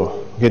entire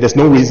table. Okay, there's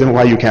no reason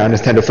why you can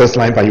understand the first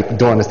line, but you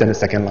don't understand the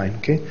second line.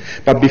 Okay.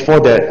 But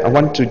before that, I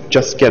want to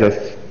just get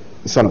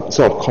some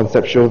sort of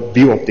conceptual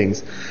view of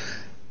things.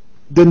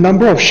 The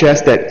number of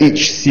shares that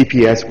each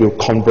CPS will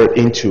convert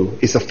into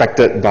is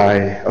affected by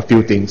a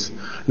few things.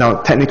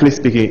 Now, technically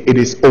speaking, it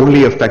is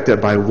only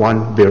affected by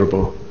one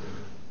variable.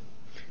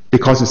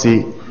 Because you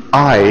see,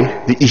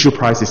 I, the issue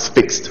price, is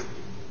fixed.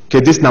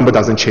 Okay, this number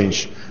doesn't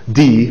change.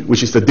 D,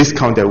 which is the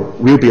discount that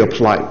will be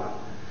applied,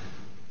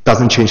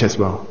 doesn't change as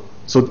well.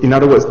 So in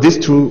other words, these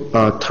two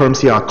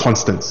terms here are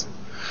constants.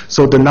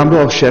 So the number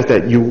of shares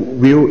that you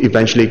will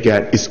eventually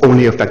get is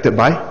only affected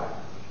by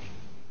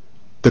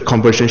the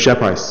conversion share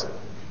price.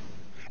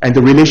 And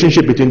the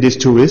relationship between these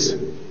two is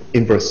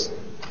inverse.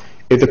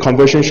 If the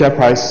conversion share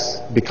price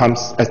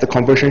as the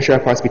conversion share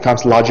price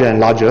becomes larger and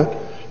larger,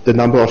 the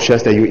number of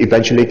shares that you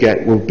eventually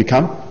get will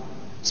become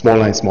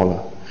smaller and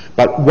smaller.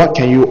 But what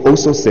can you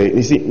also say?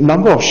 You see,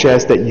 number of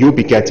shares that you'll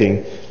be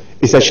getting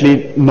is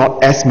actually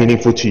not as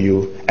meaningful to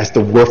you as the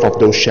worth of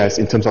those shares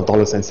in terms of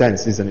dollars and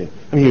cents, isn't it?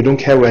 I mean, you don't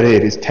care whether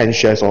it is 10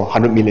 shares or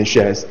 100 million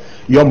shares.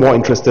 You're more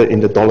interested in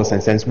the dollars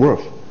and cents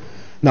worth.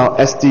 Now,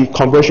 as the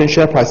conversion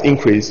share price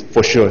increase,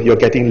 for sure, you're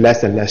getting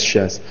less and less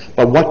shares.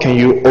 But what can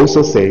you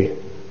also say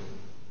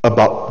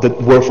about the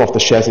worth of the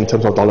shares in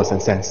terms of dollars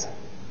and cents?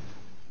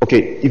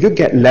 Okay, if you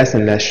get less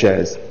and less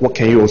shares, what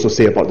can you also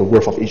say about the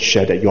worth of each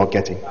share that you're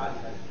getting?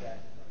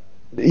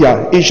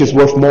 Yeah, each is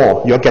worth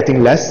more. You're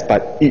getting less,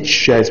 but each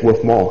share is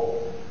worth more.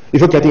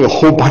 If you're getting a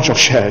whole bunch of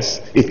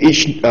shares, if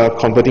each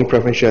converting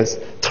preference shares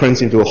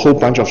turns into a whole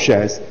bunch of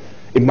shares,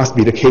 it must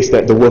be the case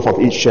that the worth of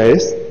each share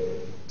is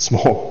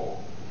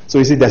small. So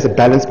you see there's a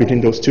balance between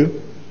those two.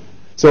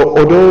 So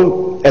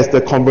although as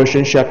the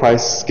conversion share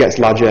price gets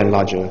larger and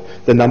larger,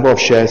 the number of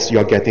shares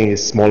you're getting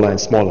is smaller and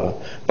smaller.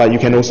 But you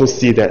can also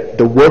see that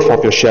the worth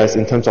of your shares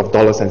in terms of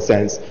dollars and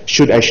cents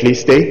should actually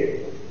stay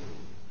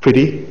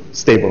pretty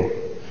stable.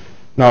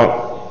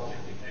 Now,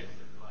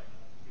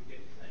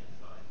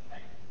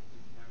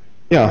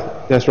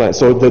 yeah, that's right.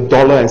 So the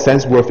dollar and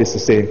cents worth is the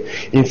same.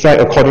 In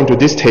fact, according to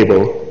this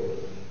table,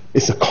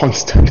 it's a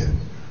constant.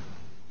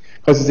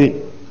 Because you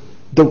see,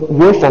 the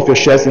worth of your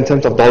shares in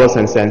terms of dollars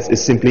and cents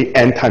is simply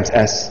N times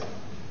S.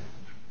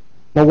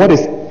 Now, what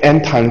is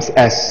N times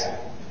S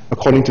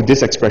according to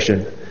this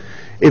expression?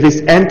 If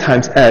it's N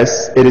times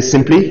S, it is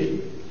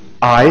simply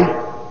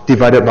I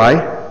divided by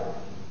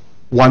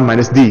 1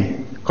 minus D.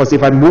 Because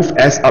if I move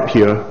S up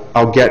here,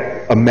 I'll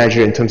get a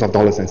measure in terms of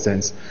dollars and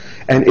cents.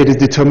 And it is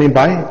determined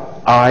by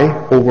I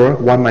over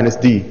 1 minus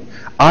D.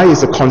 I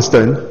is a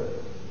constant,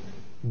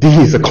 D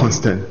is a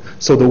constant.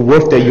 So the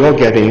worth that you're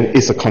getting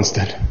is a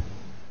constant.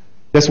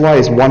 That's why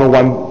it's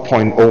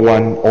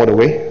 101.01 all the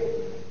way.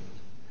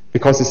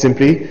 Because it's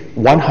simply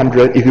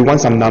 100, if you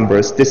want some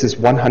numbers, this is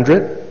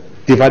 100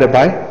 divided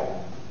by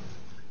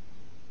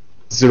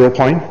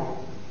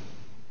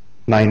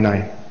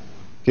 0.99.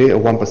 Okay, a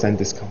 1%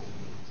 discount.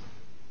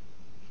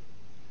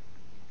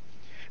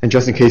 And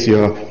just in case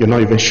you're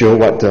not even sure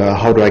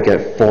how do I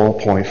get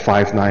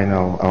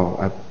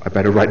 4.59, I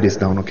better write this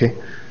down, okay?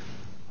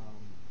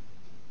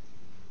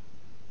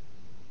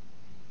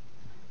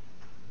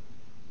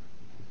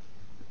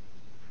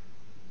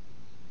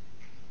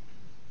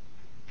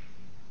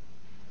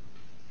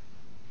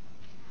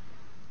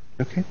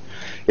 Okay.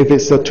 If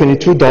it's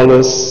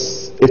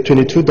 $22 if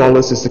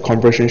 $22 is the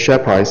conversion share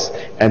price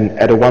and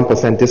at a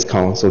 1%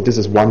 discount, so this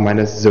is 1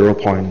 minus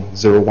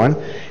 0.01,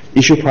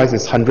 issue price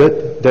is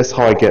 100, that's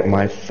how I get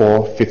my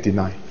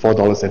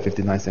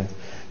 $4.59.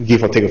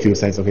 Give or take a few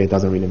cents, okay, it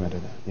doesn't really matter.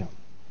 Yeah.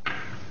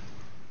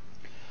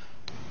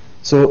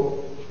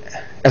 So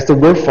as the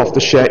worth of the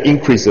share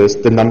increases,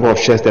 the number of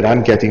shares that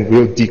I'm getting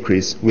will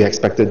decrease. We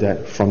expected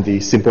that from the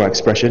simple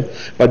expression.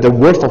 But the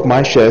worth of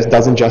my shares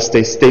doesn't just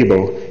stay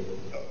stable.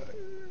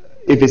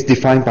 If it's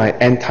defined by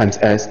n times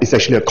s, it's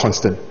actually a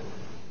constant,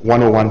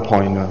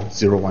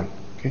 101.01.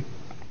 Okay?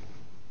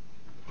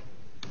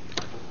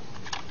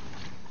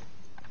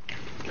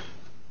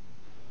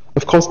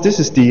 Of course, this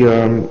is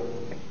the,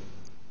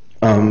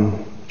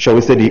 shall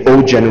we say, the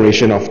old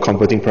generation of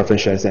converting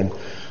preference shares, and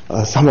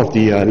some of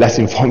the less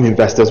informed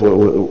investors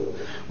will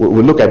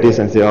look at this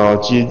and say, oh,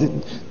 gee,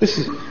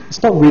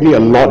 it's not really a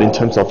lot in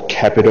terms of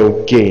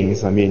capital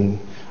gains. I mean,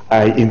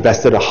 I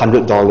invested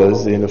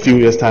 $100. In a few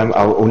years' time,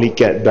 I'll only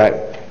get back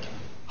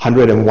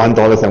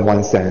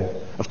 $101.01.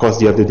 Of course,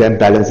 you have to then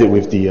balance it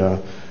with the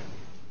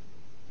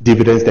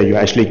dividends that you're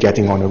actually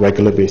getting on a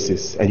regular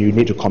basis, and you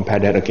need to compare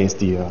that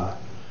against your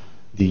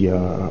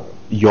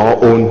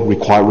own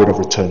required rate of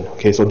return.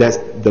 Okay, so that's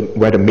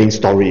where the main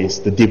story is.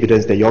 The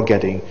dividends that you're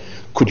getting,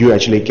 could you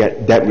actually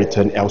get that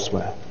return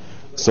elsewhere?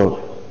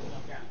 So,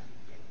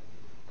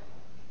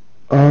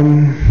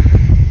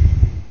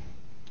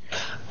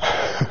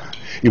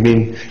 you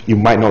mean you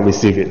might not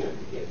receive it?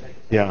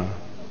 Yeah,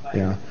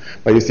 yeah.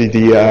 But you see,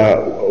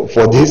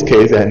 for this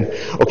case, and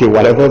okay,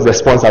 whatever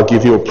response I'll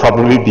give you will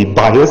probably be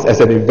biased as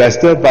an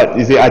investor, but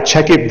you see, I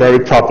check it very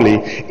properly.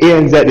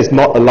 ANZ is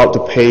not allowed to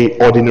pay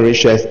ordinary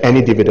shares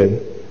any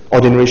dividend,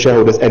 ordinary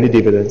shareholders any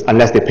dividends,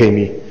 unless they pay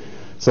me.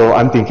 So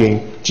I'm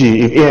thinking,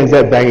 gee, if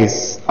ANZ Bank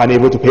is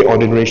unable to pay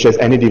ordinary shares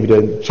any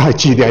dividend,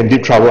 gee, they're in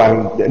deep trouble.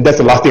 That's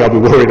the last thing I'll be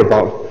worried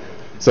about.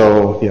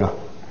 So, yeah.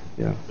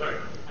 Yeah.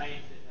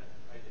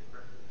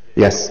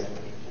 Yes.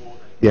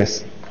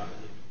 Yes.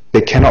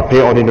 They cannot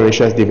pay ordinary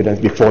shares dividends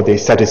before they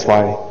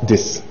satisfy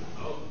this.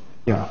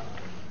 Yeah.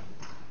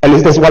 At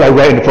least that's what I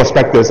read in the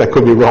prospectus. I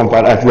could be wrong,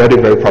 but I've read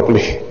it very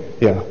properly.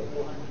 Yeah.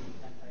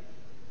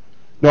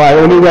 No, I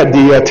only read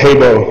the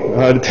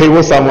table. The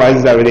table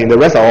summarizes everything. The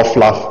rest are all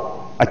fluff.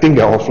 I think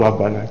they're all fluff,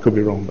 but I could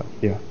be wrong. But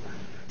yeah.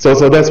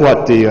 So that's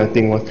what the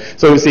thing was.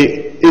 So you see,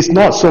 it's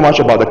not so much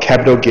about the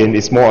capital gain.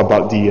 It's more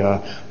about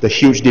the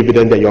huge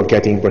dividend that you're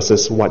getting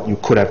versus what you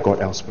could have got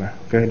elsewhere.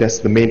 Okay, that's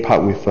the main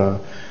part with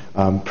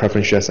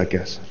preference shares, I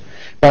guess.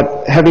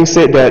 But having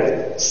said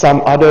that,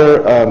 some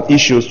other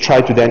issues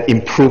try to then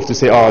improve to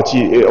say, oh,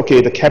 gee,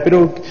 okay, the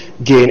capital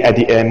gain at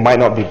the end might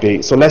not be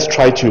big, so let's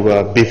try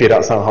to beef it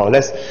up somehow.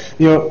 Let's,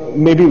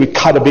 maybe we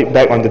cut a bit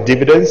back on the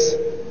dividends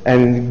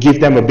and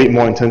give them a bit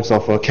more in terms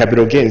of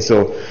capital gain.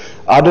 So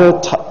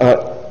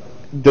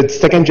the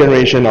second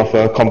generation of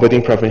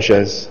converting preference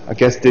shares, I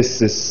guess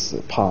this is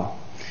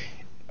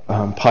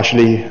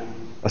partially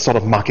a sort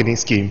of marketing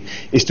scheme,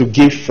 is to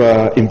give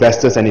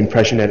investors an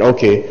impression that,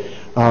 okay,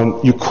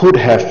 you could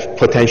have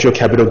potential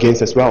capital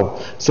gains as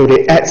well. So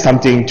they add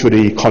something to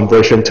the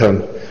conversion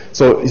term.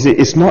 So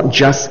it's not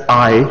just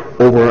I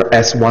over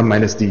S1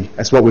 minus D,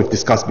 as what we've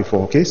discussed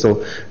before, okay?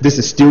 So this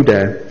is still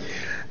there.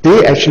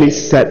 They actually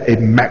set a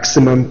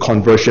maximum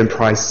conversion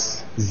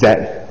price Z.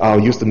 I'll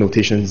use the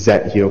notation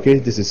Z here, okay?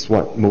 This is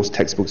what most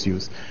textbooks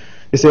use.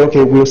 They say,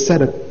 okay, we'll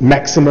set a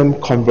maximum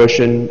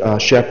conversion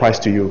share price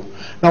to you.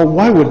 Now,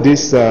 why would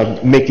this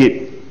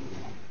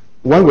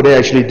why would they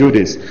actually do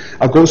this?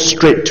 I'll go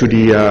straight to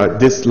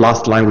this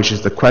last line, which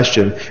is the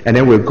question, and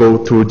then we'll go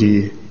through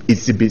the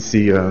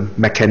itsy-bitsy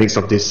mechanics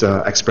of this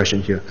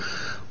expression here.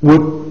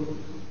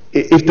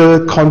 If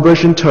the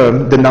conversion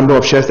term, the number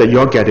of shares that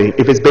you're getting,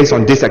 if it's based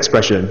on this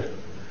expression,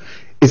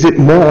 is it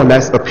more or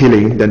less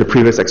appealing than the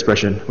previous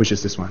expression, which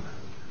is this one?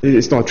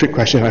 It's not a trick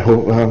question, I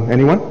hope.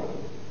 Anyone?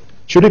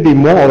 Should it be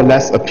more or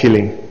less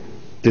appealing,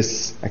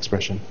 this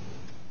expression?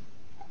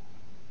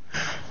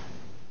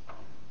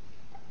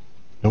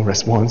 No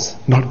response.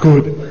 Not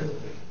good.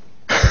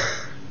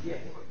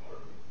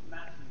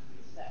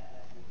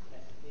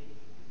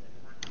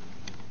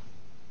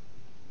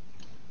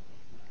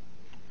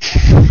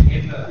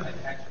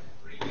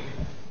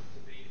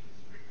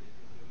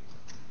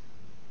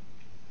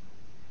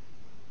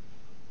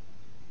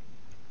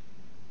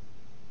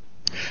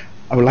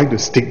 I would like to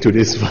stick to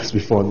this first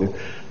before this.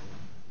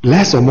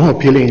 Less or more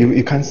appealing,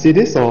 you can't see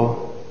this,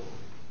 or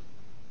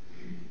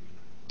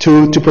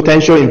to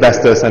potential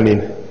investors, I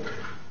mean.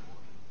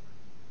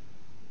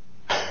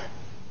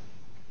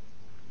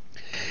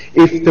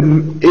 If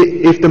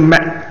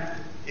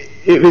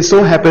it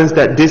so happens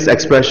that this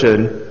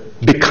expression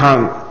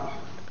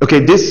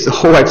this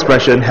whole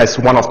expression has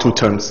one of two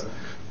terms,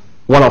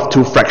 one of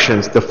two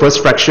fractions, the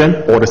first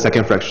fraction or the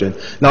second fraction.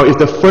 Now, if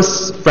the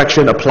first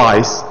fraction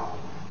applies,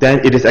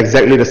 then it is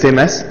exactly the same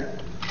as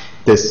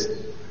this.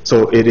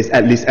 So it is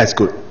at least as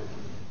good.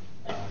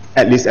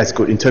 At least as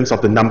good in terms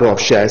of the number of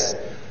shares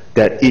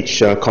that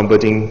each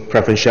converting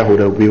preference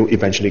shareholder will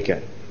eventually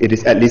get. It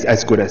is at least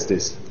as good as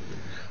this.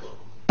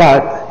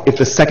 But if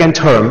the second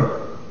term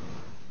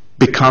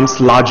becomes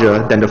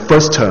larger than the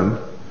first term,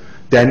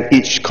 then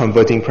each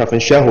converting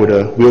preference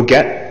shareholder will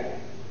get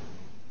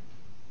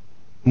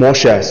more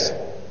shares.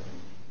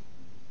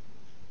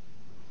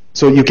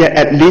 So you get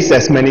at least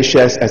as many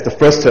shares as the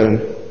first term,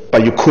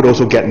 but you could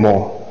also get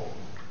more.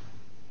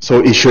 So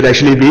it should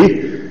actually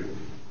be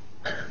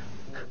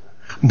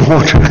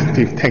more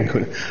attractive, thank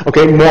goodness.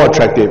 Okay, more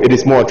attractive. It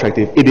is more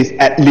attractive. It is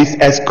at least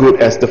as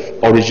good as the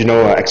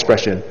original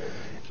expression,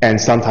 and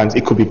sometimes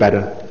it could be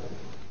better.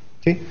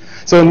 Okay,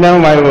 so now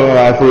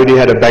I've already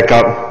had a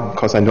backup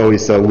because I know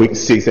it's week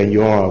 6 and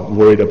you all are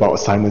worried about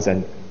assignments,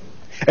 and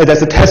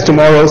there's a test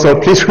tomorrow, so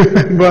please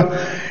remember,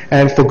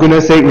 and for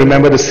goodness sake,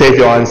 remember to save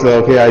your answer.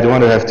 Okay, I don't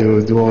want to have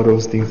to do all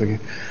those things again.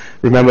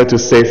 Remember to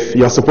save.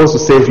 You're supposed to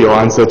save your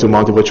answer to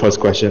multiple choice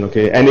question.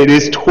 Okay, and it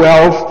is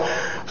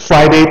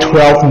Friday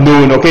 12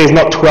 noon. Okay, it's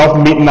not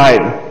 12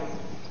 midnight.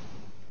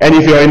 And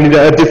if you're in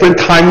a different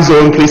time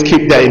zone, please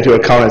keep that into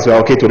account as well.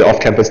 Okay, to the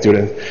off-campus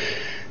students,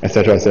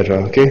 etc.,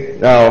 etc. Okay,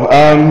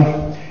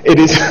 now it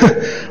is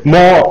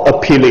more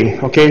appealing.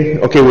 Okay,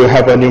 we'll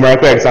have a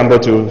numerical example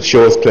to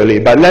show us clearly.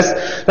 But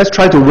let's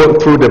try to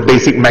work through the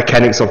basic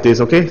mechanics of this.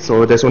 Okay,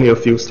 so there's only a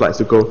few slides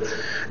to go.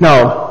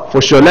 Now,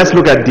 for sure, let's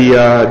look at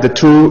the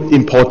two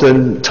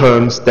important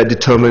terms that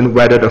determine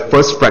whether the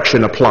first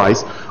fraction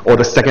applies or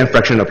the second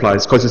fraction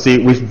applies. Because you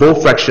see, with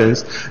both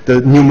fractions, the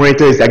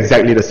numerator is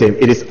exactly the same.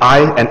 It is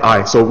I and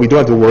I, so we don't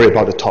have to worry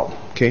about the top.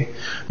 Okay.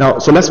 Now,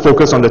 so let's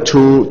focus on the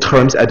two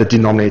terms at the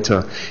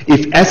denominator.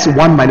 If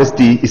S1 minus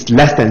D is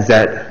less than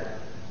Z,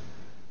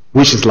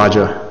 which is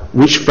larger?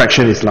 Which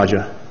fraction is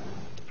larger?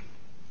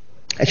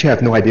 Actually, I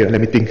have no idea.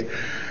 Let me think.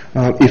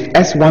 If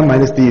S1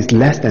 minus D is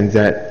less than Z,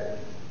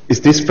 is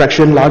this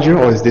fraction larger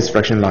or is this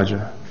fraction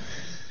larger?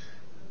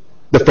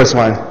 The first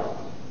one.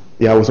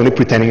 Yeah, I was only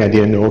pretending I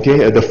didn't know,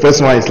 okay? The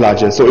first one is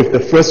larger. So if the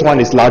first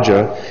one is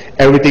larger,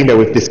 everything that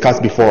we've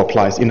discussed before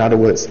applies. In other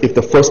words, if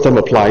the first term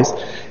applies,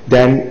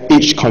 then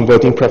each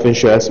converting preference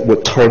shares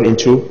would turn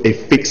into a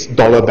fixed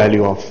dollar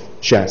value of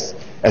shares,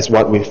 as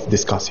what we've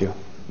discussed here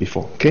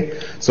before,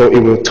 okay? So it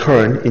will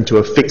turn into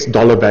a fixed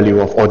dollar value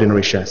of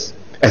ordinary shares,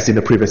 as in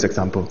the previous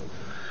example.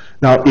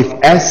 Now, if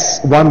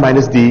S1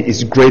 minus D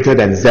is greater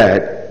than Z,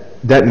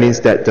 that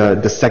means that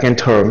the second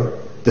term,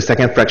 the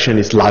second fraction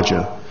is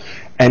larger.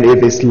 And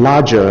if it's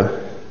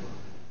larger,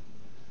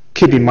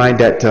 keep in mind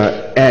that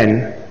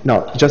N,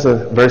 now just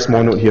a very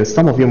small note here,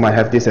 some of you might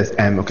have this as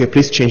M, okay,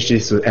 please change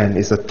this to N,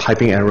 it's a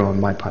typing error on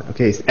my part,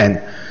 okay, it's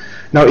N.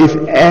 Now if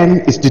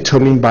N is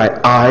determined by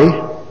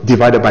I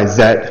divided by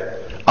Z,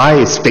 I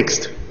is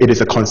fixed, it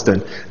is a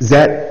constant. Z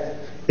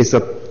is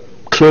a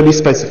clearly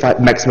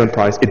specified maximum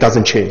price, it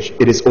doesn't change,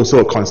 it is also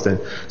a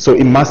constant. So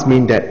it must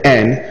mean that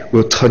N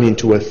will turn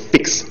into a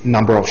fixed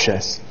number of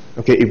shares,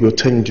 okay, it will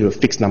turn into a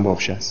fixed number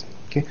of shares.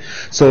 Okay.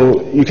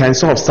 So you can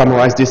sort of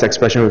summarize this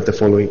expression with the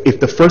following. If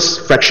the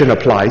first fraction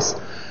applies,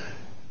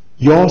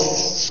 your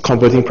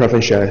converting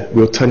preference share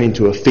will turn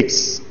into a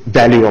fixed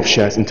value of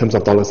shares in terms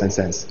of dollars and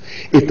cents.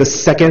 If the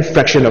second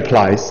fraction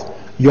applies,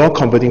 your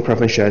converting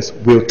preference shares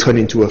will turn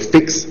into a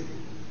fixed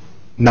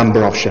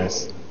number of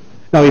shares.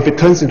 Now, if it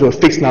turns into a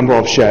fixed number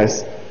of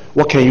shares,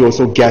 what can you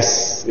also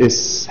guess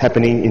is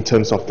happening in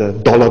terms of the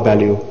dollar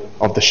value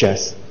of the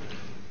shares?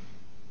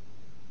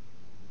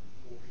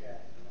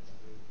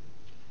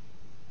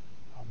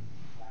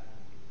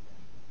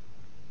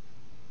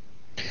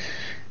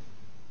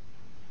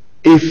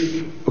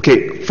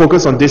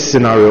 Focus on this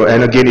scenario,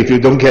 and again, if you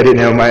don't get it,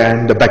 never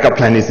mind, the backup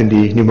plan is in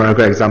the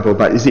numerical example,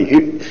 but you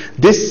see,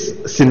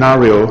 this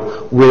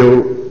scenario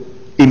will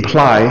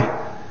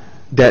imply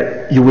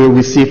that you will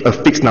receive a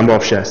fixed number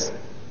of shares.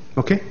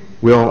 Okay?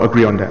 We all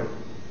agree on that.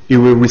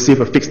 You will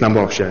receive a fixed number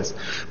of shares.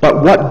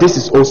 But what this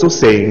is also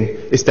saying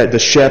is that the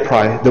share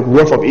price, the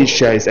worth of each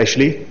share is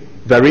actually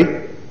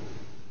very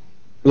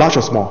large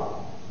or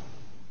small?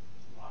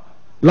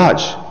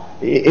 Large.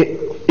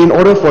 In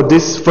order for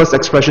this first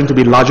expression to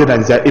be larger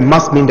than Z, it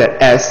must mean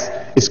that S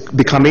is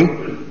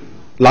becoming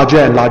larger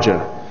and larger.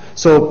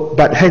 So,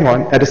 but hang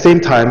on, at the same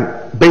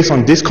time, based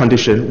on this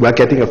condition, we're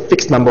getting a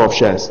fixed number of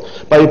shares.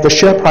 But if the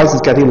share price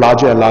is getting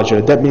larger and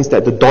larger, that means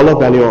that the dollar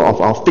value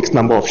of our fixed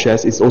number of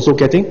shares is also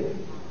getting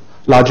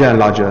larger and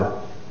larger.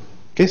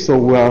 Okay, so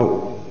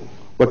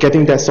we're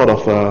getting that sort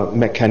of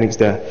mechanics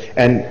there.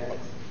 And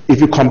if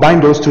you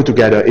combine those two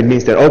together, it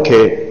means that,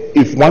 okay,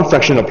 if one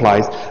fraction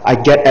applies, I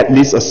get at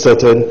least a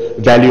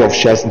certain value of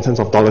shares in terms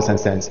of dollars and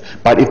cents.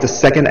 But if the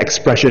second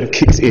expression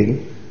kicks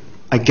in,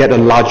 I get a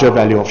larger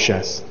value of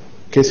shares.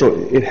 Okay, so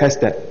it has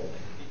that. Is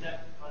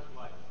that kind of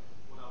like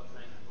what I was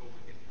saying before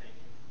we get paid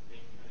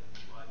being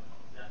like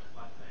that,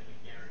 like saying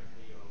a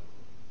guarantee of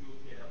you'll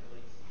get at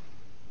least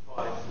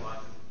 5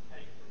 slices of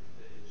cake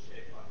if the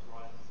share price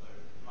rises so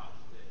much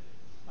that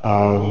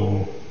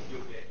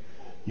you'll get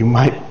 4. You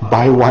might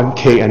buy one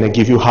cake and they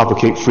give you half a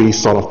cake free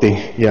sort of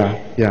thing. Yeah,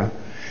 yeah.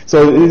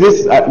 So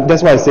this,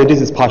 that's why I say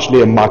this is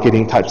partially a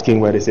marketing type scheme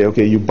where they say,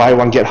 okay, you buy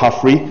one, get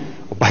half free,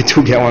 or buy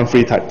two, get one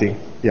free type thing.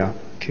 Yeah,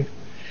 okay.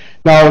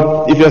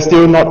 Now, if you're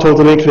still not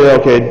totally clear,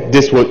 okay,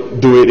 this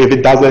would do it. If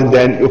it doesn't,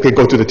 then, okay,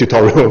 go to the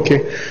tutorial,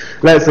 okay?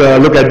 Let's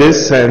look at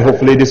this, and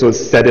hopefully this will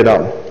set it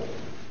up.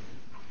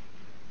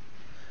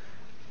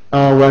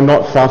 We're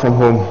not far from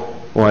home,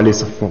 or at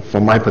least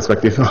from my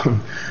perspective.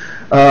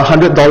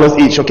 $100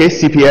 each, okay,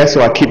 CPS,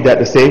 so I keep that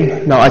the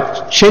same. Now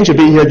I change a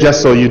bit here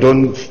just so you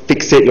don't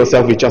fixate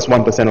yourself with just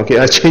 1%, okay.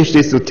 I change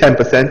this to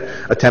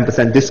 10%, a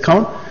 10%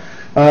 discount.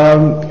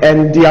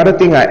 And the other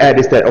thing I add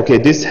is that, okay,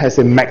 this has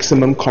a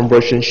maximum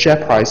conversion share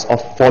price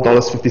of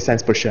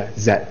 $4.50 per share,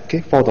 Z, okay,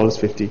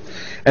 $4.50.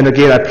 And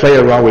again, I play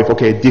around with,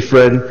 okay,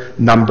 different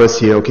numbers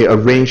here, okay, a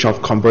range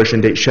of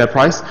conversion date share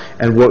price,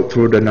 and work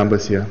through the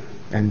numbers here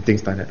and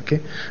things like that, okay.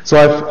 So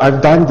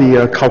I've done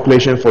the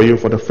calculation for you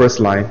for the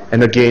first line,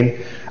 and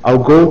again, I'll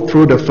go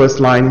through the first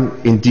line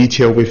in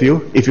detail with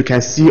you. If you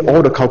can see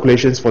all the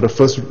calculations for the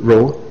first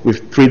row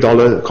with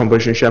 $3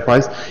 conversion share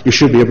price, you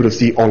should be able to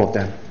see all of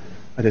them.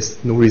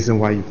 There's no reason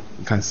why you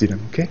can't see them,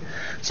 okay.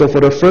 So for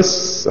the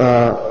first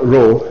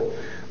row,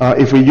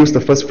 if we use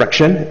the first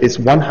fraction, it's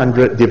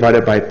 100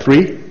 divided by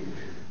 3,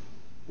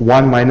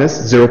 1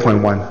 minus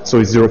 0.1, so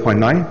it's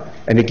 0.9,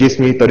 and it gives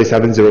me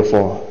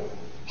 3704.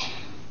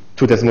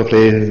 2 decimal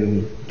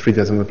place, 3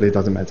 decimal place,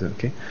 doesn't matter,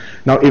 okay?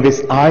 Now, if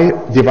it's I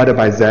divided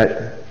by Z,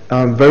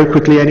 very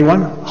quickly,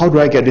 anyone, how do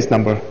I get this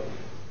number?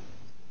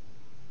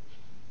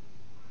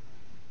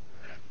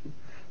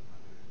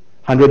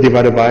 100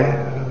 divided by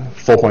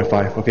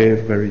 4.5, okay,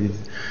 very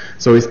easy.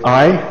 So it's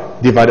I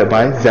divided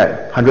by Z,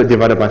 100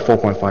 divided by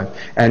 4.5,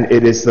 and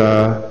it is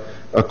a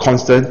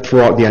constant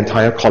throughout the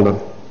entire column.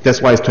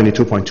 That's why it's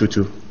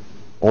 22.22,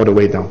 all the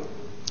way down,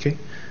 okay?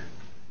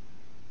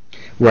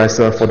 Whereas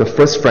for the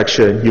first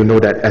fraction, you know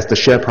that as the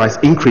share price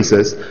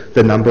increases,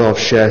 the number of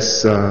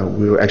shares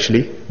will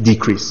actually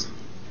decrease.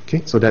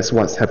 Okay, so that's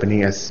what's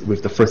happening as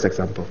with the first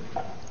example.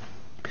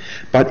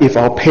 But if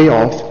our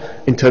payoff,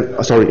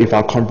 if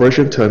our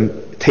conversion term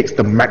takes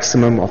the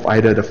maximum of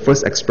either the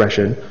first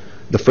expression,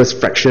 the first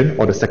fraction,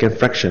 or the second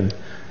fraction,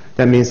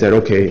 that means that,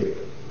 okay,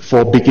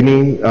 for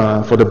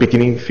the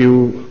beginning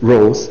few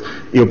rows,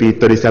 it'll be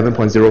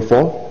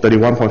 37.04,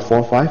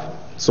 31.45,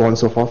 so on and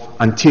so forth,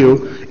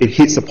 until it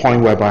hits a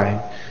point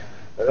whereby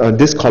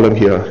this column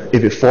here,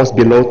 if it falls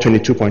below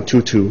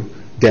 22.22,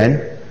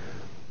 then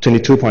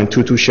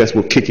 22.22 shares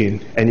will kick in,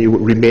 and it will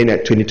remain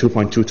at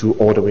 22.22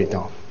 all the way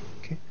down.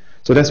 Okay?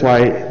 So that's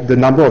why the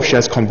number of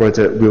shares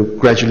converted will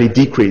gradually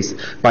decrease,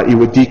 but it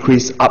will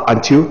decrease up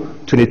until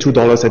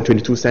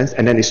 $22.22,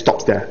 and then it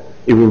stops there.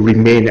 It will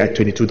remain at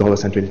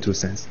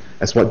 $22.22.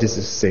 That's what this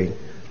is saying.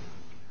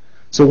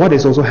 So what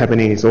is also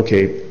happening is,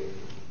 okay,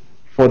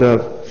 for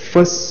the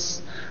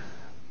first,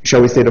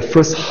 shall we say, the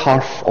first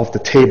half of the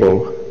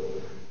table.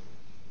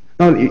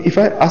 Now, if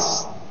I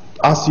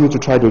ask you to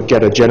try to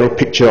get a general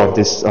picture of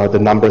this, the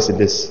numbers in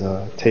this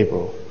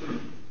table.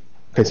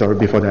 Okay, sorry,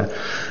 before that,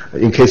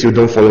 in case you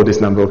don't follow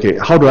this number, okay,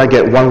 how do I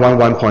get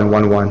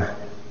 111.11?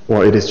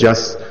 Well, it is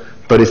just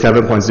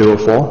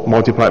 37.04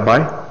 multiplied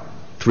by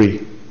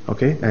 3,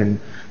 okay, and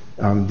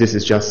this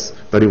is just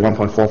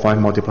 31.45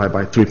 multiplied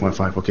by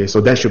 3.5, okay,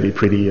 so that should be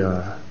pretty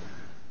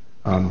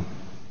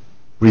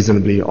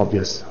reasonably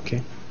obvious,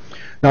 okay.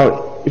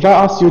 Now, if I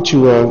ask you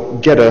to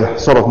get a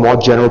sort of more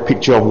general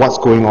picture of what's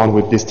going on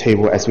with this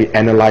table as we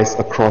analyze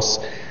across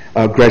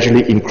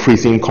gradually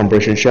increasing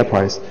conversion share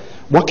price,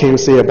 what can you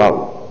say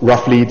about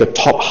roughly the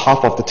top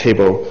half of the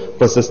table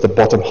versus the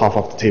bottom half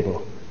of the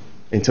table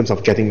in terms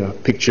of getting a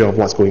picture of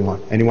what's going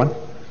on? Anyone?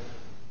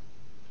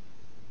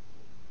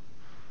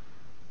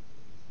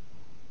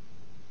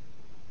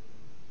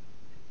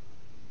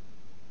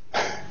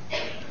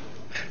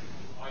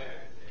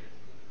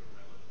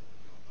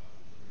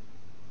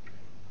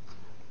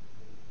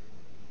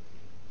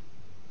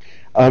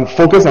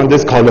 Focus on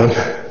this column.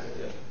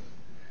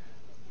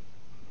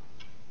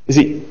 You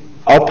see,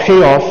 our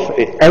payoff,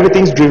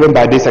 everything's driven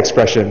by this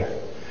expression.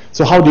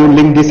 So how do you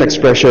link this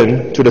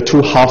expression to the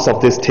two halves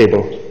of this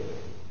table?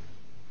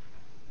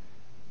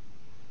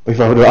 If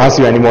I were to ask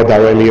you any more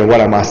directly,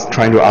 what I'm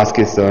trying to ask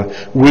is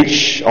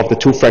which of the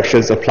two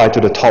fractions apply to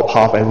the top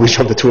half and which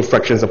of the two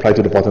fractions apply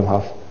to the bottom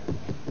half?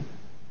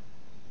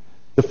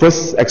 The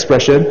first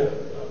expression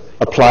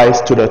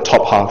applies to the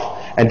top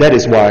half, and that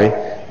is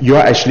why you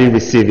are actually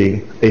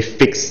receiving a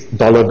fixed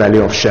dollar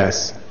value of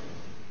shares.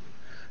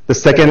 The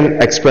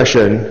second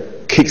expression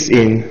kicks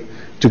in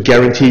to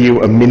guarantee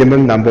you a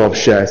minimum number of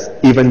shares,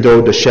 even though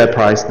the share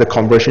price, the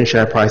conversion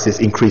share price, is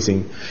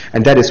increasing.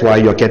 And that is why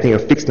you're getting a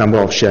fixed number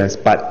of shares,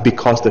 but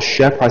because the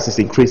share price is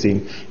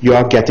increasing, you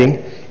are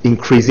getting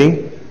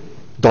increasing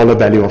dollar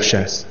value of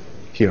shares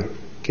here.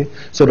 Okay?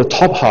 So the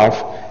top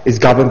half is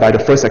governed by the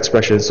first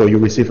expression, so you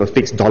receive a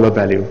fixed dollar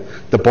value.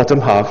 The bottom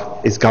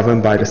half is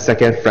governed by the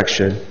second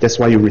fraction. That's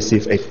why you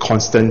receive a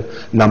constant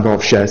number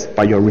of shares,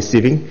 but you're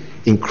receiving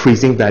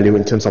increasing value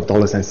in terms of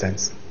dollars and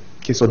cents.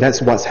 Okay, so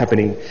that's what's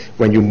happening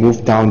when you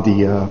move down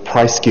the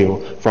price scale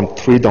from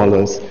 $3,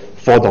 $4,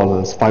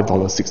 $5,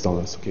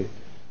 $6. Okay,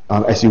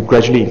 as you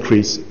gradually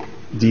increase,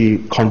 the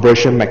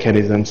conversion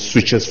mechanism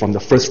switches from the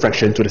first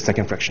fraction to the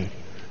second fraction.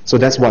 So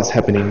that's what's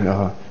happening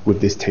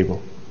with this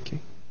table.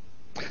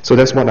 So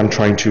that's what I'm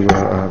trying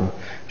to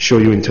show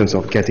you in terms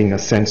of getting a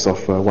sense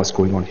of what's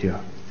going on here.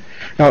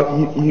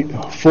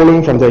 Now,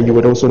 following from there, you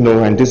would also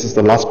know, and this is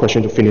the last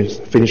question to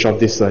finish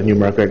off this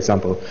numerical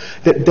example,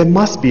 that there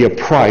must be a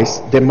price,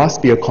 there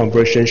must be a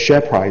conversion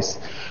share price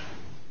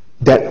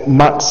that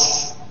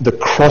marks the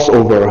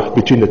crossover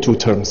between the two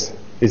terms,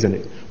 isn't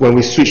it? When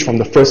we switch from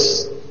the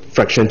first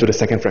fraction to the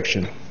second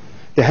fraction,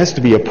 there has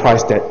to be a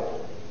price that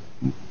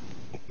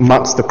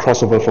marks the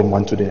crossover from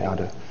one to the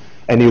other.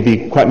 And it will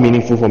be quite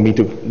meaningful for me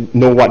to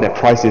know what that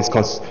price is,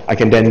 because I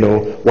can then know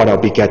what I'll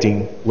be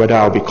getting, whether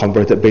I'll be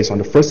converted based on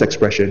the first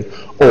expression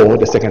or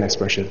the second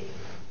expression.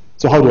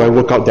 So how do I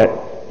work out that,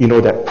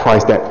 that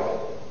price that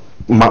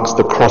marks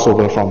the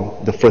crossover from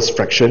the first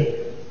fraction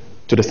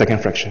to the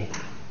second fraction?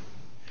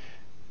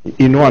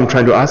 You know what I'm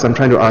trying to ask? I'm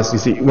trying to ask, you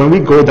see, when we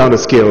go down the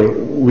scale,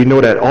 we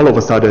know that all of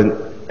a sudden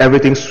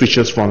everything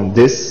switches from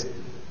this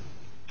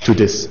to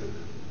this.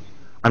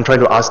 I'm trying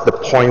to ask the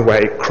point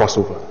where it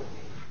crosses over.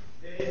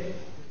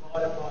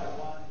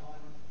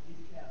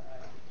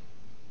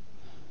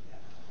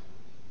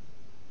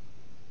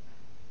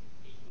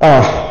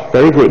 Ah,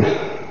 very good.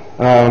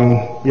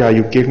 Yeah,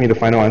 you gave me the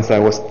final answer I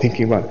was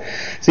thinking about.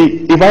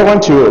 See, if I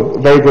want to,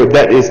 very good,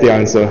 that is the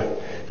answer.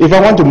 If I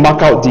want to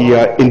mark out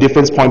the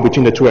indifference point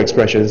between the two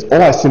expressions,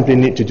 all I simply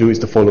need to do is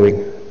the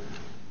following.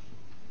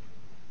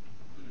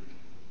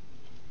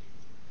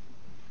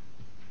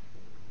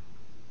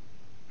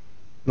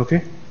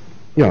 Okay?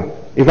 Yeah.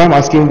 If I'm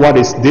asking what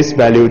is this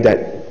value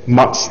that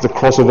marks the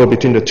crossover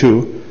between the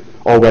two,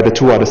 or where the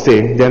two are the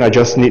same, then I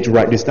just need to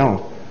write this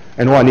down.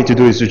 And all I need to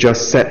do is to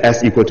just set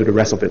S equal to the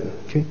rest of it.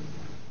 Okay?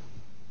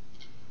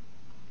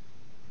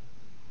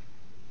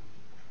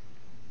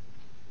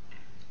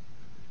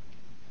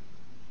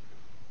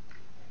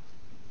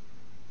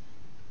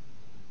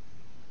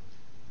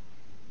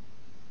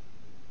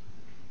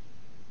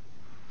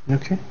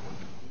 Okay.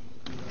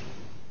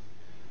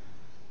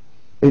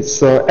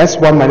 It's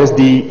S1 minus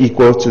D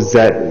equals to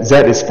Z. Z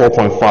is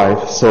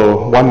 4.5,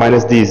 so 1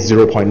 minus D is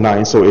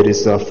 0.9, so it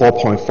is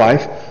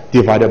 4.5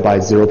 divided by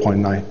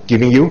 0.9,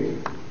 giving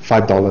you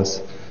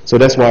 $5. So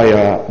that's why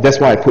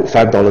I put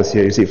 $5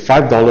 here. You see,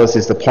 $5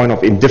 is the point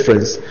of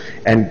indifference,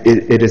 and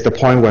it is the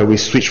point where we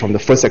switch from the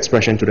first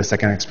expression to the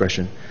second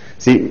expression.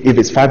 See, if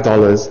it's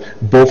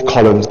 $5, both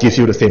columns gives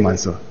you the same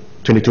answer,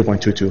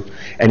 22.22.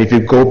 And if you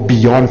go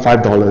beyond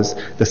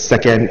 $5, the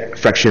second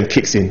fraction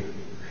kicks in.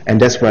 And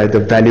that's where the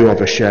value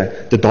of a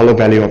share, the dollar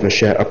value of a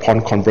share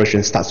upon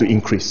conversion starts to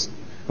increase.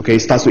 Okay, it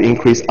starts to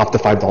increase after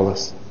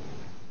 $5.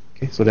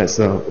 Okay, so that's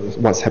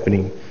what's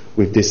happening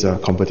with this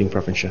converting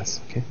preference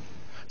shares. Okay,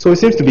 so it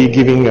seems to be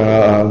giving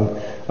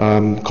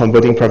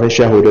converting preference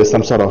shareholders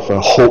some sort of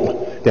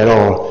hope that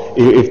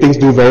if things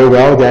do very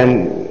well,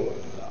 then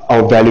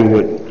our value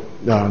would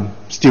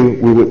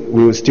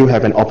we would still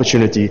have an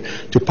opportunity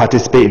to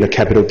participate in the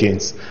capital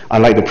gains.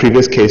 Unlike the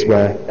previous case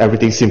where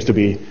everything seems to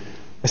be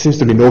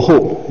no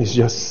hope. It's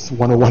just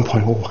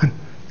 101.01.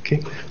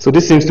 Okay, so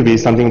this seems to be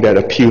something that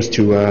appeals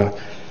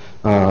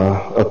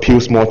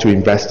more to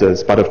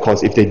investors. But of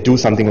course, if they do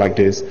something like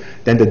this,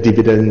 then the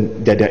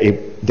dividend that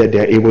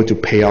they're able to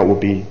pay out will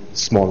be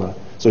smaller.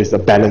 So it's a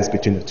balance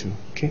between the two.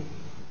 Okay,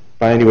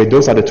 but anyway,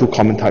 those are the two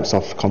common types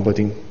of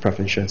converting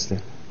preference shares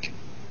there. Okay.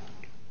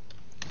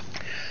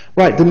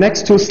 Right, the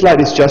next two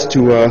slides is just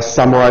to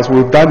summarize.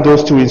 We've done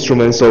those two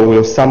instruments, so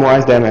we'll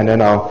summarize them, and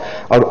then I'll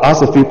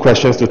ask a few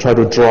questions to try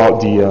to draw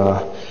out the...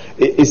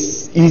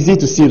 it's easy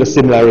to see the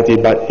similarity,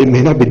 but it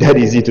may not be that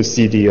easy to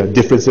see the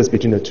differences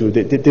between the two.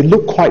 They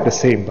look quite the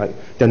same, but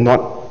they're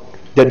not.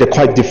 They're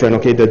quite different.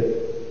 Okay,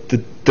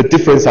 the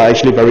difference are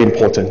actually very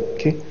important.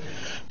 Okay,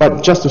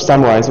 but just to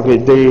summarize, okay,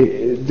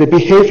 they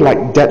behave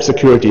like debt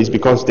securities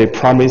because they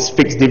promise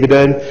fixed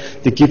dividend.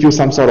 They give you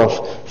some sort of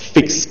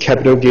fixed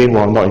capital gain.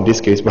 Well, not in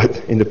this case, but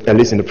at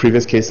least in the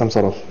previous case, some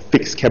sort of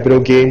fixed capital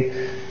gain.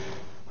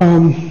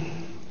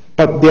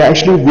 But they are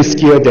actually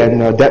riskier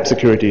than debt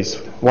securities.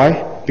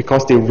 Why?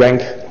 Because they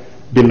rank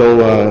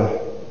below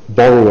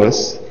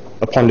borrowers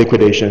upon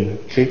liquidation.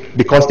 Okay?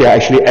 Because they are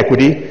actually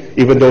equity,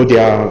 even though they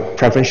are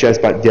preference shares,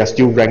 but they are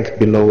still ranked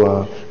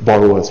below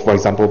borrowers. For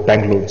example,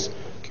 bank loans.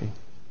 Okay?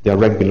 They are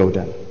ranked below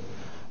them.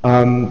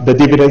 The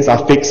dividends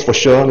are fixed for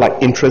sure,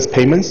 like interest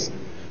payments,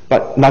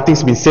 but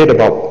nothing's been said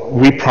about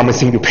we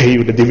promising to pay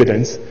you the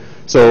dividends.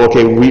 So,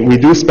 okay, we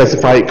do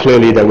specify it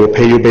clearly that we'll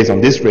pay you based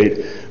on this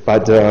rate,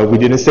 but we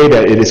didn't say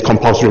that it is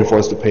compulsory for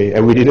us to pay,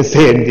 and we didn't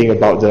say anything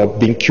about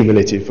being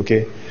cumulative,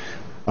 okay?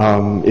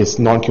 It's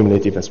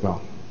non-cumulative as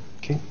well,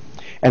 okay?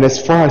 And as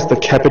far as the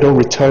capital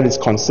return is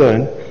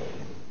concerned,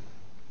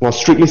 well,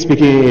 strictly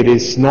speaking, it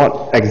is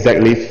not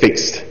exactly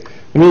fixed.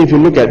 I mean, if you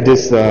look at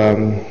this,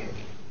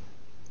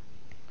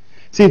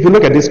 if you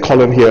look at this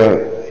column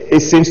here,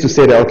 it seems to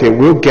say that, okay,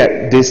 we'll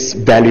get this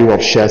value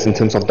of shares in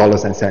terms of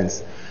dollars and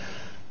cents.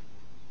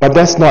 But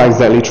that's not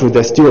exactly true.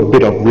 There's still a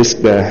bit of risk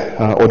there,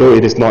 although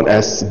it is not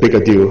as big a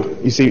deal.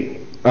 You see,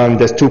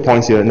 there's 2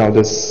 points here. Now,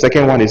 the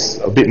second one is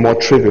a bit more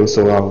trivial,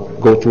 so I'll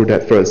go through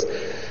that first.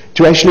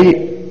 To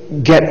actually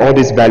get all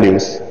these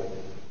values,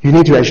 you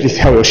need to actually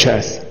sell your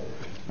shares.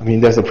 I mean,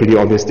 that's a pretty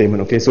obvious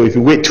statement, okay? So if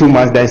you wait 2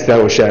 months, then sell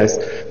your shares,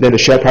 then the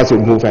share price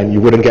would move and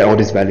you wouldn't get all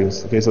these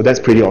values, okay? So that's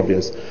pretty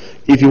obvious.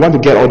 If you want to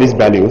get all these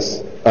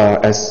values,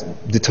 as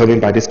determined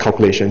by this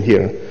calculation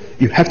here,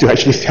 you have to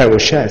actually sell your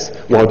shares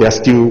while they're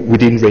still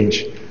within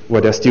range,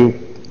 while they're still,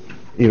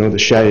 you know,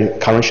 the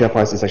current share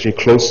price is actually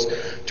close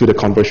to the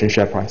conversion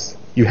share price.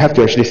 You have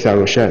to actually sell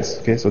your shares,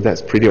 okay? So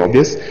that's pretty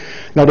obvious.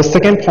 Now the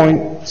second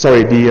point,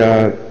 sorry,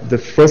 the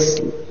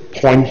first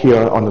point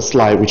here on the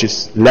slide, which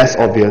is less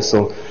obvious,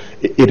 so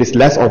it is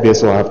less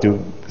obvious, so I have to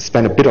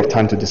spend a bit of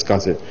time to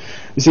discuss it.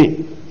 You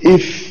see,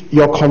 if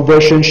your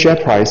conversion share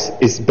price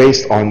is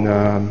based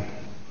on,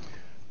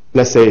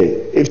 let's say,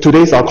 if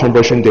today's our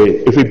conversion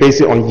day, if we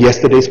base it on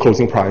yesterday's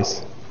closing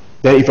price,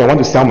 then if I want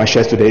to sell my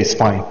shares today, it's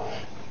fine.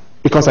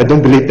 Because I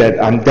don't believe that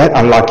I'm that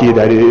unlucky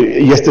that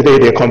yesterday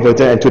they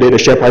converted and today the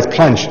share price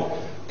plunged.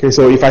 Okay,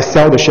 so if I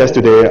sell the shares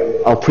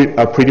today, I'll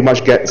pretty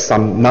much get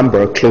some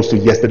number close to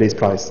yesterday's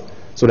price.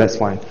 So that's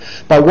fine.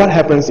 But what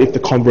happens if the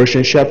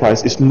conversion share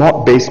price is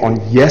not based on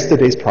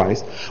yesterday's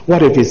price?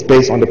 What if it's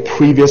based on the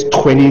previous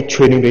 20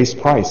 trading days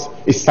price?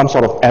 It's some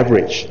sort of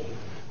average.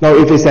 Now,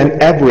 if it's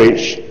an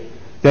average,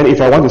 then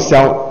if I want to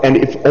sell, and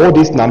if all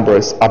these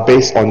numbers are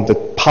based on the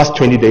past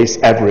 20 days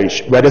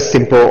average, whether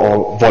simple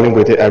or volume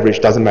weighted average,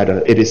 doesn't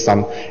matter. It is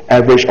some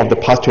average of the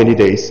past 20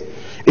 days.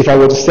 If I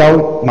were to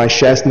sell my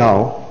shares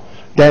now,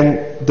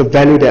 then the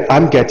value that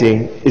I'm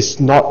getting is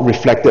not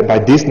reflected by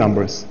these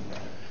numbers.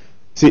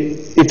 See,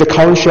 if the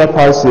current share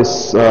price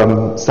is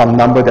some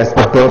number that's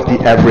above the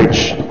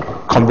average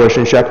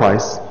conversion share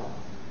price,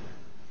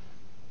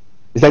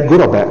 is that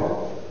good or bad?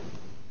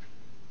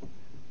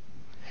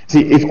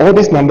 See, if all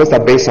these numbers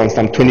are based on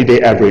some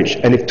 20-day average,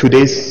 and if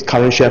today's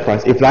current share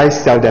price, if I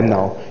sell them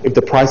now, if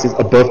the price is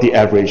above the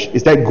average,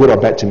 is that good or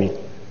bad to me?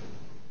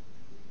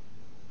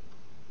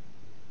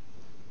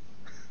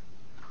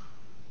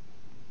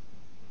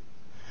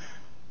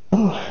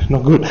 Oh,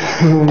 not good.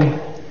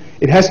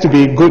 It has to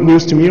be good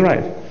news to me,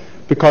 right?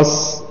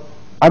 Because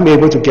I'm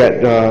able to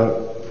get,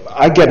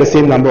 I get the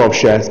same number of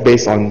shares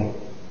based on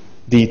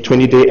the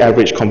 20-day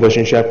average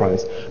conversion share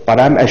price, but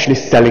I'm actually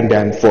selling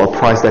them for a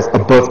price that's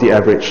above the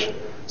average.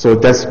 So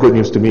that's good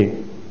news to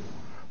me.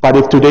 But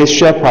if today's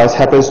share price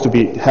happen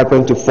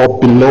to fall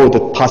below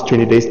the past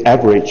 20 days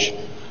average,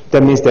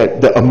 that means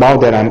that the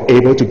amount that I'm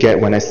able to get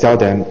when I sell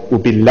them will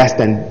be less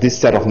than this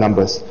set of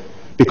numbers,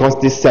 because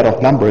this set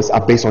of numbers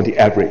are based on the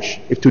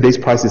average. If today's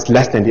price is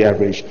less than the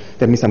average,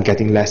 that means I'm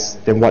getting less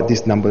than what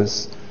these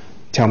numbers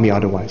tell me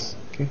otherwise.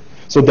 Okay?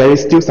 So there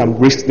is still some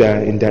risk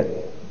there in that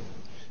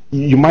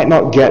you might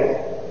not get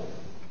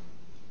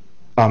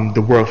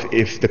the worth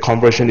if the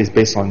conversion is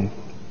based on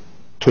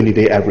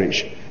 20-day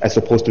average as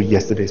opposed to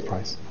yesterday's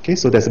price. Okay,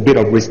 so there's a bit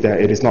of risk there.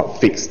 It is not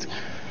fixed.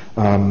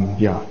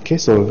 Yeah. Okay,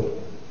 so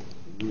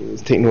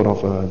take note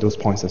of those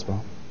points as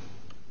well.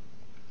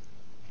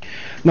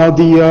 Now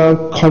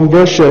the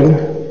conversion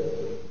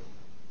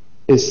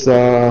is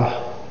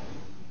now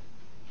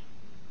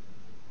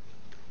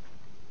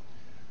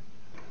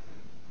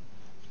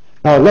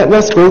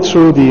let's go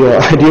through the.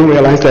 I didn't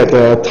realize that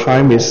the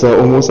time is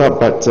almost up,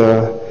 but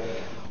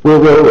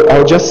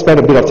I'll just spend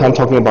a bit of time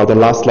talking about the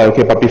last slide.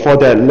 Okay, but before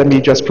that, let me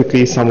just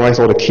quickly summarize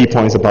all the key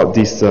points about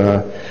these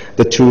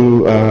the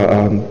two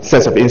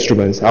sets of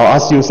instruments. I'll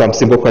ask you some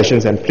simple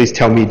questions, and please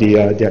tell me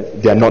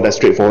they are not that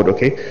straightforward.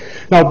 Okay.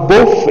 Now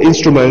both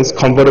instruments,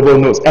 convertible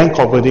notes and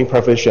converting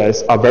preference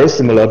shares, are very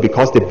similar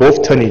because they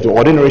both turn into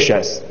ordinary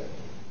shares.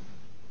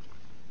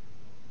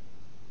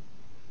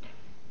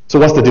 So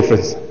what's the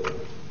difference?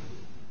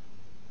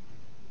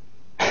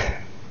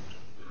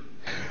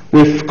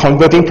 With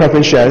converting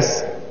preference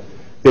shares,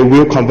 they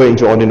will convert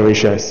into ordinary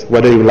shares,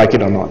 whether you like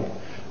it or not.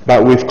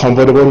 But with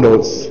convertible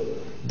notes,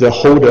 the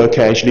holder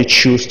can actually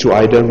choose to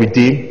either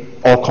redeem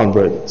or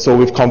convert. So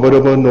with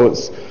convertible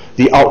notes,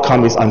 the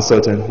outcome is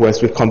uncertain,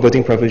 whereas with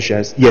converting preference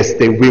shares, yes,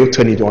 they will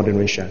turn into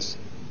ordinary shares.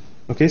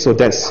 Okay, so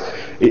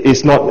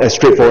it's not as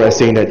straightforward as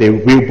saying that they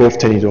will both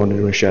turn into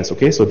ordinary shares.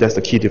 Okay, so that's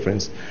the key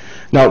difference.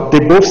 Now, they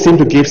both seem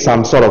to give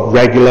some sort of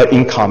regular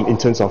income in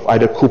terms of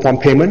either coupon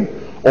payment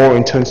or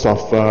in terms of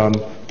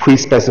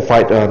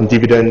pre-specified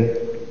dividend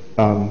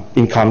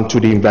income to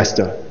the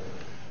investor.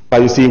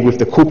 But you see, with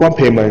the coupon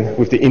payment,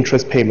 with the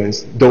interest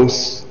payments,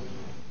 those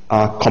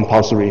are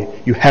compulsory.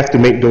 You have to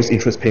make those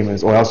interest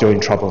payments or else you're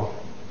in trouble.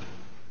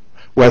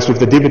 Whereas with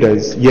the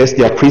dividends, yes,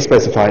 they are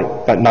pre-specified,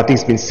 but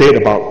nothing's been said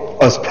about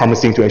us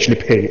promising to actually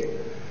pay.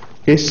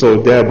 Okay,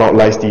 so thereabout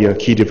lies the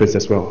key difference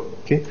as well.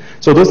 Okay,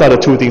 so those are the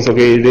two things.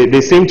 Okay,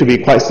 they seem to be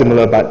quite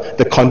similar, but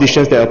the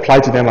conditions that apply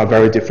to them are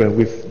very different.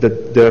 With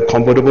the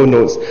convertible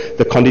notes,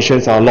 the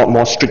conditions are a lot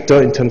more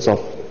stricter in terms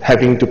of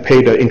having to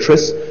pay the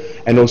interest,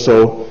 and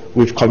also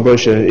with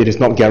conversion, it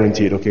is not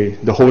guaranteed. Okay,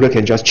 the holder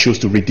can just choose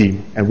to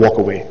redeem and walk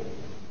away.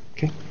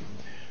 Okay.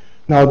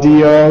 Now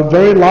the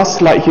very last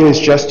slide here is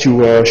just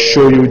to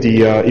show you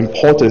the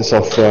importance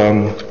of,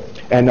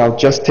 and I'll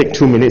just take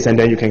 2 minutes and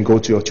then you can go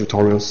to your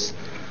tutorials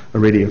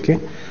already. Okay.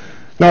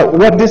 Now,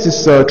 what this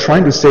is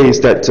trying to say is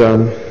that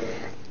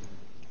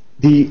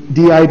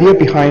the idea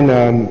behind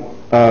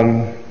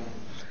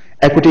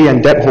equity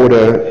and debt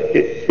holder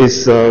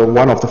is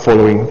one of the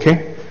following,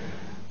 okay?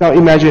 Now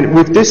imagine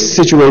with this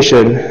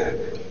situation,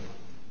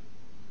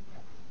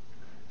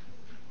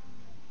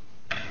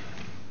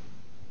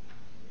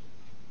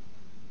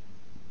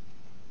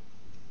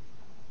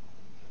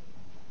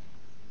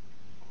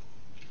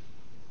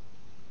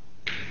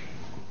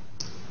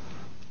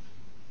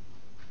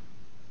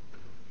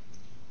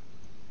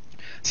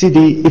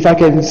 if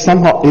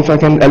I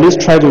can at least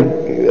try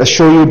to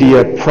show you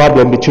the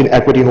problem between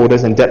equity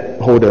holders and debt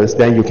holders,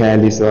 then you can at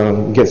least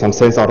get some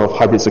sense out of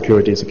hybrid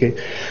securities, okay?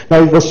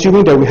 Now, if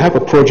assuming that we have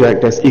a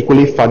project that's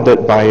equally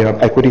funded by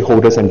equity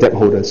holders and debt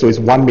holders, so it's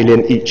 1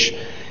 million each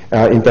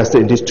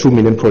invested in these 2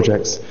 million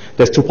projects,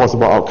 there's two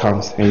possible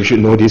outcomes, and you should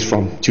know this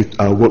from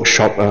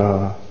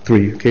workshop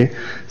 3, okay?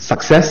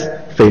 Success,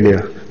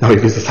 failure. Now,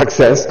 if it's a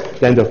success,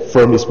 then the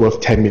firm is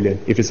worth 10 million.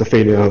 If it's a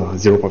failure,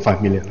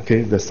 0.5 million,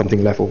 okay? There's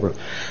something left over.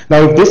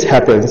 Now, if this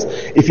happens,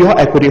 if you're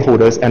equity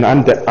holders and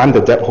I'm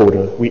the debt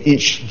holder, we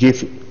each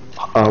give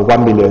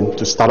 1 million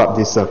to start up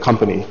this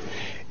company.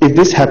 If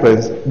this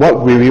happens,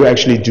 what will you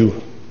actually do?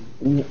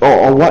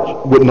 Or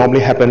what would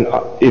normally happen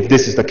if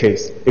this is the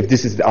case, if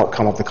this is the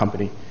outcome of the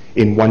company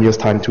in 1 year's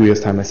time, 2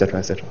 years' time, etc.,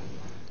 etc.?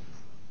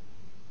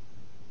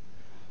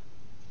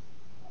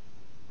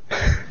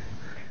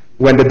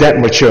 When the debt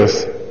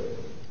matures,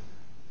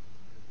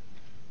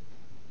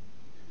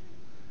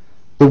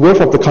 the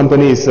worth of the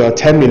company is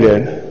 10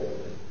 million.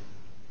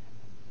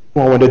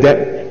 Well, when the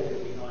debt,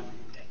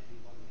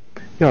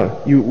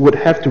 you would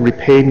have to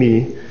repay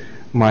me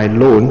my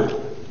loan,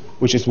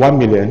 which is 1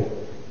 million,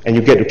 and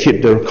you get to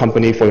keep the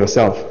company for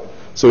yourself.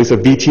 So it's a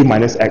VT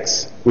minus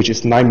X, which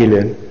is 9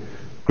 million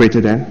greater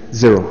than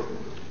 0.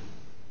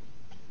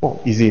 Oh,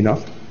 easy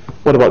enough.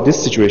 What about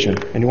this situation?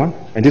 Anyone?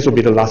 And this will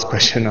be the last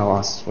question I'll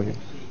ask for you.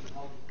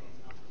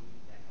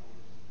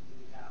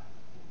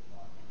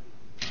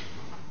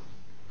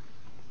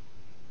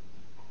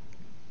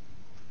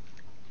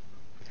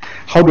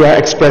 How do I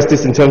express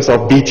this in terms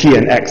of BT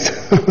and X?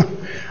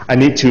 I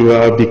need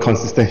to be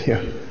consistent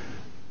here.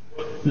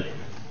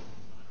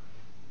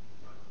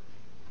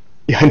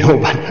 Yeah, I know,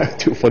 but I have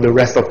to for the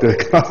rest of the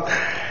class.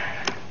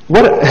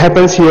 What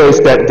happens here is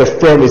that the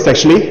firm is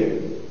actually,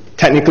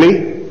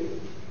 technically,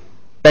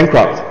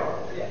 bankrupt.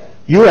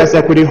 You as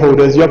equity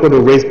holders, you're going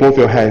to raise both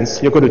your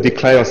hands. You're going to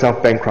declare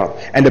yourself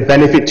bankrupt. And the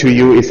benefit to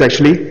you is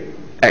actually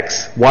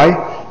X.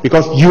 Why?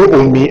 Because you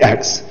owe me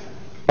X.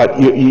 But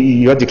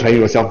you're declaring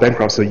yourself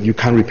bankrupt, so you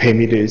can't repay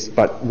me this.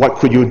 But what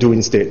could you do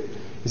instead?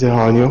 You say,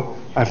 oh,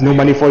 I have no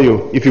money for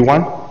you. If you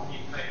want,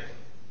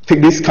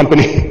 take this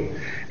company.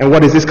 And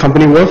what is this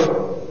company worth?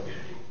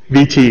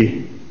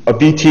 VT. A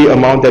VT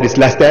amount that is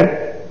less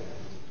than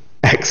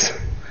X.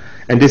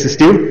 And this is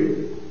still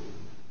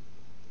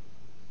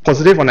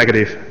positive or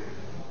negative?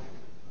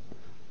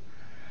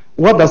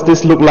 What does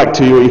this look like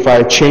to you if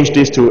I change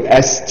this to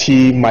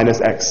ST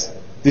minus X?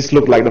 This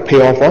look like the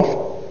payoff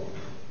of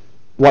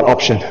what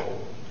option?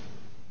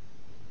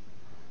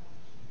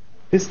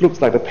 This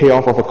looks like the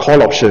payoff of a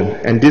call option,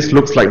 and this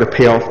looks like the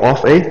payoff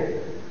of a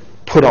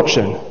put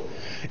option.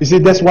 You see,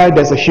 that's why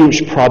there's a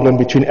huge problem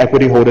between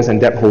equity holders and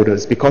debt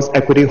holders, because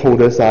equity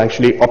holders are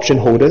actually option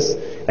holders,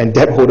 and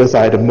debt holders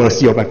are at the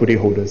mercy of equity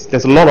holders.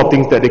 There's a lot of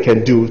things that they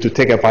can do to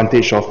take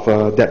advantage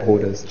of debt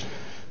holders.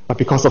 But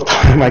because of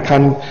time, I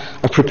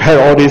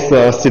prepare all these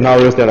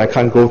scenarios that I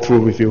can't go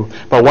through with you.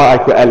 But what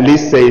I could at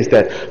least say is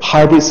that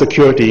hybrid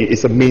security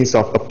is a means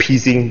of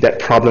appeasing that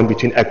problem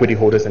between equity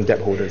holders and debt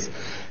holders.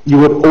 You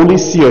would only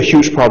see a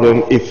huge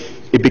problem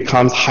if it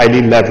becomes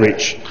highly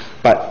leveraged.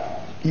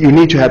 But you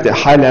need to have that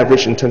high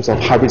leverage in terms of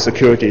hybrid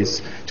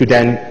securities to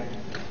then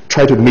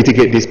try to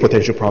mitigate this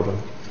potential problem.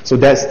 So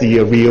that's the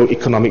real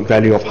economic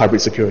value of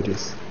hybrid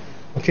securities.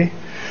 Okay?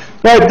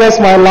 Right, that's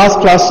my last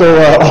class, so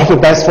all the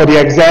best for the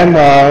exam.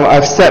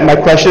 I've set my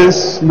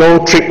questions, no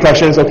trick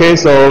questions, okay?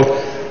 So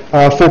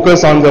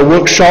focus on the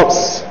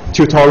workshops,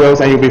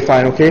 tutorials, and you'll be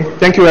fine, okay?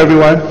 Thank you,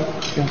 everyone.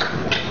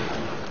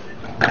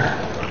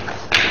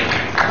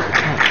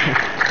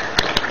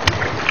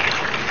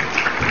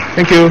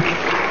 Thank you.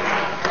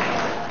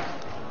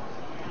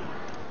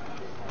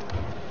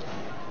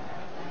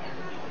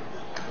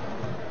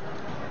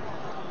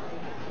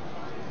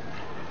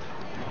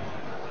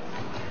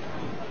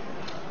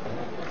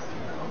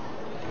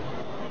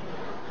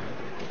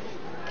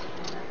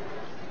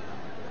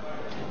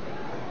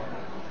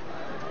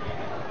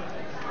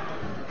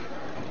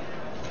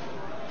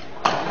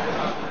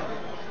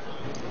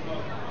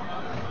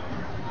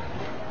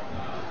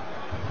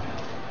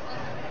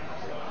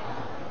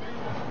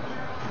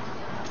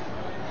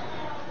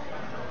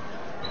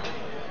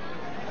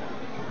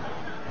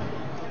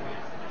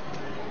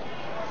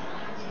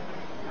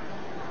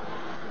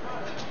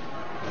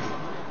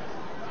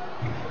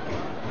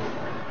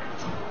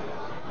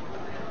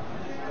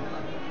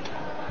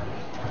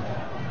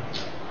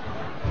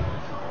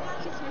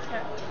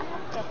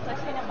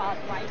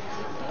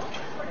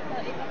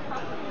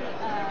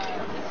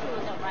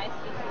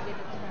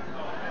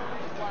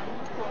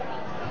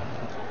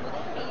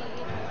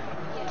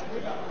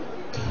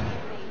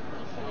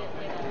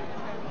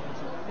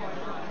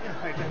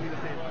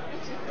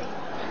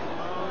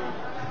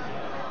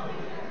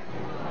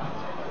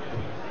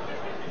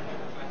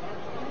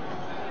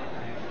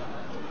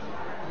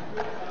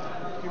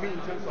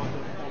 terms of the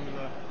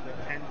formula, they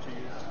tend to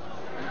use.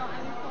 No, I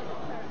mean for the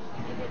term.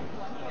 If it's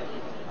 1 for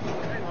each.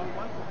 Hang on,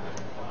 one. For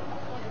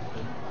the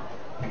same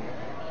size.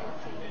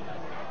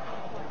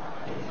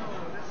 No,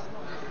 that's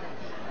not the same.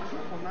 2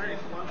 for 9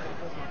 is 1 for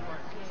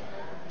 4.5.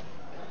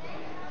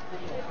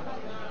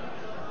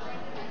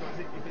 Because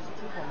if it's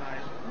 2 for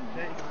 9,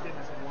 then it's the same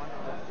as 1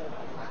 for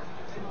 4.5.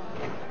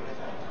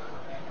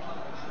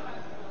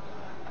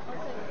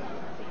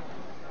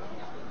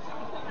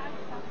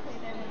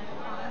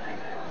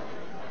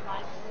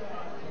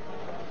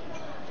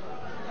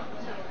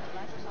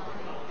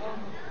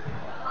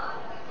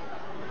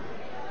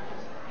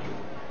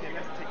 Okay,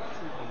 let's take 2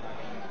 for 9.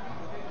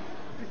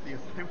 Is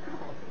this the same one?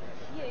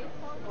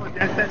 Oh,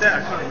 that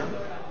I can't remember.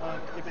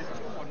 If it's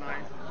 2 for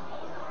 9,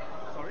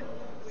 sorry?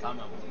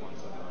 Summer was one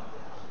for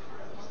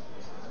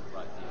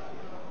right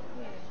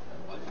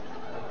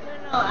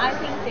No, I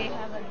think they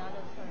have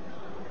another term.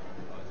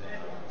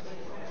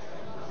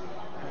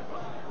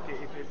 Okay,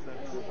 if it's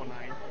 2 for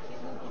 9,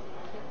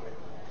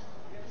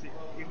 see,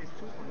 if it's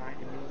 2 for 9,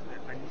 it means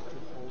that I need to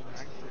hold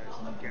 9 shares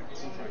to get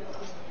 2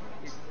 rights.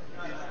 It's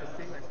the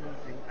same as me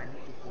saying I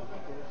need to hold 4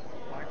 for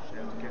 5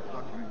 shares to get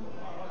 1 right.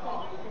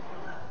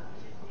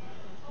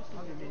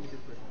 How do you mean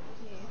different?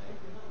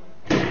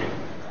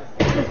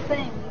 It's the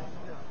same.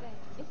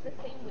 It's the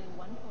same with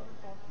 1 for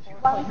 4.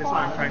 That's what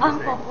I'm trying to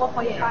say. For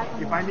 4.5.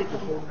 Yeah. If I need to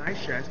hold 9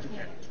 shares to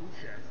get 2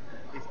 shares,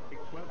 it's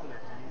equivalent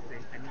to me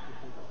saying I need to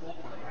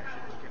hold 4.5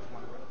 shares to get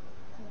 1 right.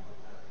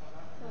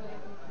 So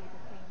it would be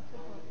the same.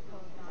 2 for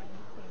 9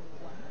 is same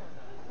with 1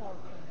 for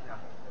 4.5. Yeah.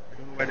 I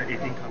don't know where the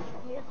 18 comes from.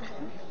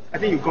 I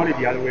think you got it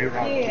the other way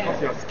around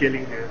because you're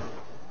scaling the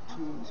 2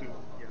 to,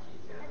 yeah.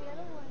 And the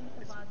other one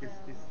is about the...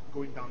 It's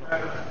going down. And the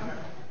other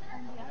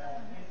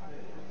one is about the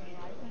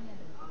writing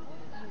and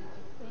you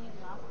explained it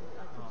last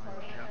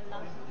tutorial,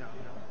 last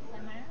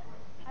seminar.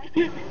 I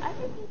think it's,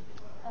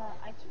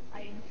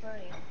 I infer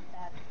it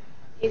that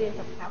it is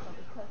a puzzle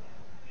because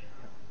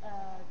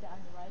the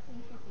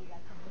underwriting should be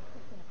like a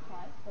mistake in the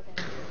price, but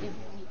then if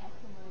we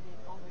accumulate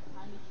it over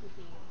time, it should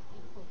be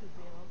equal to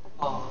 0.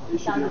 It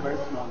should be a very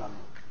small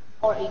number.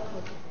 Or equal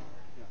to 0.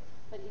 Yeah.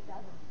 But it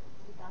doesn't.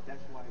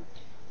 That's why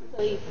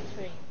So it's a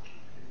string.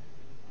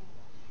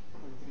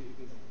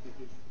 If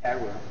it's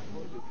error,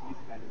 if it's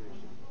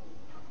misvaluation,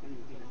 then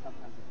you think that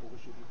sometimes it's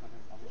overshooting,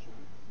 sometimes it's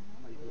undershooting.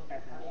 But if you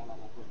add them all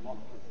up over a lot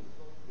of cases,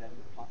 then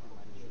the plus and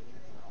minus should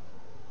cancel out.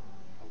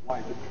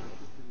 Why is it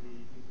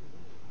consistently